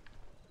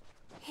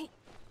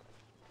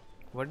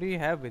 What do you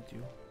have with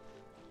you?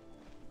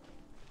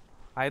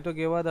 I to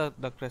gave her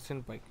the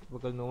crescent pike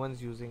because no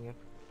one's using it.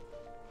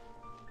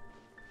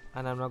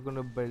 And I'm not going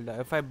to build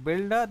her. If I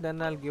build her,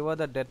 then I'll give her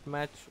the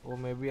deathmatch, or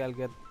maybe I'll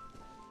get...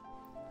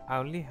 I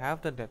only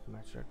have the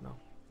deathmatch right now.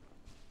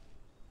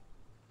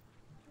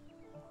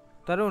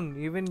 Tarun,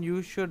 even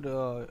you should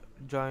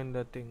join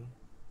the thing.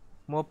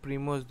 More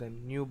primos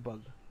than new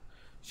bug.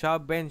 Shao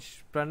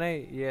bench.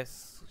 Pranay,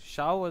 yes.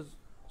 Shao was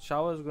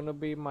gonna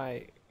be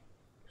my...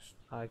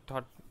 I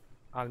thought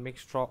I'll make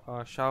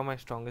Shao my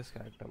strongest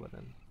character,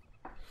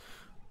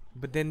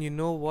 but then you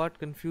know what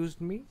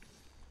confused me?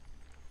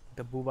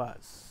 The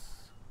boobas.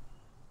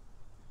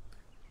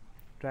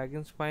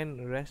 Dragon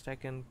spine rest I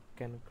can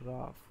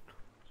craft.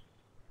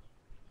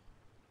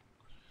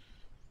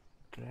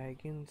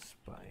 Dragon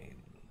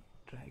spine.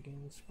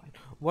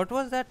 What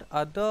was that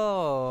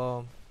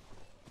other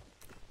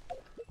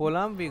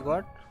polam we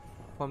got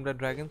from the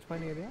dragon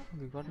spine area?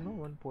 We got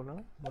one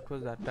polam. What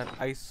was that? That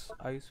ice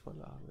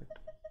wala. Wait.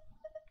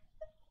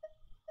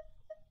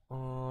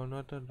 Oh,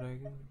 not a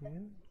dragon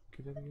spine.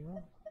 किधर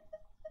गया?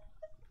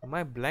 Am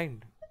I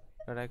blind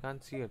that I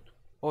can't see it?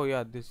 Oh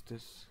yeah, this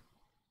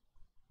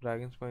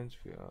dragon spine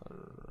sphere.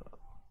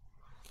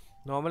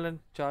 Normal and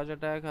charge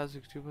attack has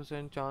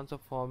 60% chance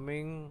of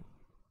forming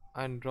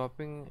and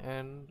dropping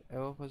an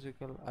ever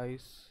physical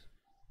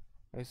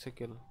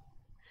icicle,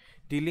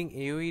 dealing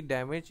AoE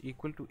damage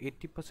equal to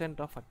 80%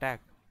 of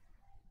attack.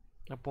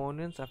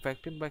 Opponents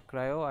affected by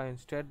cryo are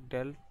instead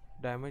dealt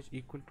damage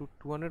equal to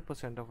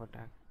 200% of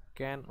attack.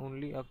 Can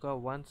only occur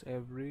once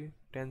every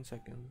 10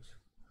 seconds.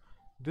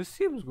 This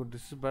seems good.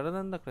 This is better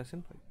than the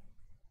crescent fight.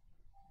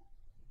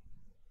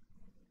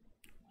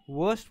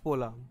 Worst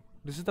polam.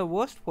 This is the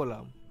worst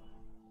polam.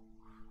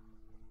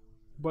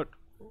 But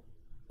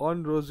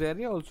on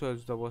Rosaria also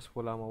is the worst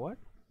polam, or what?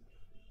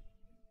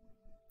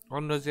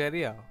 On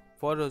Rosaria.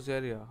 For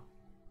Rosaria.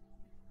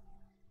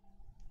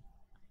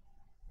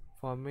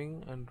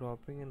 Forming and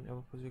dropping an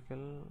ever physical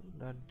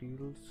that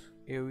deals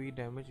AoE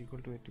damage equal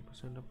to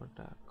 80% of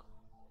attack.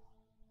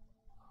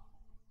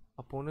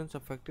 Opponents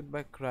affected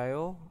by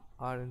cryo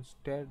are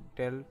instead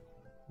dealt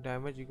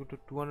damage equal to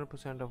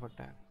 200% of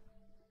attack.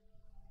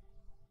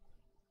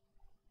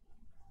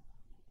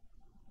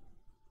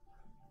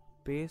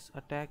 Base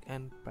attack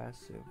and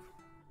passive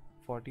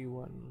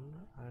 41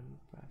 and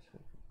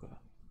passive का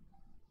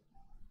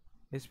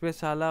इस पे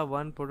साला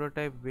one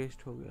prototype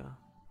waste हो गया.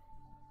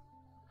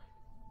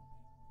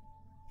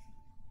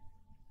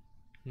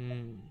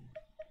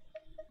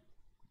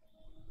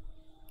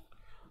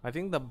 I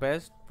think the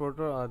best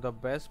the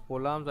best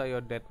polams are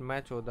your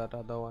deathmatch or that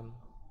other one,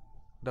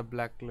 the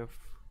Black Cliff,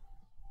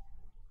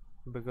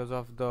 because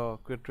of the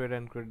crit rate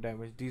and crit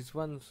damage. These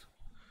ones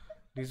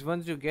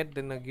you get,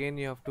 then again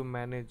you have to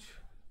manage.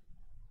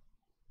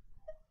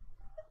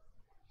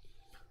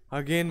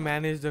 Again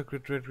manage the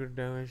crit rate, crit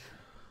damage.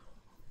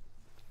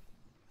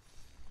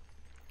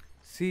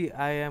 See,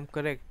 I am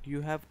correct.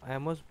 You have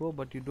Amos bow,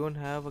 but you don't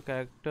have a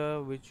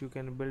character which you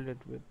can build it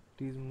with.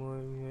 These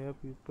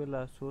people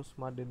are so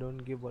smart, they don't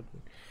give what.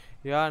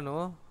 Yeah,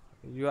 no,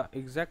 you are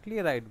exactly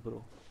right,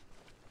 bro.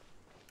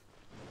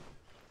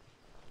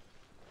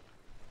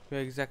 You're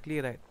exactly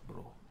right,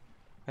 bro.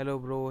 Hello,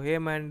 bro. Hey,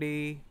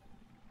 Mandy.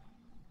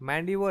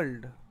 Mandy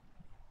World.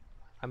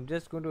 I'm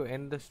just going to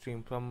end the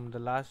stream. From the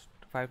last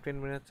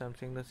 5-10 minutes, I'm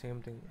saying the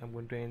same thing. I'm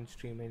going to end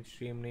stream. End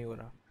stream nahi ho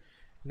raha.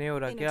 Nahi ho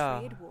raha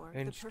kya?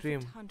 End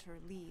stream.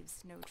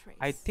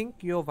 I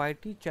think your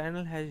YT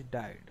channel has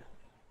died.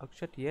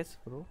 Akshat, yes,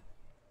 bro.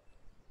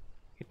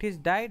 It is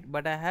died,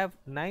 but I have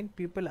 9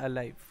 people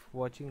alive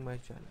watching my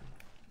channel.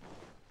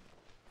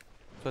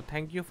 So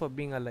thank you for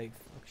being alive,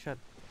 Akshat.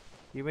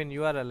 Even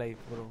you are alive,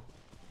 bro.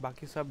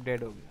 Baki sab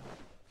dead ho gaya.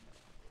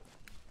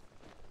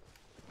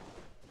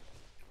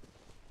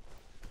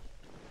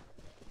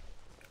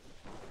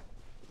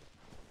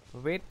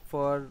 Wait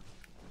for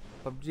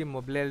PUBG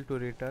Mobile to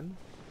return.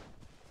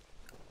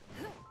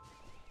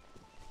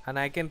 And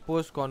I can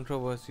post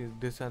controversies,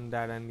 this and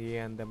that and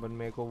ये and that, but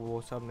मेरे को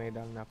वो सब नहीं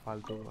डालना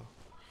फालतू का.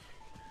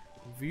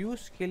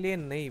 Views के लिए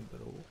नहीं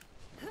bro.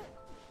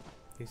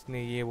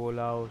 इसने ये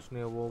बोला,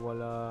 उसने वो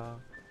बोला,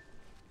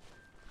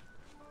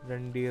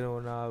 रंडीर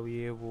होना,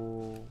 ये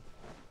वो.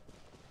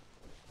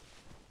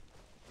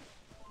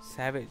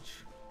 Savage.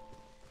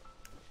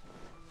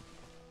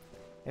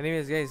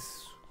 Anyways guys,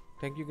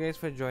 thank you guys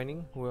for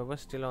joining. Whoever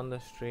still on the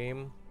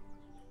stream.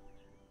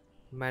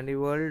 Mandy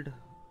World,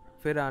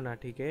 फिर आना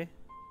ठीक है.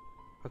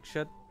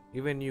 Akshat,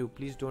 even you,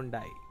 please don't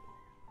die.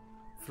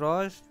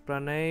 Frost,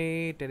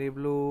 Pranay, Terry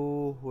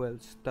Blue, who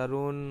else?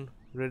 Tarun,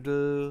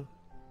 Riddle.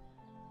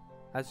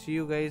 I'll see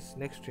you guys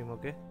next stream,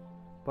 okay?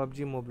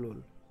 PUBG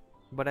Mobile.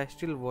 But I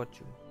still watch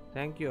you.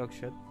 Thank you,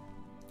 Akshat.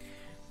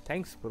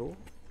 Thanks, bro.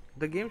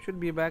 The game should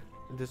be back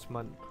this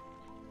month.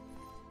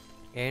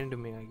 End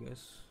May, I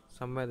guess.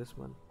 Somewhere this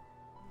month.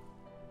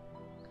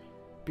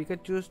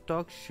 Pikachu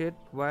talks shit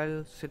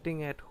while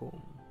sitting at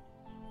home.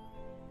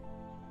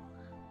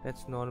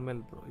 That's normal,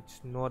 bro.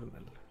 It's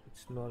normal.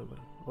 It's normal.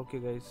 Okay,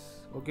 guys.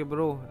 Okay,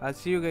 bro. I'll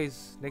see you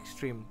guys next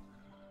stream.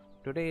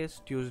 Today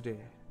is Tuesday.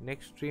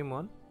 Next stream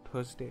on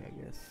Thursday, I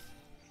guess.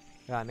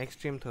 Yeah, next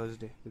stream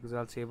Thursday, because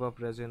I'll save up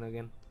RYZEN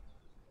again.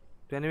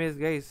 So anyways,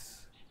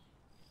 guys,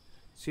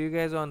 see you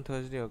guys on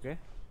Thursday, okay?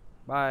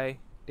 Bye.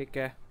 Take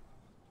care.